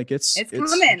 right? Like it's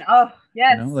coming. Oh,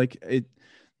 yes. You know, like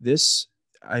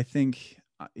I think,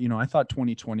 you know, I thought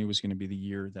 2020 was going to be the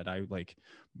year that I like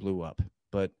blew up,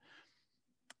 but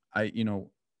you know,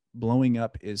 blowing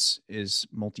up is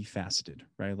multifaceted,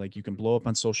 right? Like you can blow up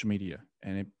on social media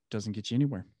and it doesn't get you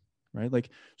anywhere, right? Like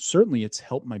certainly it's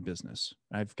helped my business.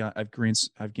 I've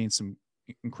gained some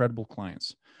incredible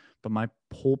clients, but my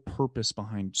whole purpose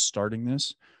behind starting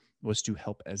this was to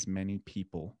help as many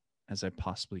people as I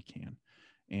possibly can.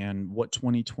 And what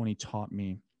 2020 taught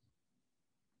me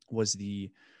was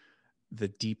the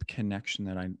deep connection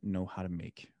that I know how to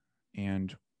make,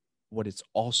 And what it's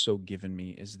also given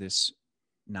me is this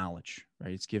knowledge,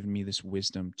 right? It's given me this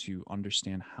wisdom to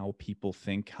understand how people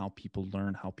think, how people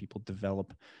learn, how people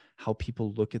develop, how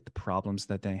people look at the problems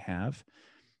that they have.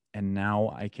 And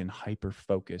now I can hyper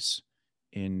focus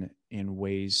in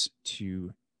ways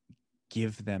to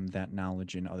give them that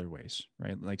knowledge in other ways,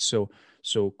 right? Like so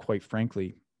quite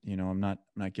frankly, I'm not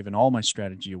giving all my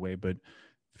strategy away, but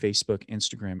Facebook,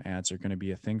 Instagram ads are going to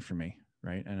be a thing for me,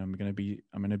 right? And I'm going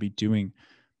to be doing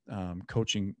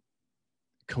coaching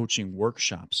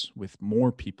workshops with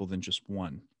more people than just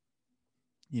one.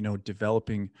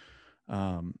 Developing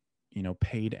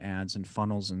paid ads and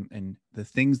funnels and the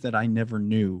things that I never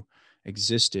knew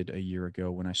existed a year ago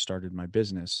when I started my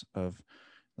business of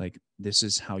like this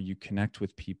is how you connect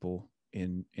with people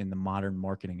in the modern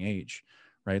marketing age,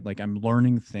 right? Like I'm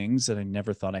learning things that I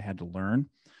never thought I had to learn.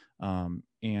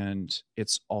 And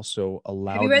it's also Have you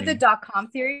allowed read the me. .com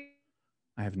series?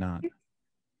 I have not.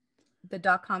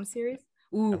 The .com series?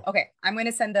 Ooh, No. okay. I'm going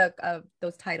to send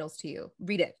those titles to you.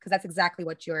 Read it because that's exactly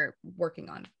what you're working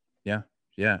on. Yeah.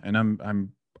 Yeah. And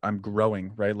I'm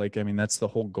growing, right? Like, I mean, that's the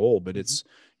whole goal, but it's,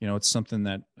 it's something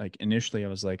that like initially I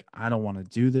was like, I don't want to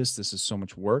do this. This is so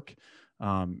much work.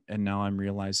 And now I'm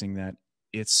realizing that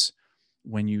it's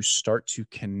when you start to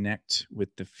connect with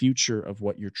the future of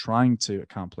what you're trying to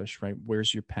accomplish, right?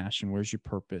 Where's your passion? Where's your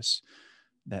purpose?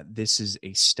 That this is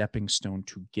a stepping stone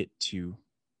to get to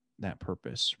that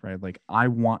purpose, right? Like I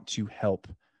want to help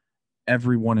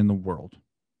everyone in the world.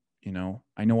 I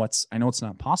know it's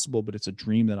not possible, but it's a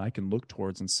dream that I can look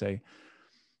towards and say,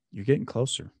 you're getting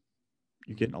closer.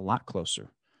 You're getting a lot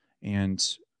closer. And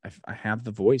I have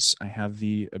the voice, I have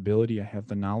the ability, I have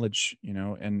the knowledge,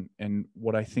 and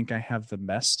what I think I have the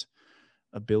best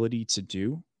ability to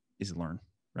do is learn,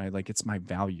 right? Like it's my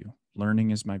value.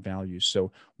 Learning is my value.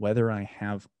 So whether I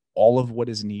have all of what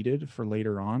is needed for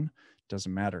later on,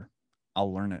 doesn't matter.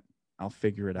 I'll learn it. I'll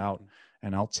figure it out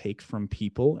and I'll take from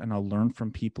people and I'll learn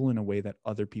from people in a way that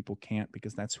other people can't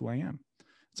because that's who I am.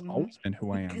 It's always been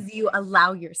who I am. Because you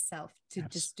allow yourself to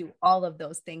Abs- just do all of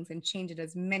those things and change it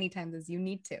as many times as you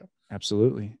need to.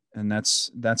 Absolutely. And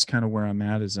that's kind of where I'm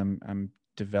at is I'm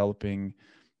developing,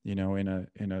 in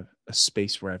a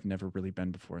space where I've never really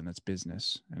been before, and that's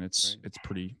business. And it's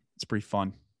pretty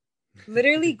fun.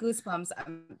 Literally goosebumps.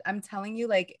 I'm telling you,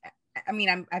 like, I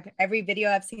mean, every video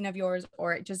I've seen of yours,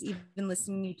 or just even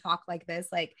listening to you talk like this,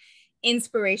 like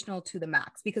inspirational to the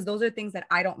max, because those are things that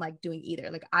I don't like doing either.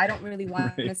 Like I don't really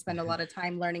want Right. to spend a lot of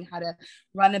time learning how to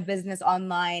run a business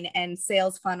online and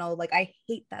sales funnel. Like I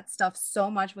hate that stuff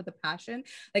so much with a passion.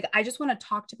 Like I just want to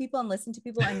talk to people and listen to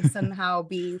people and somehow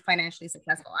be financially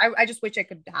successful. I just wish it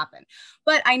could happen,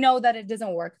 but I know that it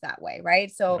doesn't work that way,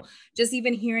 right? So Yep. just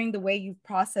even hearing the way you've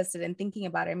processed it and thinking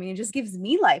about it, I mean, it just gives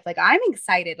me life. Like I'm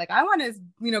excited. Like I want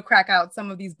to, crack out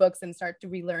some of these books and start to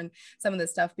relearn some of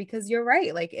this stuff, because you're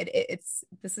right. Like it's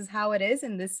this is how it is,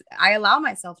 and this I allow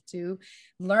myself to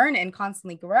learn and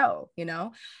constantly grow.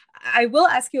 I will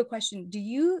ask you a question. Do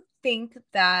you think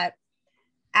that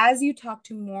as you talk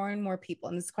to more and more people,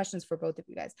 and this question is for both of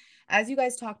you guys, as you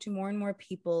guys talk to more and more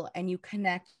people and you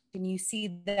connect and you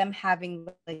see them having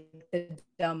like the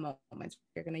dumb moments,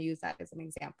 you're going to use that as an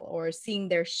example, or seeing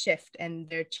their shift and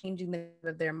they're changing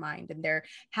their mind and they're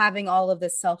having all of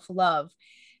this self-love,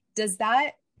 does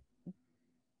that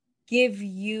give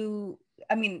you,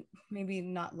 I mean, maybe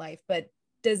not life, but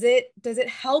does it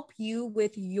help you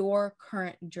with your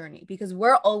current journey? Because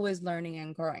we're always learning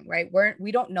and growing, right?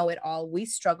 We don't know it all. We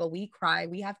struggle, we cry,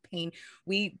 we have pain,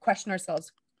 we question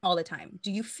ourselves all the time.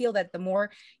 Do you feel that the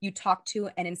more you talk to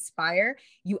and inspire,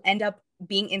 you end up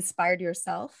being inspired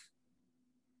yourself?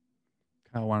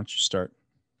 Kyle, why don't you start?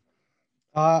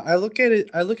 I look at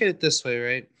it this way,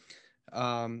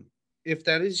 right? If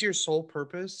that is your sole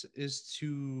purpose, is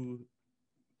to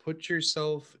put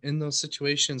yourself in those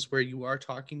situations where you are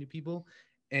talking to people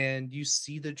and you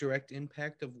see the direct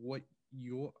impact of what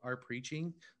you are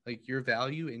preaching, like your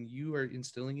value, and you are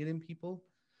instilling it in people.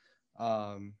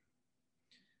 Um,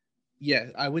 yeah,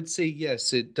 I would say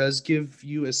yes, it does give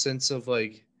you a sense of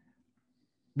like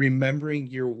remembering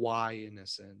your why in a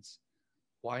sense.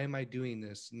 Why am I doing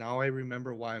this? Now I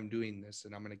remember why I'm doing this,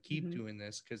 and I'm going to keep doing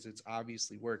this because it's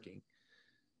obviously working.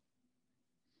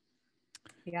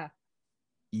 Yeah.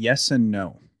 Yes and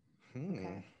no.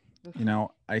 Okay.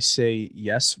 I say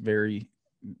yes, very,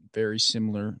 very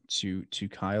similar to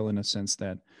Kyle in a sense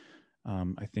that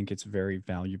I think it's very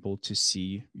valuable to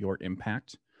see your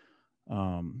impact.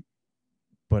 Um,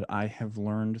 but I have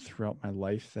learned throughout my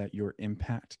life that your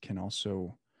impact can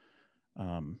also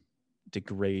um,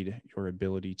 degrade your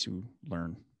ability to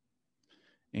learn.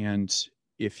 And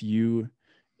if you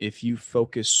if you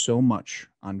focus so much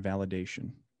on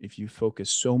validation, if you focus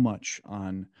so much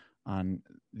on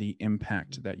the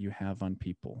impact that you have on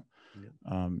people,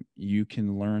 you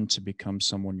can learn to become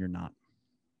someone you're not.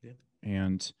 Yeah.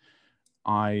 And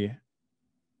I,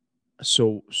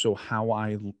 so how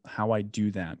I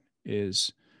do that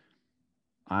is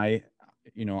I,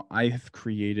 I have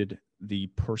created the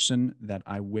person that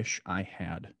I wish I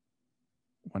had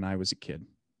when I was a kid.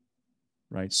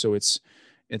 Right. So it's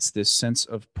this sense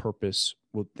of purpose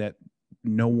that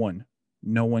no one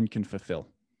can fulfill.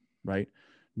 Right.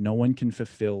 No one can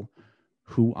fulfill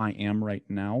who I am right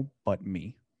now but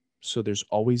me. So there's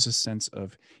always a sense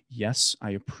of, yes,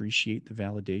 I appreciate the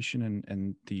validation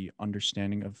and the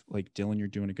understanding of like, Dylan, you're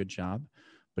doing a good job,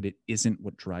 but it isn't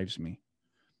what drives me.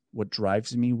 What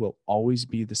drives me will always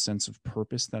be the sense of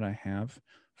purpose that I have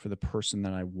for the person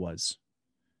that I was.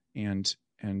 And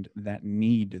that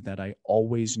need that I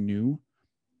always knew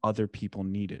other people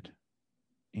needed.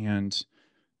 And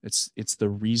it's the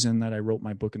reason that I wrote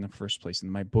my book in the first place.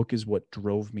 And my book is what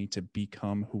drove me to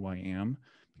become who I am,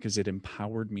 because it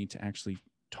empowered me to actually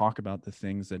talk about the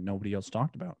things that nobody else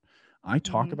talked about. I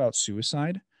talk about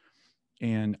suicide,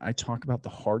 and I talk about the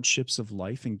hardships of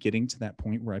life and getting to that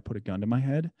point where I put a gun to my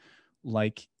head.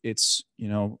 Like it's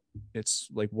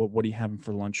like, what are you having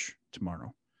for lunch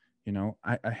tomorrow?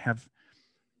 I have,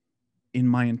 in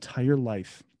my entire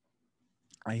life,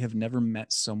 I have never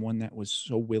met someone that was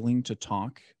so willing to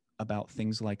talk about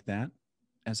things like that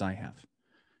as I have.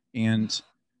 And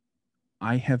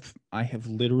I have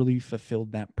literally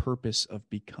fulfilled that purpose of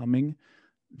becoming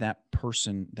that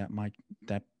person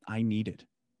that I needed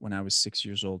when I was 6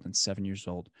 years old and 7 years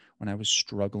old, when I was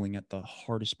struggling at the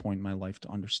hardest point in my life to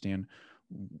understand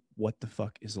what the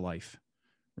fuck is life,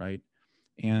 right?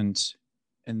 And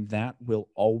that will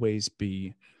always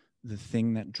be the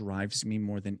thing that drives me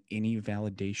more than any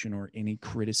validation or any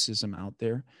criticism out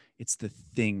there. It's the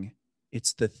thing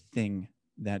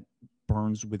that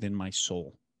burns within my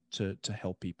soul to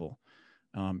help people.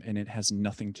 And it has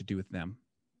nothing to do with them.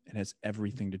 It has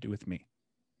everything to do with me.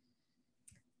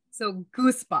 So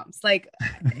goosebumps, like,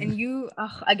 and you,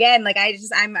 again, like, I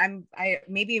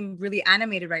maybe I'm really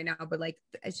animated right now, but like,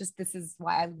 it's just, this is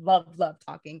why I love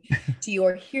talking to you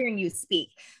or hearing you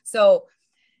speak. So,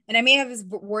 and I may have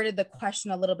worded the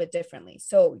question a little bit differently.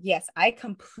 So yes, I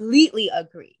completely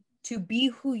agree. To be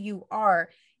who you are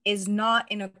is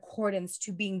not in accordance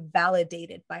to being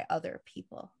validated by other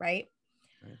people, right?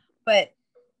 But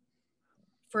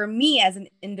for me as an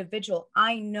individual,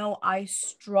 I know I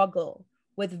struggle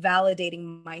with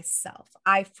validating myself.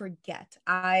 I forget.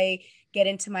 I get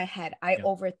into my head. I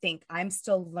overthink. I'm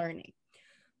still learning.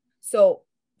 So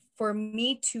for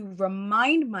me to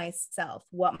remind myself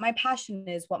what my passion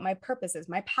is, what my purpose is,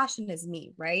 my passion is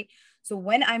me, right? So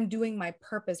when I'm doing my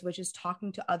purpose, which is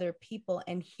talking to other people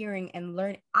and hearing and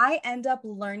learning, I end up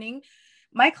learning.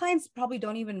 My clients probably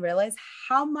don't even realize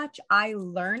how much I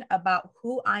learn about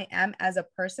who I am as a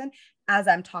person as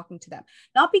I'm talking to them.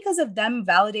 Not because of them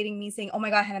validating me, saying, oh my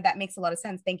God, Henna, that makes a lot of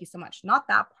sense. Thank you so much. Not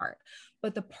that part,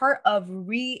 but the part of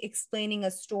re-explaining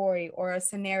a story or a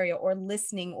scenario or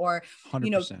listening or,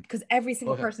 100%. because every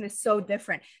single person is so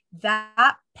different.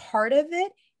 That part of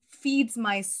it feeds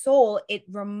my soul. It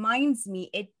reminds me,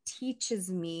 it teaches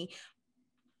me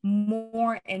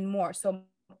more and more. So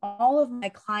all of my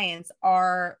clients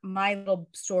are my little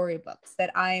storybooks that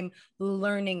I'm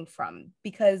learning from,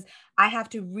 because I have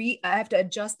to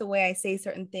adjust the way I say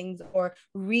certain things or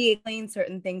re-explain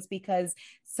certain things, because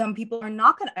some people are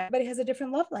not going to, everybody has a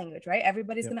different love language, right?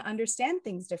 Everybody's going to understand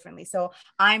things differently. So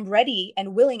I'm ready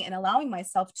and willing and allowing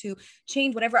myself to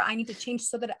change whatever I need to change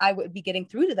so that I would be getting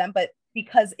through to them, but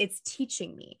because it's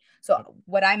teaching me. So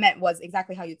what I meant was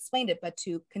exactly how you explained it, but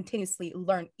to continuously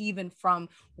learn even from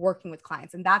working with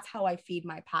clients. And that's how I feed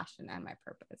my passion and my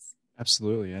purpose.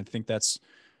 Absolutely. I think that's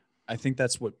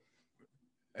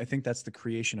the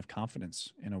creation of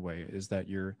confidence in a way, is that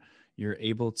you're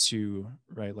able to,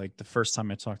 right? Like the first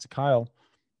time I talked to Kyle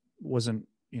wasn't,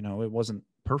 it wasn't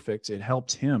perfect. It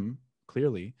helped him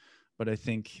clearly, but I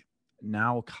think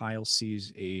now Kyle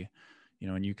sees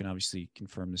and you can obviously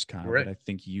confirm this, Kyle, but I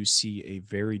think you see a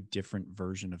very different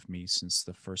version of me since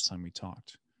the first time we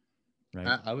talked,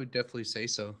 right? I would definitely say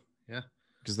so. Yeah.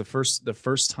 Because the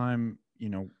first time,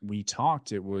 we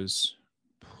talked, it was.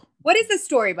 What is the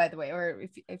story, by the way? Or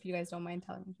if you guys don't mind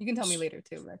telling me, you can tell me later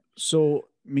too. But. So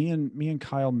me and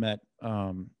Kyle met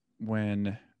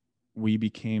when we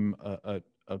became a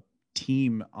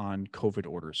team on COVID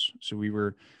orders. So we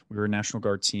were a National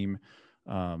Guard team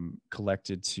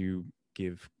collected to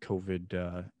give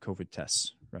COVID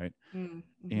tests, right? Mm-hmm.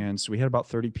 And so we had about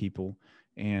 30 people,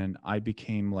 and I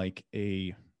became like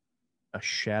a a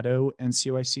shadow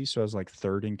NCOIC. So I was like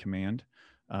third in command.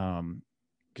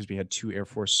 Because we had two Air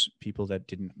Force people that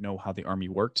didn't know how the Army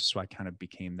worked. So I kind of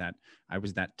became that. I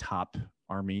was that top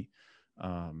Army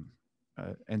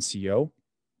NCO.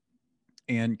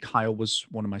 And Kyle was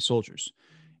one of my soldiers.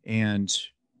 And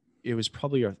it was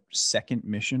probably our second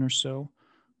mission or so.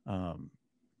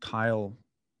 Kyle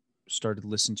started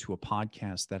listening to a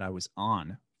podcast that I was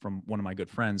on from one of my good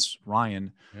friends,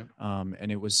 Ryan. Yep.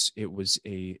 And it was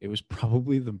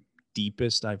probably the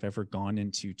deepest I've ever gone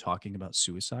into talking about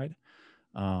suicide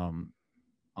on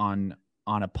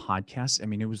a podcast. I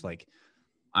mean, it was like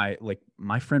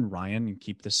my friend Ryan, and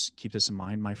keep this in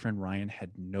mind, my friend Ryan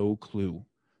had no clue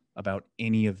about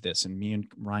any of this. And me and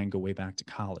Ryan go way back to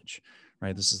college,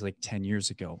 right? This is like 10 years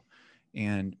ago.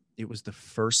 And it was the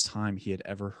first time he had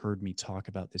ever heard me talk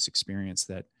about this experience,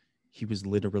 that he was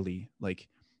literally like,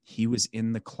 he was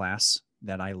in the class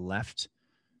that I left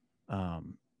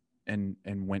and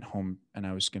went home, and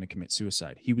I was going to commit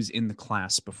suicide. He was in the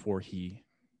class before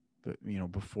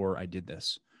before I did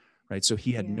this. Right. So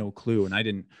he had no clue, and I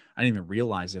didn't even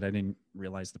realize it. I didn't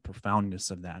realize the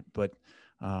profoundness of that. But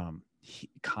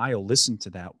Kyle listened to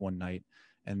that one night,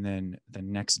 and then the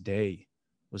next day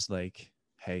was like,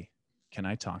 "Hey, can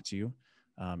I talk to you?"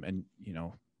 And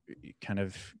it kind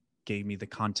of gave me the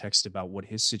context about what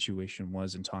his situation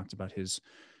was, and talked about his,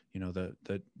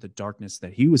 the darkness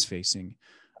that he was facing.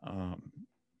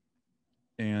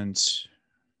 And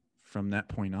from that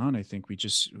point on, I think we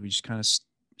just kind of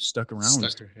stuck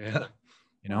around. Yeah.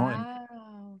 Wow.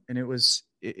 And it was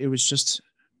just,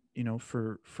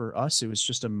 for us, it was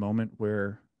just a moment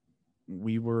where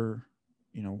we were,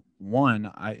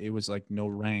 it was like no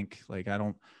rank. Like,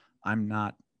 I'm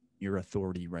not your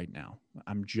authority right now.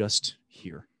 I'm just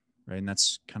here. Right. And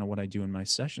that's kind of what I do in my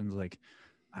sessions. Like,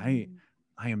 I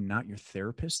am not your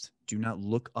therapist. Do not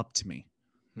look up to me.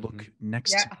 Look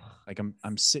next to me. Like,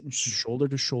 I'm sitting shoulder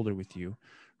to shoulder with you.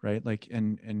 Right. Like,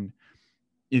 and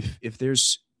if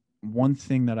there's one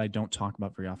thing that I don't talk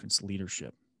about very often, it's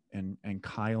leadership. And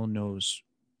Kyle knows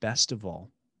best of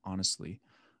all, honestly,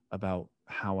 about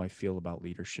how I feel about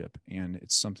leadership. And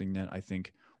it's something that I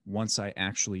think once I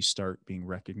actually start being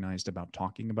recognized about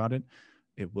talking about it,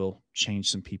 it will change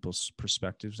some people's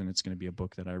perspectives. And it's going to be a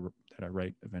book that I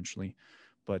write eventually.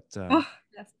 But,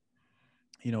 Yes.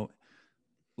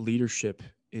 leadership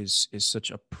is such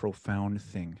a profound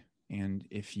thing. And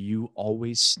if you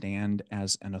always stand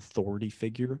as an authority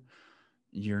figure,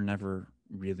 you're never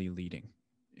really leading.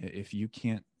 If you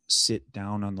can't sit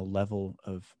down on the level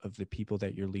of the people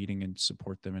that you're leading and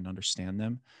support them and understand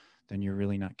them, then you're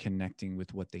really not connecting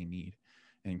with what they need.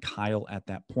 And Kyle, at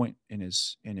that point in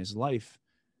his life,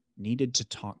 needed to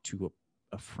talk to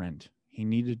a friend. He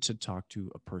needed to talk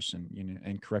to a person,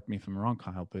 and correct me if I'm wrong,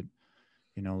 Kyle, but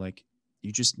like,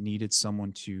 you just needed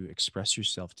someone to express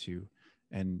yourself to,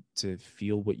 and to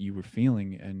feel what you were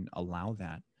feeling and allow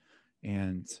that.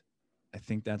 And I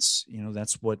think that's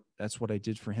what I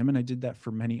did for him. And I did that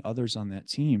for many others on that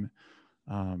team.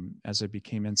 As I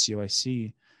became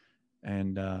NCOIC,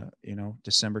 and,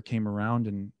 December came around,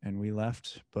 and we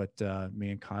left, but, me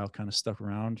and Kyle kind of stuck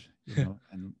around,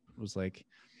 and was like,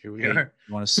 Here we "Hey, are.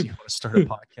 you want to start a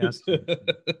podcast?"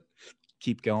 And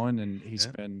keep going. And he's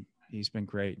been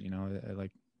great.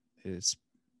 Like, it's,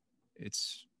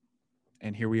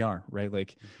 and here we are, right?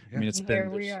 Like, I mean,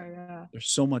 there's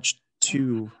so much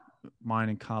to mine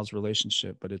and Kyle's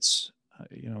relationship, but it's,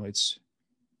 it's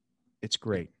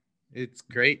great. It's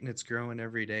great, and it's growing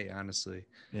every day, honestly.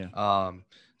 Yeah.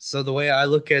 So the way I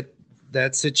look at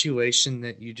that situation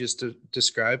that you just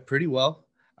described pretty well,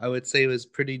 I would say it was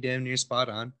pretty damn near spot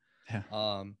on.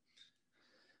 Yeah.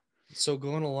 So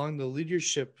going along the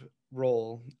leadership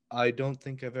role, I don't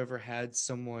think I've ever had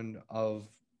someone of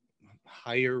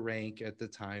higher rank at the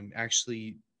time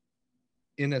actually,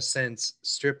 in a sense,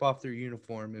 strip off their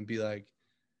uniform and be like,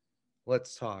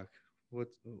 let's talk. What,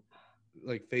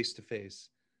 like, face to face.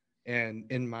 And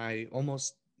in my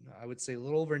almost, I would say, a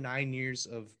little over 9 years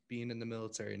of being in the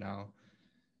military now,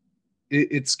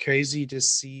 it's crazy to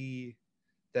see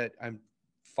that I'm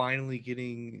finally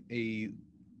getting a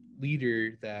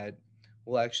leader that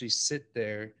will actually sit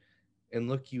there and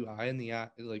look you eye in the eye,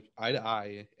 like eye to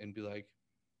eye, and be like,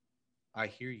 I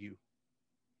hear you.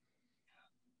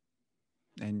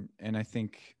 And I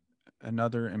think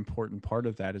another important part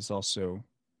of that is also,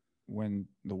 when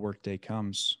the workday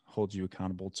comes, hold you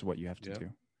accountable to what you have to do,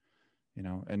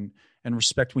 and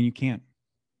respect when you can't.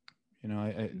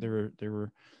 There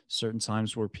were certain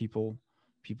times where people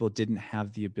didn't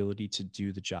have the ability to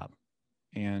do the job.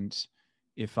 And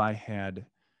if I had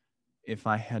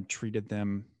treated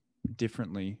them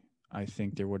differently, I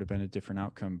think there would have been a different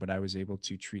outcome, but I was able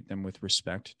to treat them with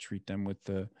respect, treat them with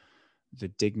the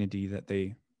dignity that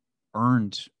they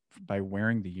earned by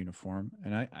wearing the uniform.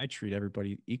 And I treat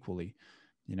everybody equally.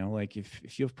 You know, like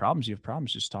if you have problems, you have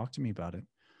problems. Just talk to me about it.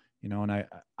 You know, and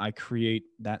I create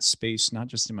that space not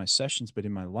just in my sessions, but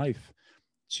in my life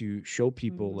to show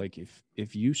people Mhm. like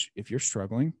if you're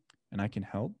struggling and I can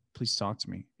help, please talk to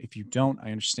me. If you don't,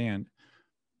 I understand,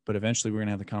 but eventually we're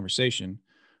gonna have the conversation.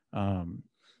 Um,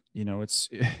 you know, it's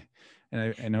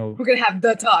and I know We're gonna have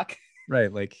the talk.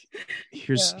 right. Like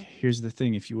here's Yeah. here's the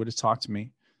thing. If you would have talked to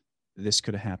me, this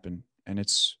could have happened, and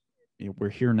it's we're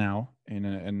here now,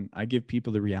 and I give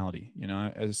people the reality. You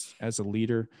know, as a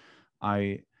leader,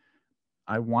 I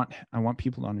I want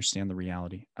people to understand the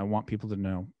reality. I want people to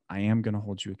know I am going to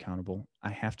hold you accountable. I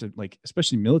have to, like,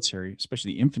 especially military,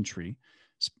 especially infantry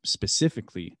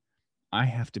specifically, I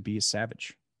have to be a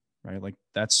savage, right? Like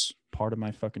that's part of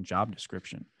my fucking job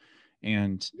description.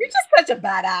 And You're just such a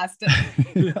badass.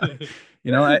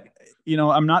 you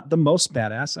know, I'm not the most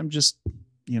badass. I'm just,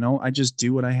 I just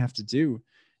do what I have to do.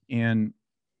 And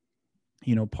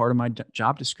part of my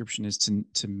job description is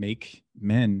to make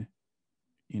men,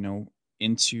 you know,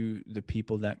 into the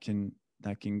people that can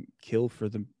kill for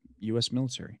the US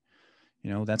military.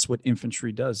 That's what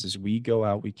infantry does is we go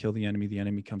out, we kill the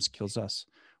enemy comes, kills us.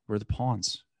 We're the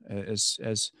pawns.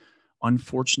 As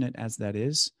unfortunate as that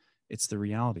is, it's the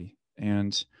reality.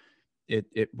 And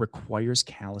it requires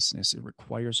callousness, it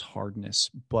requires hardness,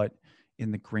 but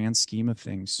in the grand scheme of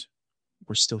things,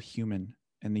 we're still human.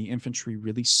 And the infantry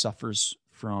really suffers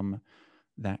from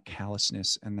that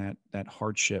callousness and that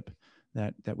hardship,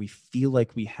 that we feel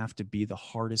like we have to be the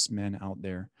hardest men out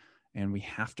there, and we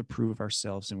have to prove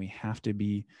ourselves, and we have to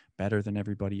be better than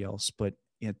everybody else. But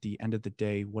at the end of the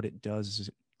day, what it does is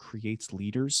it creates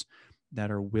leaders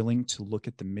that are willing to look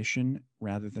at the mission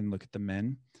rather than look at the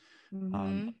men.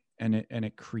 um, Mm-hmm. and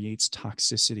it creates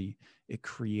toxicity. It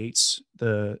creates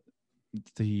the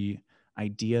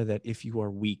idea that if you are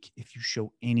weak, if you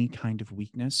show any kind of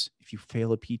weakness, if you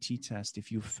fail a PT test, if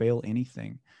you fail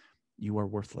anything, you are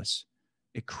worthless.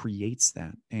 It creates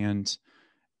that. And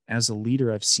as a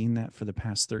leader, I've seen that for the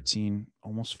past 13,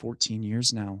 almost 14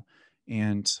 years now.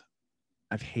 And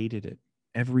I've hated it.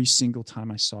 Every single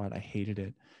time I saw it, I hated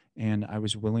it. And I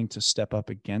was willing to step up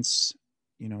against,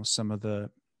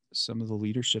 some of the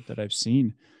leadership that I've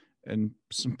seen. And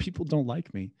some people don't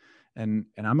like me. And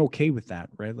I'm okay with that,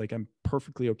 right? Like I'm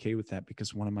perfectly okay with that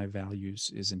because one of my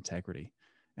values is integrity.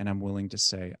 And I'm willing to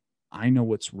say, I know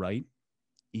what's right,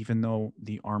 even though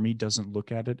the army doesn't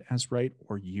look at it as right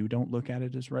or you don't look at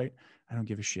it as right. I don't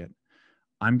give a shit.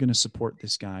 I'm going to support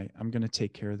this guy. I'm going to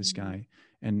take care of this Mm-hmm. guy.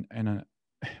 And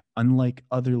unlike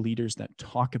other leaders that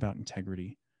talk about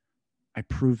integrity, I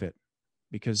prove it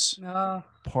because Oh,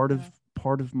 part yeah. of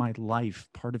part of my life,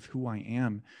 part of who I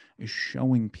am is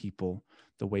showing people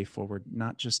the way forward,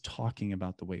 not just talking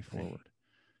about the way forward.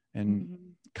 And Mm-hmm.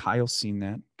 Kyle's seen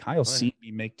that. Kyle's Oh, yeah. seen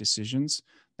me make decisions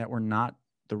that were not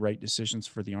the right decisions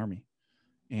for the army.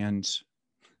 And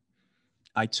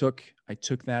I took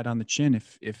that on the chin.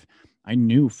 If I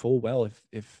knew full well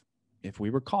if we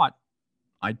were caught,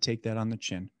 I'd take that on the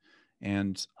chin.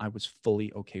 And I was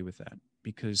fully okay with that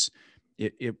because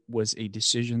it was a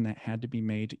decision that had to be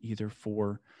made either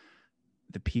for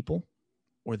the people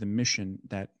or the mission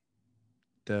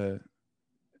the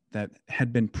that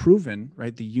had been proven,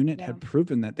 right? The unit Yeah. had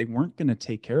proven that they weren't going to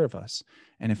take care of us.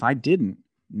 And if I didn't,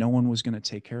 no one was going to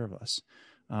take care of us.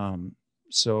 Um,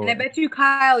 And I so bet you,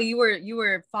 Kyle, you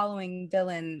were following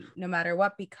Dylan no matter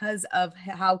what because of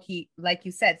how he, like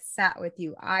you said, sat with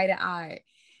you eye to eye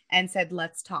and said,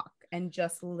 "Let's talk," and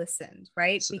just listened,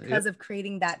 right? So, Because yep. of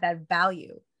creating that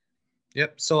value.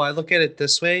 Yep. So I look at it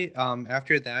this way.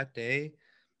 After that day,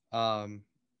 um,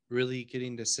 really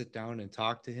getting to sit down and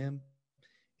talk to him,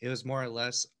 it was more or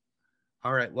less,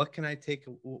 all right, what can I take?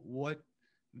 What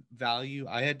value?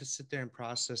 I had to sit there and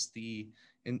process the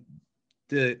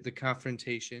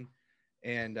confrontation,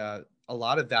 and a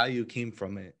lot of value came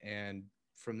from it. And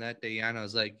from that day on, I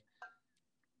was like,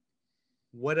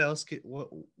 what else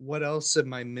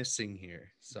am I missing here?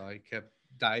 So I kept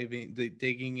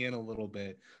digging in a little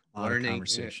bit, a lot of learning a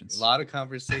conversations. lot of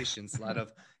conversations, a lot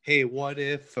of hey, what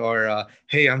if, or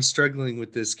hey, I'm struggling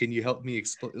with this. Can you help me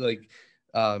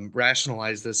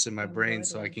rationalize this in my And brain what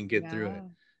so I if, can get through it?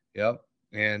 yeah. Yep.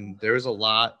 And there was a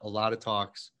lot of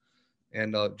talks,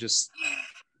 and just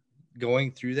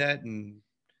going through that and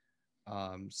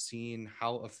seeing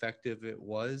how effective it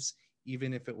was,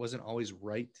 even if it wasn't always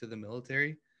right to the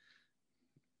military,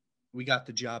 we got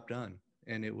the job done,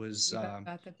 and it was You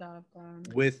got the job done.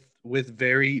 with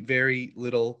very very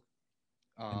little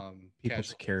People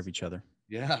take care of each other.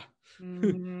 Yeah.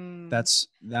 That's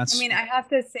I mean, I have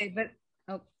to say, but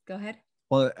go ahead.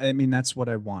 Well, I mean, that's what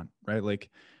I want, right? Like,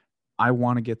 I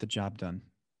want to get the job done,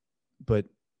 but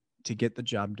to get the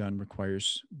job done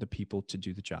requires the people to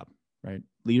do the job, right?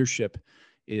 Leadership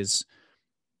is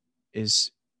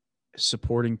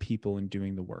supporting people and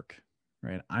doing the work,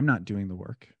 right? I'm not doing the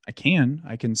work. I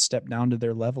can step down to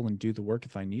their level and do the work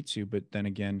if I need to, but then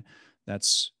again,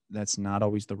 that's not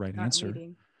always the right answer.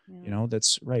 Yeah.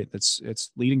 That's right.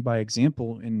 It's leading by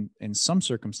example in some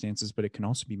circumstances, but it can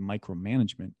also be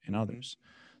micromanagement in others.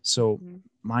 So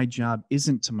my job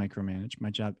isn't to micromanage. My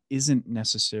job isn't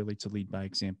necessarily to lead by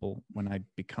example when I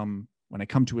come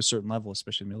to a certain level,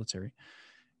 especially military.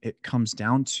 It comes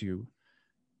down to,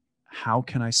 how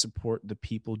can I support the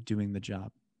people doing the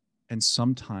job? And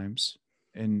sometimes,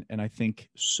 and I think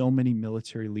so many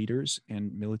military leaders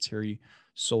and military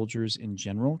soldiers in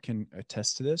general can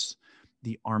attest to this,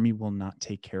 the Army will not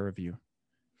take care of you.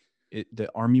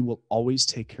 The Army will always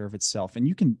take care of itself. And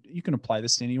you can apply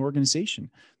this to any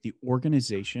organization. The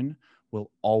organization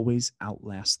will always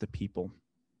outlast the people.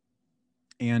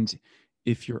 And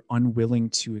if you're unwilling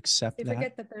to accept that,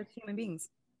 forget that they're human beings.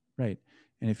 Right.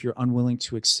 And if you're unwilling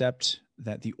to accept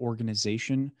that the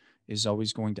organization is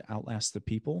always going to outlast the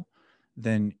people,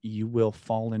 then you will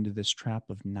fall into this trap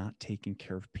of not taking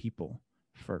care of people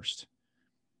first.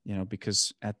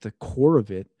 Because at the core of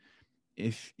it,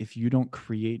 if you don't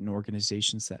create an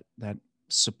organization that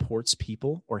supports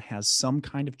people or has some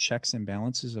kind of checks and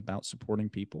balances about supporting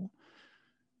people,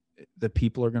 the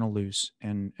people are going to lose.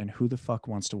 And who the fuck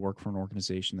wants to work for an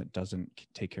organization that doesn't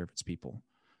take care of its people?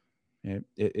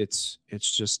 It's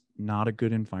just not a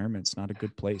good environment. It's not a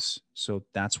good place. So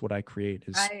that's what I create.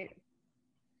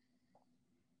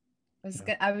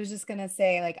 I was just gonna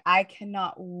say, like, I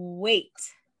cannot wait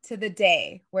to the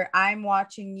day where I'm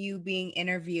watching you being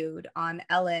interviewed on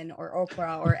Ellen or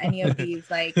Oprah or any of these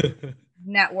like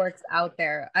networks out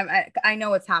there. I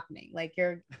know what's happening. Like,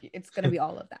 it's gonna be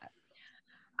all of that.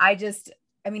 I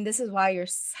mean, this is why you're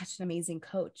such an amazing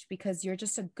coach, because you're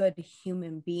just a good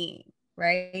human being,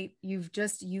 right?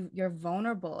 You're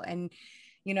vulnerable, and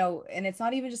and it's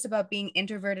not even just about being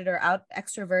introverted or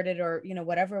extroverted or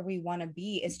whatever we want to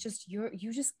be. It's just you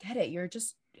just get it. You're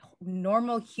just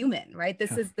normal human, right?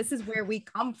 This is where we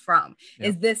come from.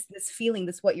 Is this feeling,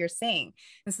 this what you're saying.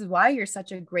 This is why you're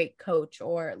such a great coach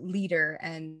or leader,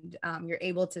 and you're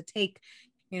able to take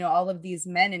all of these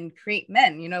men and create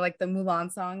men, like the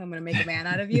Mulan song, I'm going to make a man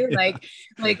out of you. Like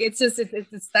it's just,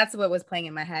 it's that's what was playing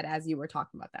in my head as you were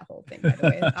talking about that whole thing, by the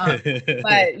way.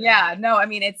 But yeah, no, I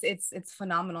mean, it's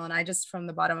phenomenal. And I just, from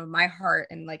the bottom of my heart,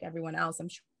 and like everyone else, I'm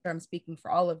sure I'm speaking for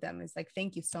all of them, is like,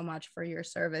 thank you so much for your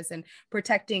service and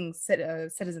protecting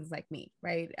citizens like me.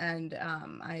 Right. And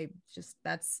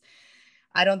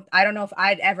I don't know if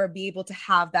I'd ever be able to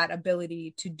have that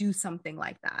ability to do something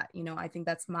like that. I think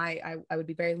that's I would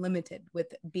be very limited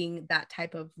with being that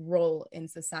type of role in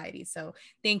society. So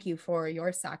thank you for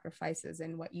your sacrifices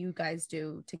and what you guys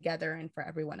do together, and for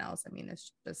everyone else. I mean,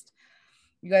 it's just,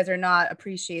 you guys are not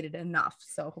appreciated enough.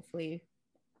 So hopefully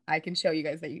I can show you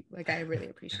guys that I really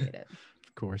appreciate it.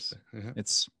 Of course.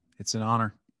 It's an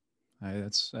honor.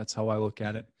 That's how I look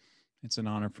at it. It's an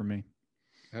honor for me.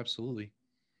 Absolutely.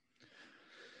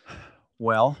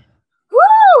 Well,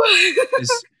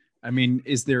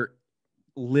 is there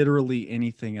literally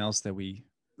anything else that we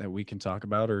can talk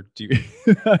about, or do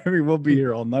you, I mean, we'll be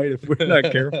here all night if we're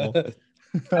not careful.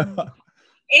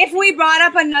 If we brought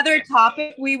up another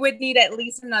topic, we would need at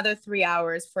least another 3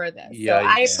 hours for this. So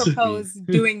I propose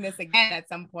doing this again at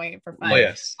some point for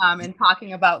fun. And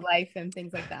talking about life and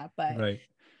things like that. But right.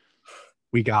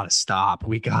 We gotta stop,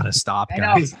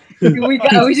 guys. we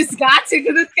just got to,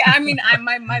 because I mean,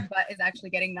 my butt is actually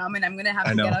getting numb, and I'm gonna have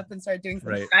to get up and start doing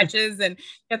some stretches and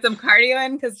get some cardio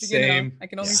in, because I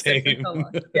can only sit for so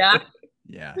long.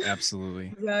 Yeah, absolutely.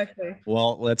 Exactly.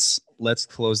 Well, let's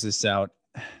close this out.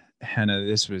 Henna,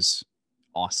 this was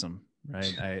awesome,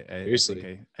 right?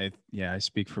 I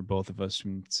speak for both of us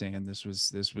from saying this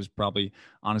was probably,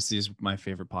 honestly, is my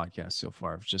favorite podcast so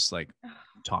far, of just like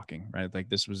talking, right? Like,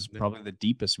 this was probably the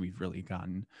deepest we've really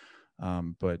gotten.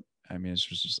 But I mean, it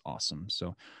was just awesome.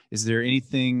 So is there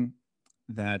anything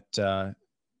that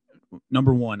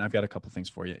number one, I've got a couple things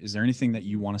for you. Is there anything that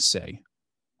you want to say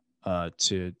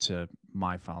to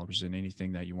my followers, and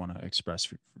anything that you want to express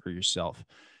for yourself?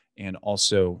 And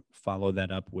also follow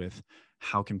that up with,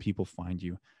 how can people find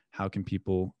you? How can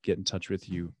people get in touch with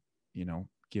you?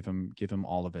 Give them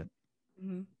all of it.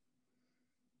 Mm-hmm.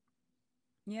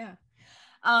 Yeah.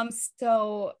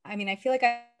 So I mean, I feel like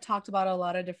I talked about a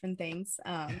lot of different things.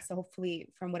 So hopefully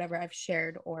from whatever I've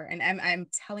shared, and I'm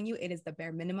telling you, it is the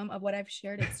bare minimum of what I've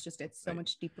shared. It's so Right.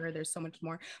 much deeper. There's so much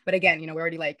more. But again, we're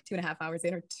already like 2.5 hours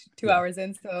in, or two Yeah. hours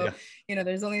in. So, Yeah.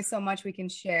 there's only so much we can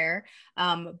share.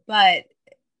 But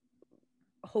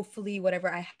hopefully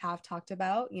whatever I have talked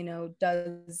about,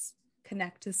 does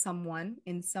connect to someone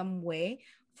in some way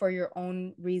for your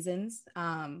own reasons.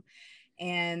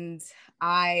 And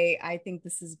I think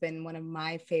this has been one of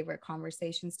my favorite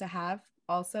conversations to have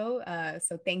also.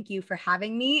 So thank you for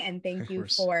having me, and thank you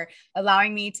for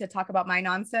allowing me to talk about my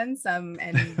nonsense and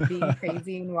being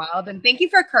crazy and wild. And thank you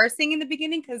for cursing in the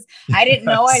beginning, because I didn't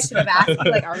know. I should have asked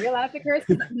you, like, are we allowed to curse?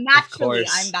 Because naturally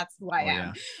that's who I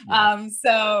am. Yeah.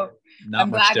 So Not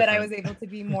I'm glad that I was able to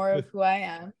be more of who I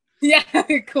am. Yeah,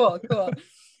 cool.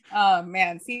 Oh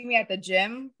man, see me at the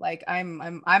gym, like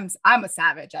I'm a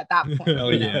savage at that point. Oh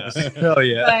yeah. Oh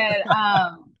yeah.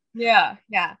 But yeah.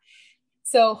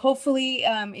 So hopefully,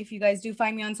 if you guys do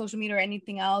find me on social media or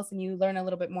anything else, and you learn a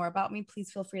little bit more about me,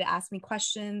 please feel free to ask me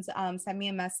questions. Send me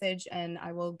a message, and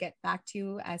I will get back to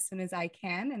you as soon as I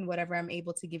can. And whatever I'm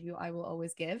able to give you, I will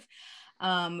always give.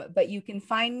 But you can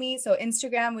find me. So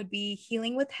Instagram would be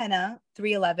Healing with Henna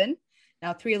 311.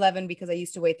 Now 311 because I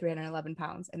used to weigh 311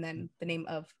 pounds. And then the name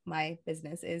of my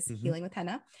business is Healing with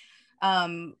Henna.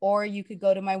 Or you could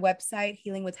go to my website,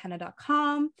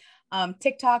 healingwithhenna.com.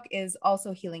 TikTok is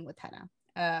also Healing with Henna.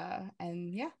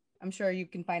 And yeah, I'm sure you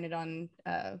can find it on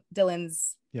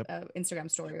Dylan's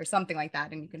Instagram story or something like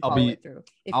that. And you can follow it through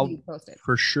if you post it.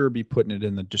 For sure be putting it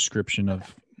in the description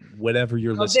of whatever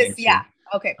you're listening to. Yeah.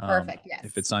 Okay, perfect. Yes.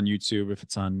 If it's on YouTube, if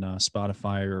it's on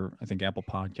Spotify, or I think Apple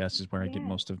Podcasts is where I get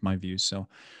most of my views. So,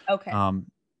 okay.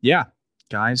 Yeah,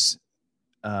 guys,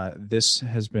 this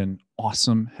has been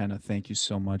awesome. Henna, thank you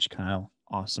so much. Kyle,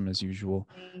 awesome as usual.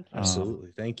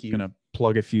 Absolutely. Thank you. Gonna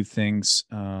plug a few things.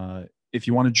 If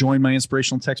you want to join my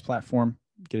inspirational text platform,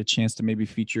 get a chance to maybe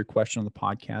feature your question on the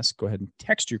podcast, go ahead and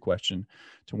text your question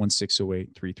to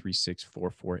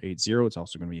 1-608-336-4480. It's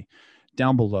also going to be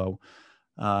down below.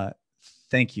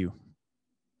 Thank you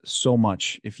so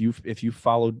much. If you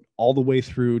followed all the way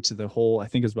through to the whole, I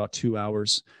think it was about 2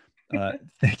 hours.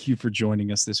 Thank you for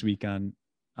joining us this week on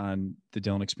the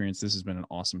Dylan Experience. This has been an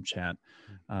awesome chat.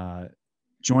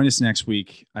 Join us next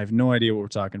week. I have no idea what we're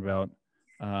talking about.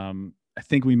 I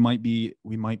think we might be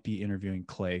interviewing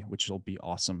Clay, which will be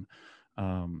awesome.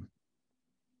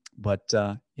 But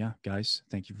yeah, guys,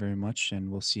 thank you very much, and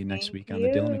we'll see you next week on the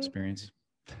Dylan Experience.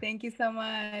 Thank you so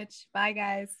much. Bye,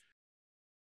 guys.